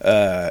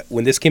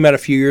 When this came out a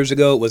few years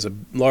ago, it was a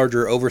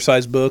larger,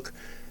 oversized book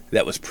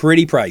that was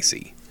pretty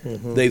pricey.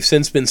 They've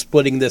since been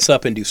splitting this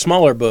up into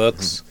smaller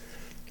books.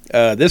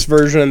 This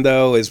version,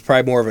 though, is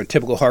probably more of a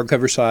typical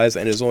hardcover size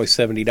and is only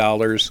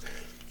 $70.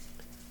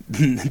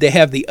 They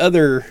have the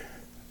other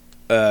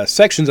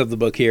sections of the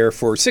book here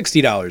for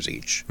 $60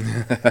 each.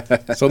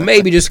 So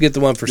maybe just get the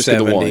one for Just get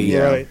the $70. one, yeah.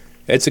 Right.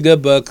 It's a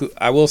good book.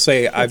 I will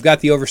say I've got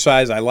the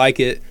oversized. I like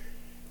it.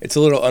 It's a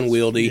little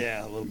unwieldy.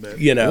 Yeah, a little bit.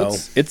 You know.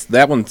 It's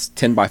that one's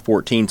 10 by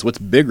 14, so it's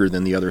bigger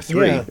than the other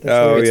three. Yeah,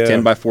 Oh, It's yeah.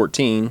 10 by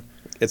 14.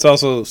 It's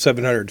also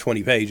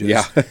 720 pages.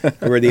 Yeah.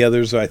 Where the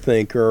others, I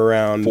think, are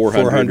around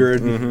 400.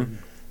 400.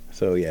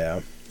 So,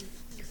 yeah.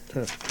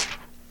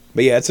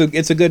 But, yeah,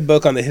 it's a good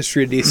book on the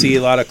history of DC. A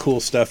lot of cool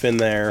stuff in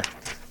there.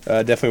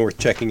 Definitely worth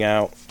checking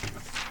out.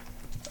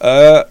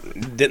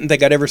 Didn't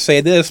think I'd ever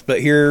say this,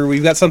 but here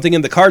we've got something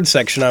in the card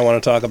section I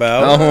want to talk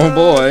about. Oh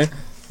boy.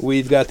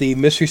 We've got the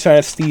Mystery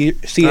Science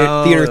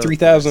Theater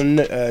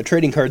 3000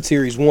 Trading Card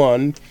Series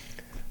 1.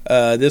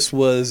 This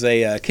was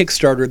a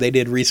Kickstarter they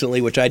did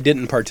recently, which I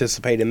didn't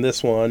participate in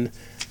this one.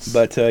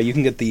 But you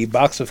can get the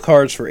box of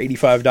cards for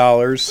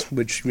 $85,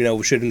 which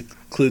should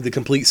include the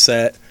complete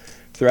set.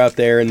 They're out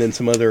there, and then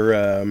some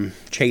other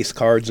chase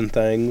cards and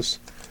things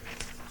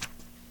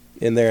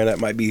in there. That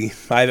might be.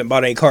 I haven't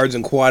bought any cards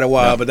in quite a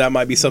while, but that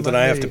might be something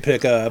I have to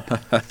pick up.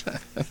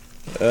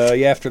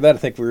 After that, I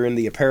think we're in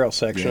the apparel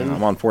section. Yeah,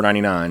 I'm on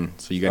 $4.99.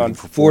 So you got On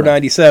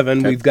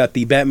 $4.97, we've got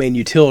the Batman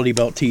Utility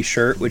Belt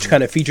T-shirt, which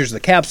kind of features the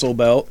capsule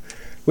belt,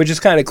 which is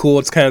kind of cool.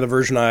 It's kind of the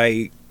version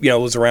I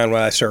was around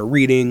when I started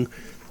reading.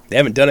 They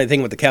haven't done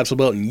anything with the capsule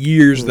belt in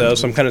years, though,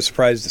 so I'm kind of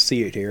surprised to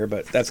see it here,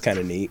 but that's kind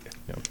of neat.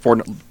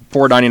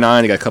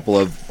 $4.99. They got a couple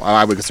of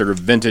I would consider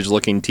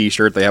vintage-looking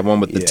T-shirt. They have one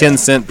with the Yeah.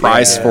 10-cent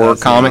price Yeah, for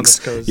that's comics.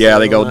 the comics Yeah,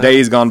 they code. go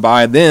Days Gone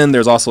By. Then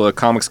there's also a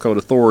Comics Code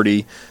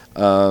Authority,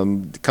 a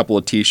couple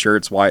of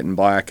T-shirts, white and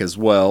black as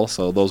well.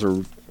 So those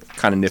are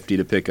kind of nifty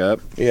to pick up.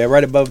 Yeah,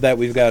 right above that,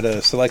 we've got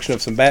a selection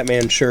of some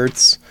Batman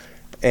shirts,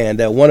 and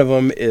one of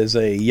them is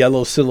a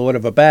yellow silhouette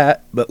of a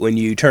bat, but when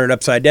you turn it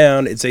upside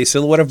down, it's a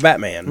silhouette of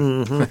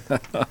Batman.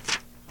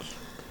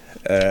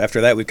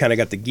 After that, we've kind of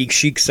got the Geek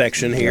Chic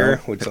section here,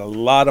 which is a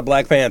lot of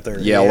Black Panther.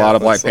 Yeah, a lot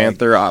of Black looks like-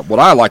 Panther. What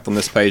I liked on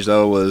this page,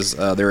 though, was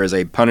there is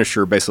a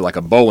Punisher, basically like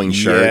a bowling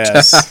shirt.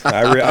 Yes,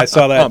 I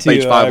saw that On too.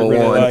 page I really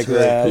 501. like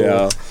that.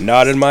 Yeah.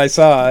 Not in my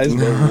size,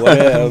 but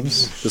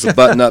whatevs. Just a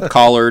button-up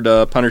collared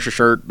Punisher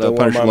shirt, Don't want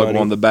Punisher my logo money.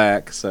 on the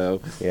back.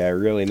 So Yeah,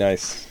 really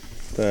nice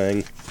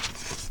thing.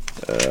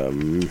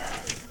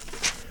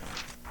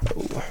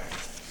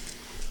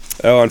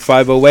 On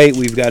 508,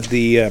 we've got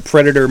the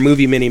Predator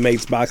Movie Mini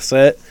Mates box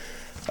set.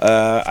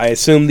 I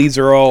assume these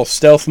are all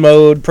stealth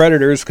mode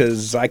Predators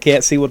because I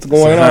can't see what's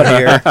going on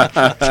here.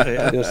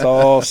 Just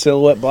all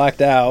silhouette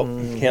blacked out.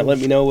 Can't let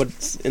me know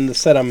what's in the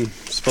set I'm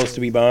supposed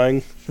to be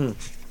buying.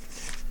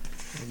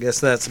 I guess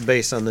that's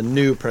based on the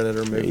new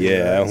Predator movie.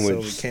 Yeah, right? So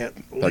which- we can't.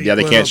 yeah,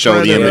 they leak can't what show the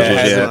Predator images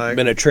looks yet. hasn't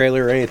been a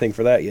trailer or anything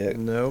for that yet.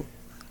 Nope.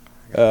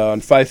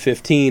 On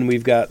 5/15,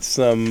 we've got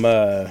some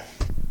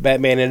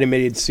Batman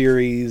animated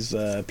series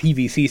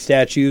PVC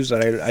statues.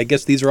 I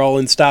guess these are all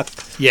in stock.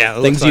 Yeah,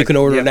 it Things looks you can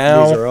order yep,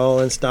 now. These are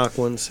all in stock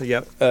ones.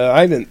 Yep.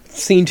 I haven't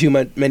seen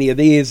many of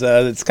these.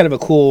 It's kind of a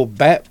cool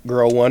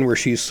Batgirl one where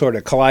she's sort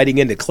of colliding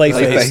into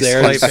Clayface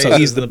there. Clayface So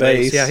he's is the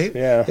base.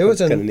 Yeah, it was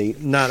kind of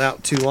neat. not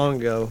out too long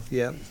ago.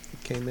 Yeah, it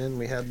came in.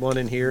 We had one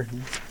in here.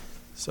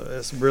 So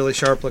it's a really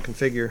sharp looking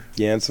figure.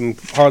 Yeah, and some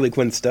Harley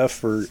Quinn stuff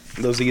for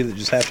those of you that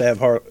just have to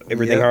have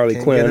everything Yep, Harley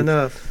can't Quinn. Get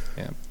enough.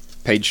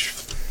 Page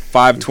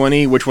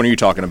 520. Which one are you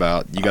talking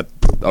about? You got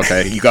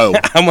okay. You go.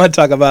 I'm going to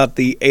talk about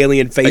the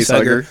Alien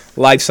Facehugger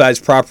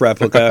life-size prop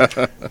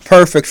replica.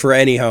 Perfect for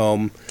any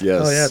home.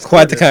 Yes. Oh, yeah, It's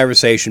quite the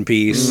conversation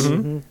piece.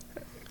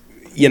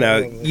 You know,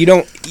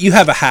 you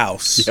have a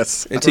house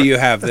Yes. until you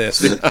have this.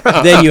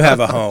 Then you have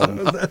a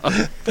home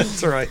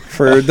That's right.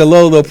 for the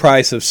low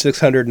price of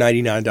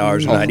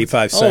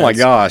 $699.95. Oh my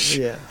gosh.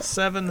 Yeah,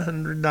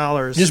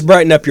 $700. Just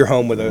brighten up your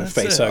home with a That's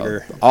it.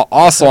 facehugger.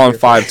 Also on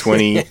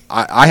 520,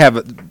 I have,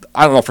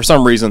 I don't know, for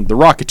some reason, the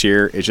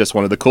Rocketeer is just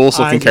one of the coolest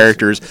looking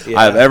characters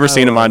I've ever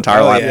seen in my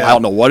entire life. yeah. I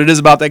don't know what it is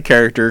about that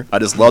character. I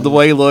just love the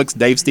way he looks.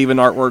 Dave Stephen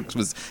artwork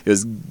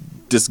is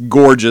just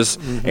gorgeous,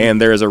 and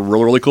there is a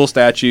really cool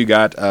statue. You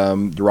got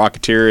the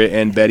Rocketeer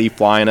and Betty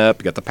flying up.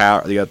 You got the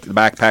power, you got the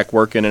backpack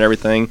working and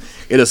everything.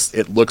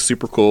 It looks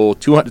super cool.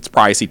 It's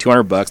pricey,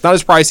 $200. Not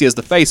as pricey as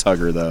the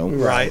Facehugger though.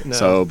 Right. No.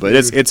 So, but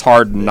it's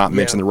hard to not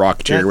mention the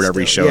Rocketeer That's whenever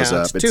he still- shows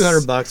up. It's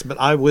 $200, but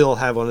I will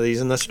have one of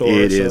these in the store.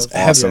 It so is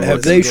it's- awesome. Have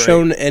looking. they Great.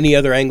 shown any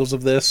other angles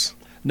of this?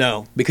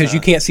 No, Because you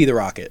can't see the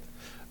rocket.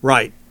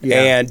 right.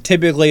 Yeah. And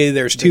typically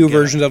there's two get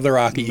versions of the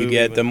rocket. You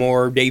get movement. the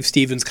more Dave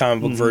Stevens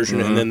comic book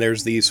version, and then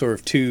there's the sort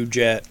of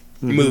two-jet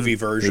movie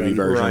version, Movie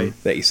version.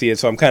 Right. that you see it.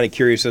 So I'm kind of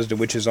curious as to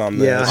which is on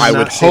Yeah. this. I I've would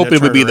not seen hope a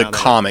it would be the turnaround of it.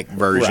 comic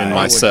version Right, I would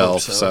myself.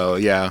 hope so. So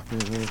yeah,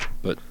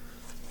 but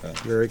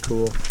Very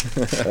cool.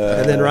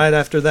 And then right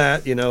after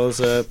that,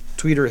 as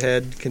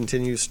Tweeterhead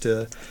continues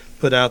to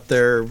put out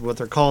what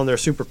they're calling their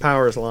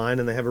superpowers line,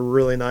 and they have a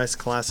really nice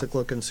classic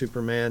looking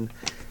Superman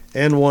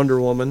and Wonder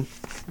Woman,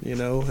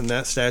 and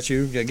that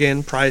statue,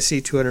 again,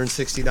 pricey,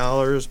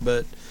 $260,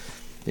 but,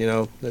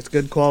 that's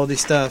good quality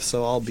stuff,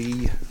 so I'll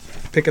be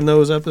picking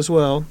those up as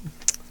well.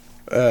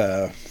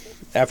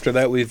 After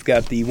that, we've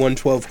got the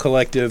 112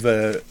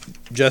 Collective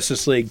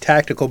Justice League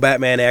Tactical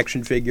Batman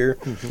action figure,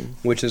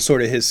 which is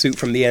sort of his suit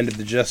from the end of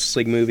the Justice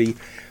League movie.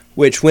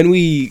 Which, when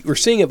we were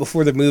seeing it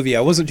before the movie,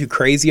 I wasn't too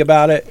crazy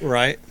about it.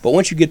 Right. But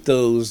once you get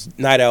those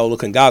Night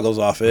Owl-looking goggles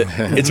off it,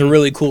 it's a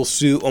really cool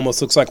suit.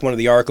 Almost looks like one of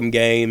the Arkham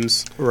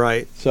games.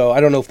 Right. So I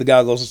don't know if the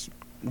goggles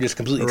just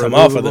completely come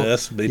Removable. off of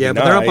this. But Yeah,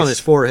 but they're up on his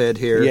forehead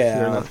here. Yeah.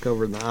 They're not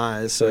covering the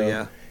eyes, so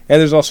yeah. And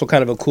there's also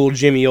kind of a cool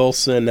Jimmy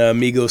Olsen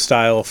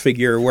Mego-style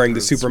figure wearing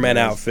the Superman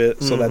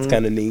outfit, so that's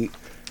kind of neat.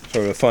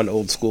 Sort of a fun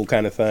old-school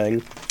kind of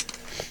thing.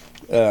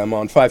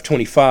 On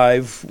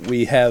 525,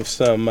 we have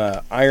some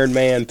Iron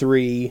Man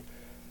 3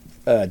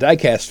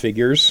 diecast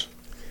figures.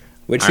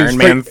 Which Iron seems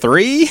Man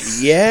 3.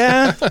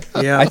 Yeah.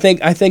 Yeah. I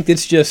think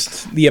it's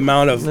just the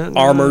amount of No.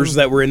 armors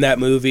that were in that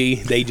movie.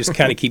 They just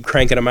kind of keep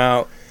cranking them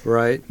out.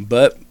 Right.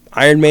 But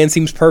Iron Man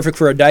seems perfect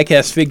for a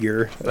diecast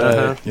figure.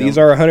 These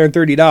are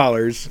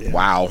 $130.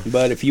 Wow.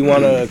 But if you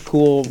want a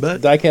cool But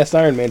diecast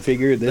Iron Man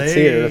figure, that's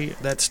here.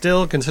 That's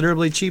still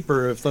considerably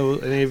cheaper. If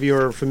any of you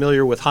are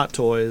familiar with Hot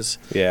Toys,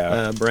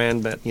 Yeah.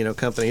 brand,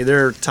 company,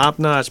 they're top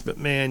notch. But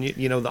man,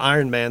 the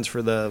Iron Mans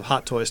for the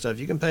Hot Toy stuff,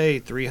 you can pay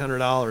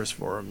 $300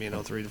 for them.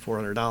 $300 to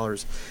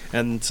 $400,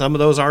 and some of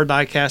those are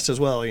die cast as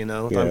well.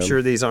 I'm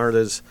sure these aren't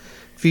as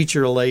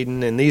feature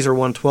laden, and these are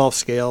 1/12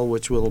 scale,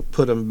 which will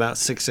put them about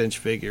 6-inch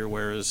figure,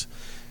 whereas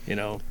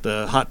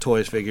the Hot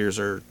Toys figures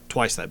are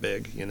twice that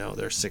big.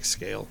 They're 6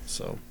 scale.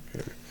 So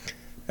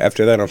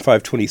After that, on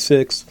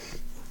 526,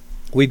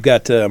 we've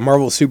got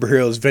Marvel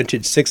Superheroes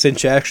vintage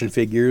 6-inch action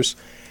figures.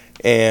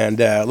 And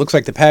it looks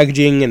like the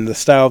packaging and the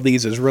style of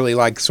these is really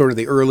like sort of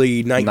the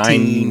early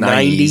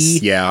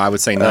 1990s. Yeah, I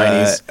would say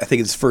 90s. I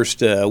think it's the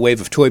first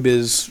wave of Toy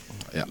Biz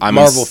I'm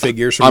Marvel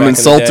figures from I'm back in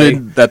the day.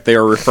 insulted that they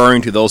are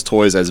referring to those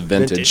toys as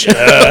vintage.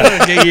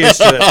 get used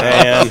to it,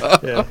 man.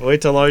 Yeah,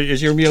 wait till is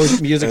your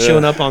music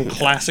showing up on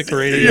classic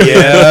radio?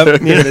 Yeah,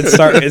 it's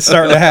starting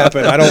to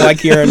happen. I don't like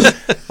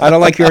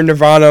hearing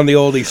Nirvana on the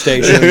oldie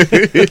station.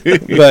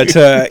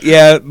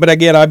 But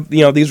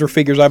again, these were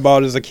figures I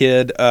bought as a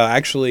kid.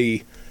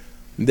 Actually,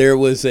 there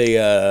was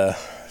a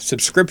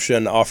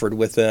subscription offered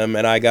with them,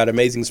 and I got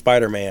Amazing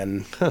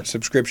Spider-Man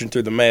subscription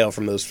through the mail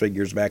from those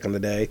figures back in the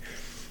day.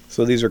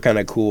 So these are kind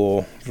of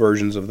cool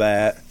versions of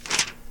that.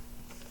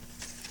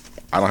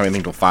 I don't have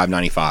anything till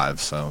 $5.95.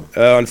 So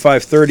On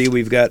 530,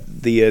 we've got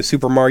the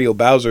Super Mario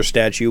Bowser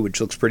statue,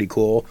 which looks pretty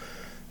cool.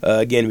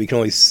 Again, we can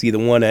only see the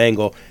one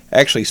angle.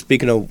 Actually,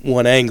 speaking of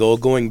one angle,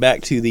 going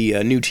back to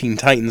the New Teen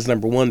Titans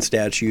 #1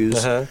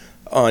 statues,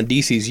 on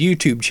DC's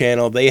YouTube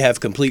channel, they have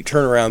complete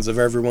turnarounds of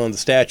every one of the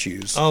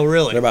statues. Oh,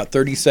 really? They're about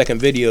 30-second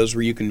videos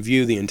where you can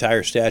view the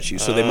entire statue.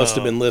 So they must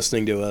have been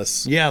listening to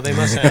us. Yeah, they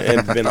must have.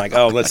 And been like,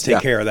 oh, let's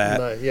take care of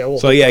that. Yeah, we'll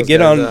so hook yeah, those get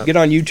guys on up. get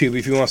on YouTube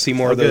if you want to see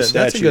more of those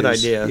Good. statues.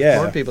 That's a good idea. Yeah.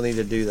 More people need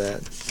to do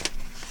that.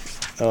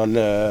 On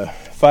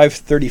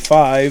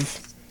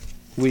 535,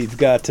 we've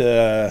got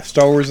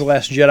Star Wars: The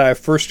Last Jedi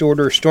First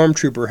Order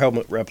Stormtrooper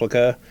helmet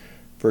replica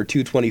for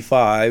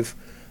 $225.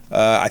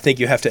 I think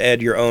you have to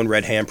add your own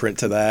red handprint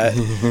to that,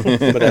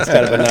 but that's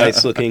kind of a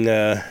nice looking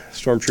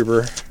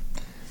Stormtrooper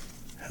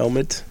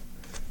helmet.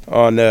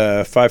 On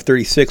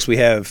 536, we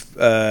have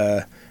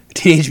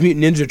Teenage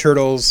Mutant Ninja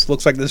Turtles.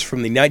 Looks like this is from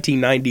the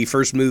 1990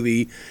 first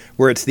movie,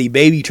 where it's the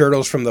baby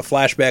turtles from the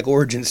flashback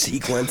origin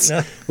sequence,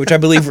 which I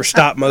believe were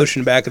stop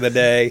motion back in the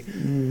day.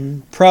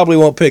 Probably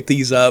won't pick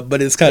these up, but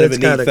it's kind of a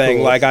neat thing.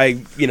 Cool. Like I,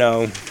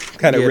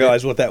 kind of Get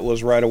realized what that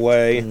was right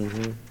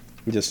away.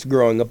 Just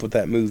growing up with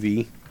that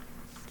movie.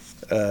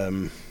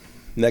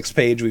 Next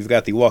page, we've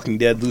got the Walking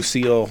Dead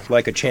Lucille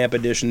Like a Champ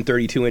edition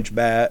 32-inch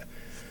bat.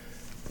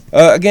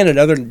 Again,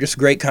 another just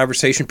great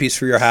conversation piece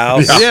for your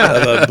house. Yeah.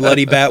 Of a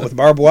bloody bat with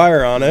barbed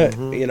wire on it.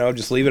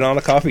 Just leave it on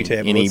a coffee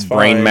table. Any It's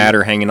brain fine.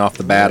 matter hanging off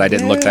the bat? I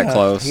didn't look that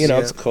close.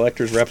 It's a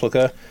collector's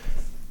replica.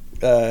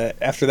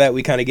 After that,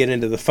 we kind of get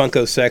into the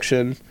Funko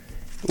section.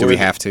 Do we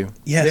have to?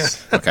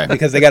 Yes. Okay.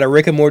 Because they got a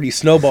Rick and Morty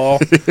snowball,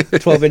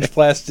 12-inch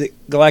plastic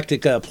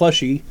galactic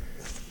plushie.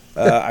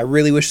 I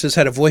really wish this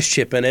had a voice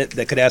chip in it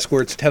that could ask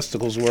where its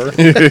testicles were. I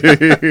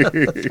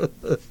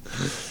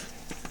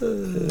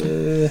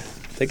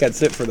think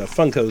that's it for the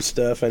Funko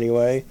stuff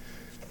anyway.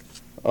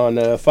 On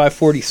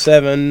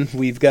 547,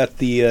 we've got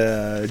the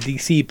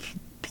DC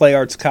Play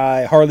Arts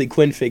Kai Harley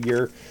Quinn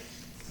figure,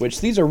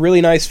 which these are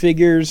really nice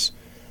figures.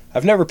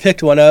 I've never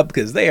picked one up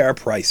because they are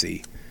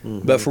pricey.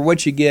 But for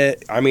what you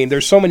get, I mean,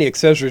 there's so many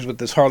accessories with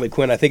this Harley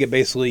Quinn. I think it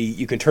basically,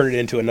 you can turn it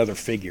into another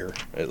figure,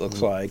 it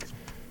looks like.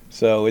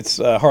 So it's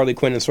Harley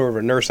Quinn in sort of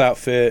a nurse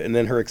outfit, and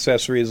then her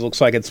accessories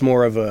looks like it's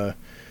more of a,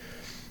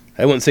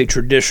 I wouldn't say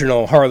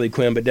traditional Harley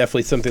Quinn, but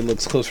definitely something that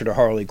looks closer to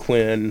Harley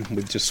Quinn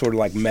with just sort of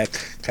like mech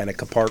kind of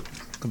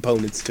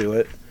components to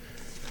it.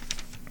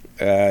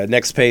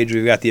 Next page,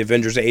 we've got the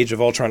Avengers Age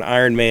of Ultron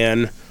Iron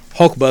Man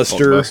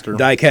Hulkbuster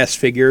die-cast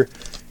figure.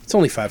 It's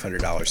only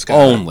 $500, Scott.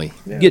 Only.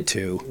 Yeah. Get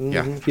two.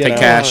 Yeah. You Take know,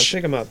 cash.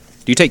 Pick them up.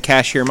 Do you take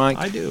cash here, Mike?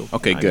 I do.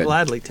 Okay, I'd good.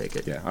 gladly take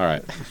it. Yeah, all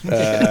right.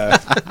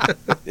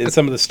 In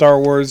some of the Star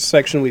Wars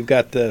section, we've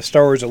got the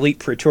Star Wars Elite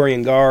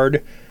Praetorian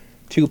Guard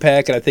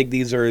 2-pack, and I think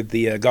these are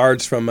the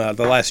guards from The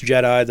Last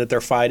Jedi that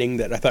they're fighting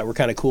that I thought were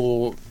kind of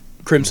cool.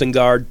 Crimson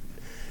Guard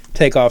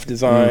takeoff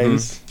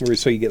designs,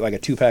 so you get like a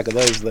 2-pack of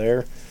those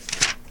there.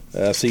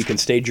 So you can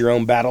stage your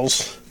own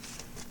battles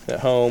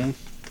at home.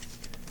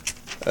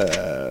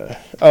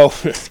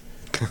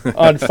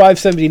 On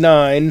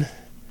 579,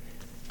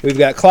 we've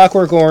got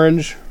Clockwork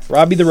Orange,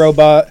 Robbie the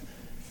Robot,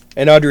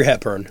 and Audrey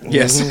Hepburn.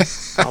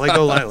 Yes. I'll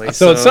go lightly.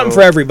 So it's something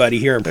for everybody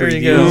here in There you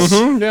previews.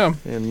 go. Yeah.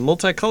 And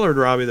multicolored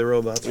Robbie the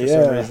Robot for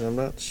Yeah. some reason. I'm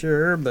not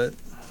sure, but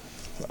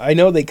I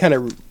know they kind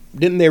of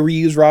didn't they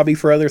reuse Robbie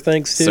for other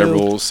things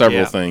too? Several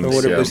Yeah. things. Or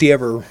what, yeah. was he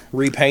ever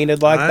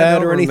repainted like I that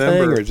don't or anything,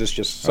 remember. or is this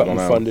just something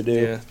know. fun to do?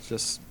 yeah,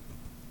 just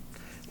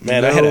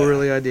Man, no I had a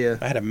really idea.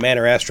 I had a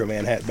Manor Astro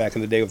Man hat back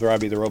in the day with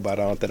Robbie the Robot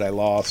on it that I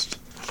lost.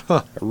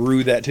 Huh. I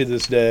rue that to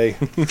this day.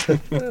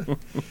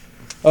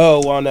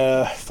 On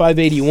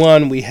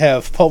 581 we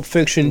have Pulp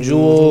Fiction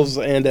Jules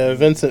and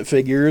Vincent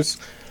figures.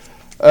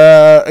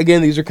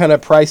 Again, these are kind of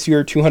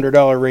pricier,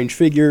 $200 range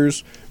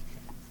figures.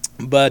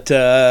 But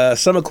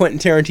some of Quentin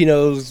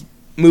Tarantino's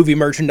movie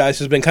merchandise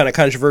has been kind of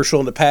controversial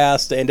in the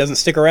past and doesn't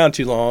stick around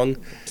too long.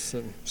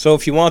 So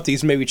if you want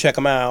these, maybe check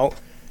them out.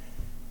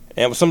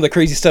 And with some of the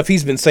crazy stuff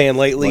he's been saying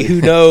lately, who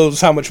knows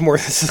how much more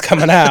this is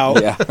coming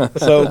out. Yeah.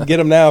 So get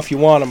them now if you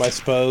want them, I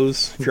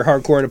suppose. If you're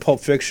hardcore into Pulp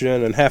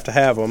Fiction and have to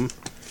have them.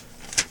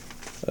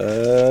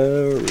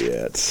 Where are we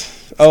at?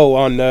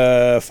 On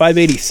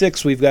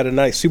 586, we've got a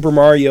nice Super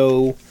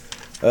Mario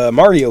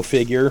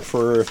figure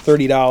for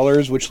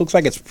 $30, which looks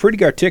like it's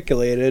pretty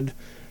articulated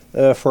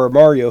for a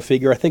Mario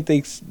figure. I think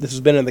this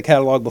has been in the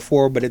catalog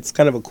before, but it's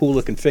kind of a cool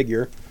looking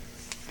figure.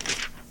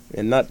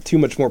 And not too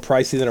much more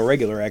pricey than a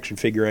regular action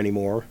figure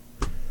anymore.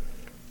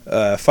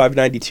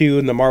 592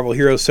 in the Marvel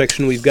Heroes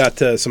section, we've got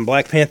some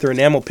Black Panther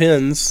enamel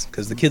pins,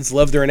 because the kids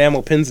love their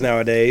enamel pins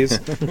nowadays,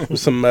 with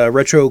some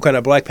retro kind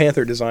of Black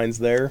Panther designs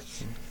there.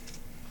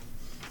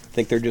 I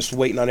think they're just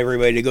waiting on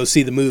everybody to go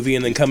see the movie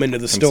and then come into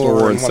the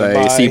store and wanna say,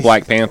 buy see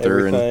Black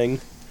Panther. everything.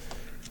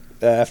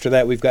 After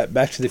that, we've got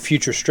Back to the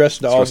Future stress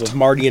dolls of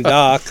Marty and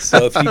Doc.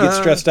 So if you get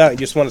stressed out and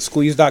you just want to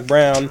squeeze Doc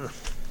Brown,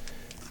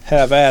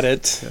 Have at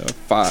it.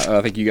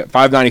 I think you got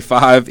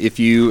 $5.95 if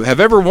you have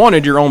ever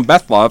wanted your own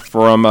Bethla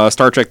from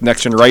Star Trek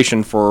Next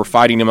Generation for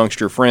fighting amongst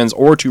your friends,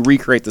 or to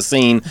recreate the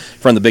scene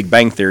from The Big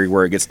Bang Theory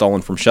where it gets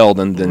stolen from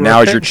Sheldon. Then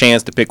now is your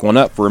chance to pick one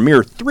up for a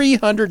mere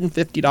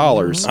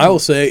 $350. I will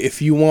say,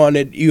 if you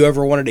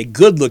ever wanted a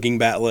good-looking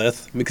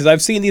batleth, because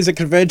I've seen these at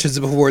conventions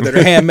before that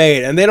are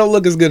handmade, and they don't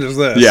look as good as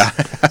this. Yeah.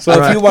 So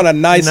if you want a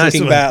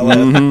nice-looking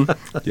batleth,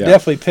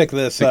 definitely pick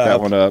this Pick up. that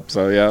one up.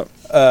 So yeah.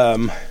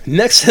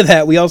 Next to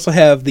that, we also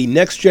have the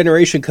Next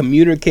Generation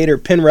Communicator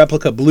Pin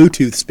Replica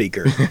Bluetooth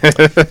speaker.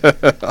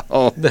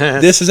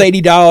 This is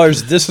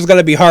 $80. This is going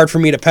to be hard for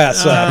me to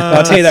pass up.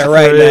 I'll tell you that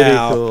right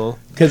now.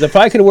 Because if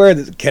I could wear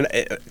this,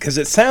 because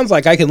it sounds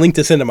like I can link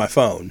this into my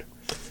phone.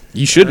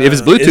 You should, if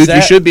it's Bluetooth,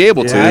 you should be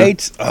able to.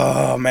 Right?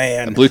 Oh,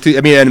 man. Bluetooth.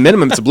 I mean, at a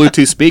minimum, it's a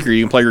Bluetooth speaker.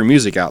 You can play your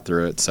music out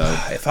through it. So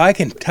if I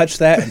can touch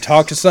that and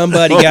talk to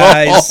somebody,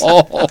 guys, it's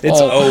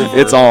over.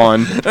 It's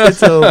on.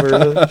 It's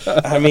over.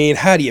 I mean,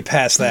 how do you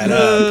pass that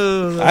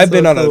up? I've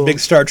been on a big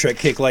Star Trek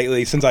kick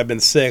lately since I've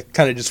been sick,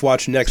 kind of just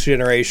watching Next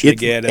Generation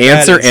again. And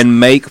answer and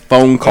make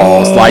phone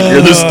calls like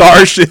you're the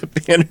Starship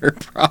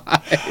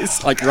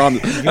Enterprise. Like you're on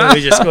the... Let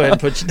me just go ahead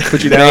and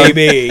put you down.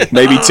 Maybe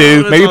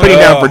 2. Maybe put you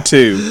down for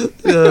 2.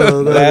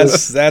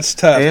 That's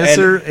tough.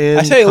 Answer and I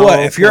and tell you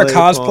what, if you're a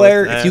call,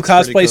 cosplayer, if you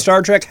that's pretty cosplay cool.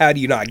 Star Trek, how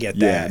do you not get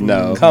Yeah, that?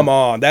 no. Come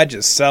on, that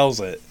just sells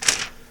it.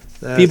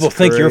 That's People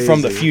think you're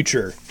from the crazy.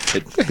 future.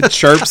 It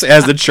chirps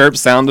as the chirp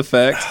sound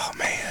effect. Oh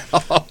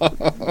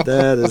man!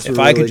 That is If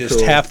really I could just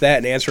cool. tap that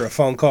and answer a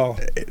phone call,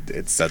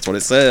 That's what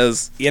it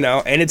says.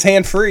 and it's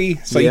hand free,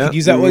 so you Yep. could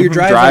use that while you're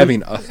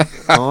driving. On,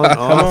 Come off.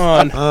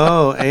 on.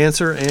 Oh,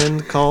 answer,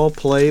 end, call,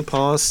 play,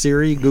 pause,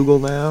 Siri, Google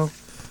Now.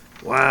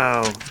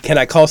 Wow. Can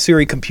I call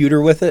Siri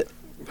computer with it?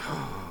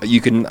 You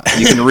can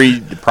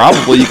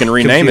probably you can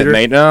rename Computer? it,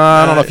 mate. No,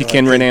 I don't know if you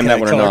can rename Can that I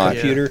one or call her not.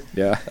 computer?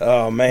 Yeah.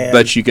 Oh man!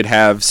 But you could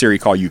have Siri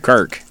call you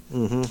Kirk.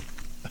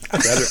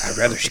 I'd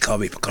rather she call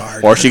me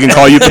Picard. Or she can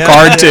call you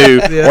Picard too.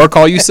 Yeah. Or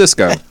call you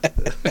Cisco.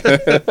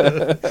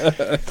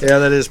 Yeah,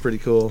 that is pretty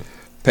cool.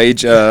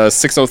 Page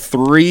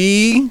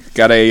 603,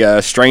 got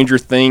a Stranger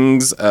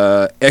Things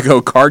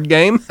Eggo card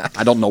game.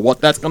 I don't know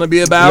what that's going to be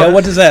about. Yeah,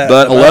 what does that?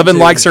 But about 11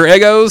 do? likes her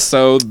Eggos,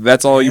 so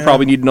that's all you Yeah.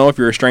 probably need to know if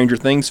you're a Stranger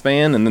Things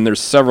fan. And then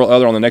there's several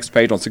other on the next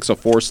page on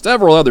 604,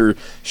 several other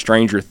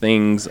Stranger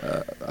Things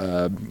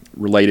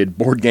related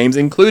board games,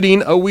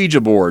 including a Ouija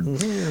board.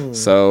 Mm-hmm.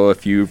 So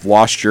if you've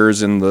lost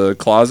yours in the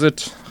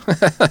closet,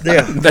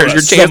 Yeah. there's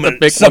your chance to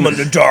pick summon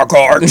one. the dark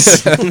arts.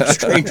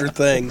 Stranger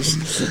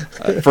Things.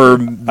 For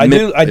I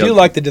do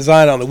like the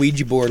design on the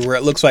Ouija board where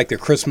it looks like the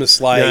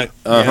Christmas light,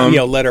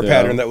 letter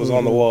pattern that was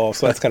on the wall.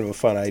 So that's kind of a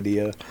fun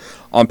idea.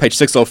 On page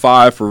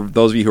 605, for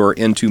those of you who are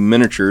into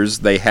miniatures,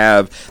 they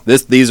have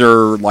this. These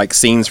are like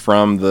scenes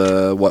from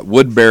the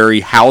Woodbury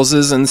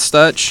houses and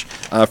such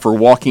for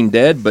Walking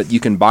Dead, but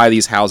you can buy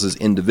these houses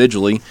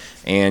individually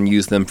and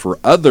use them for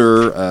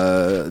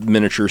other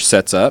miniature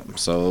sets up.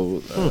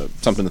 So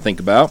something to think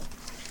about.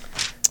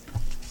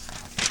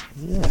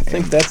 Yeah, I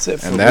think that's it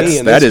for And me.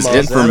 in that this is it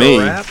month. for Is that a me.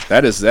 wrap?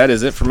 That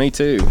is it for me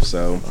too.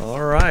 So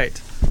All right.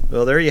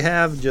 Well, there you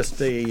have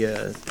just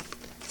a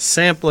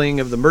sampling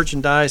of the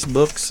merchandise,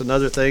 books, and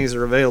other things that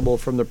are available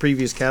from the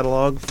previous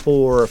catalog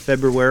for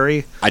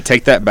February. I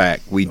take that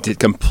back. We did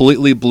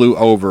completely blew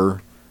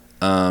over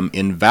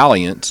in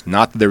Valiant.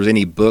 Not that there was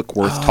any book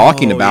worth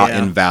talking about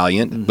in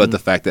Valiant, but the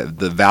fact that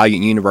the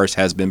Valiant universe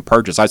has been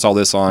purchased. I saw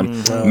this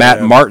on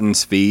Matt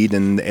Martin's feed,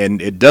 and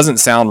it doesn't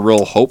sound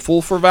real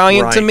hopeful for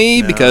Valiant to Right,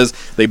 me no. because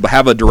they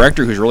have a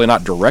director who's really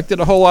not directed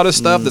a whole lot of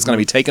stuff that's going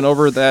to be taking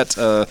over that,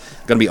 going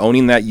to be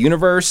owning that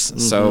universe.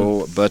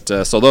 So those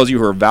of you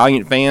who are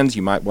Valiant fans,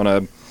 you might want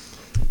to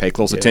pay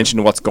close attention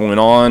to what's going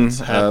on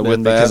Happening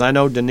with that. because I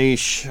know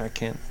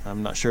Dinesh,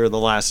 I'm not sure of the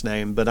last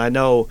name, but I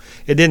know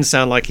it didn't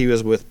sound like he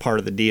was with part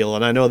of the deal,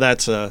 and I know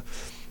that's a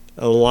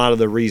lot of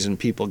the reason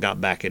people got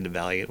back into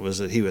Valiant was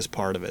that he was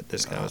part of it.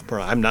 This guy was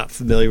part of it. I'm not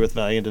familiar with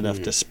Valiant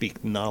enough to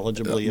speak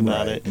knowledgeably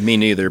about it. Me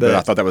neither, but But-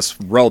 I thought that was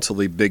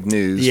relatively big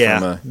news. Yeah,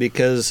 From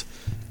because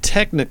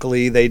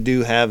technically they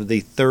do have the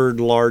third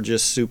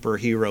largest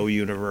superhero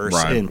universe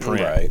Right, in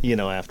print, right.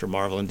 after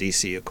Marvel and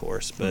DC, of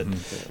course. But,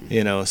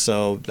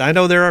 so I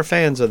know there are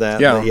fans of that.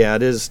 Yeah.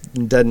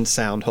 But doesn't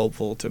sound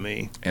hopeful to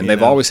me. and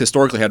they've always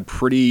historically had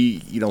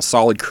pretty,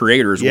 solid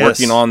creators Yes.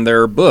 working on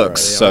their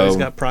books. They So always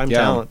got prime yeah.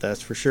 talent,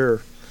 that's for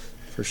sure.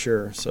 For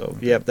sure. So,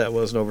 that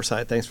was an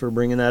oversight. Thanks for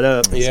bringing that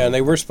up. Yeah, and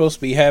they were supposed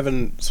to be in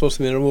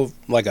a move,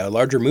 like a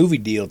larger movie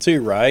deal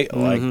too, right?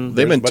 Like They've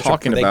there's been a bunch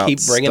talking They about keep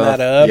bringing stuff,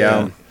 that up. yeah.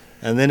 and-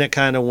 And then it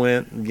kind of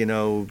went,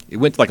 It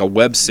went to like a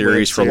web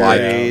series for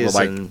series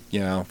like and-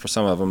 for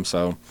some of them.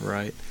 So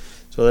right.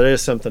 So that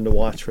is something to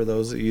watch for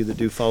those of you that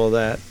do follow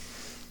that.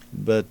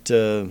 But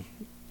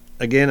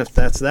again, if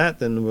that's that,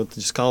 then we'll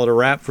just call it a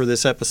wrap for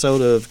this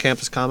episode of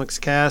Campus Comics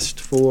Cast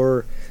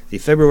for the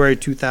February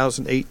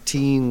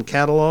 2018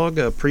 catalog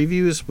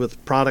previews,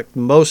 with product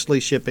mostly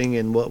shipping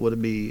in what would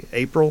it be,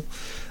 April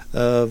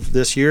of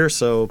this year.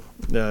 So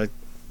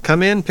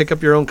come in, pick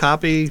up your own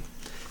copy.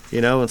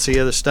 and see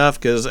other stuff.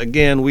 Because,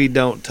 again, we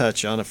don't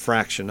touch on a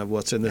fraction of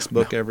what's in this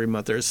book every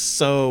month. There's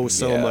so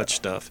much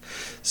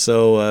stuff.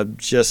 So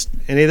just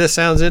any of this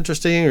sounds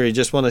interesting, or you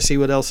just want to see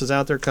what else is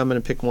out there, come in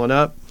and pick one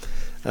up.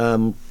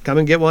 Come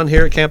and get one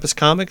here at Campus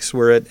Comics.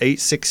 We're at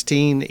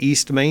 816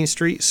 East Main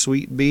Street,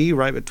 Suite B,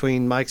 right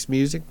between Mike's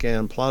Music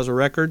and Plaza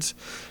Records.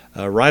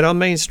 Right on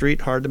Main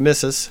Street, hard to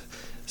miss us.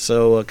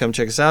 So come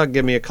check us out.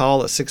 Give me a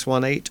call at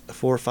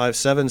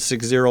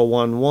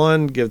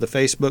 618-457-6011. Give the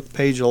Facebook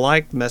page a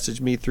like.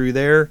 Message me through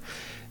there,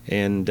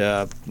 and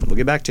we'll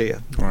get back to you.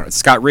 All right,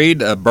 Scott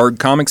Reed, Burg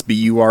Comics,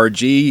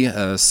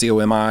 B-U-R-G,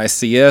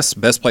 C-O-M-I-C-S.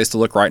 Best place to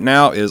look right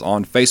now is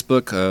on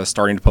Facebook,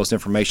 starting to post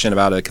information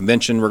about a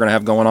convention we're going to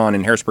have going on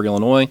in Harrisburg,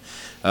 Illinois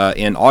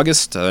in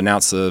August.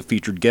 Announce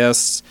featured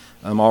guests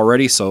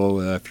already, so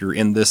if you're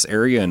in this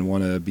area and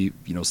want to be,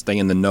 stay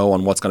in the know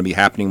on what's going to be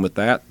happening with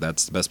that,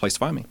 that's the best place to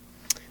find me.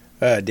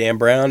 Dan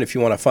Brown, if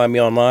you want to find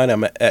me online,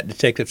 I'm at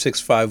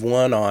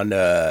Detective651 on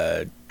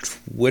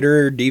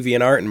Twitter,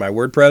 DeviantArt, and my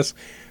WordPress,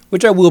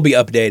 which I will be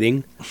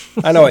updating.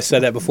 I know I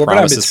said that before, but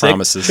I've been sick.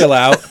 Promises. Chill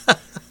out.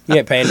 You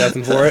ain't paying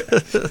nothing for it.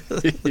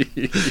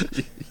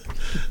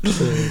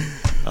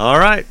 All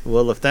right.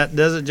 Well, if that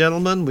does it,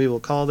 gentlemen, we will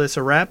call this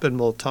a wrap, and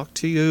we'll talk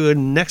to you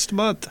next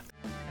month.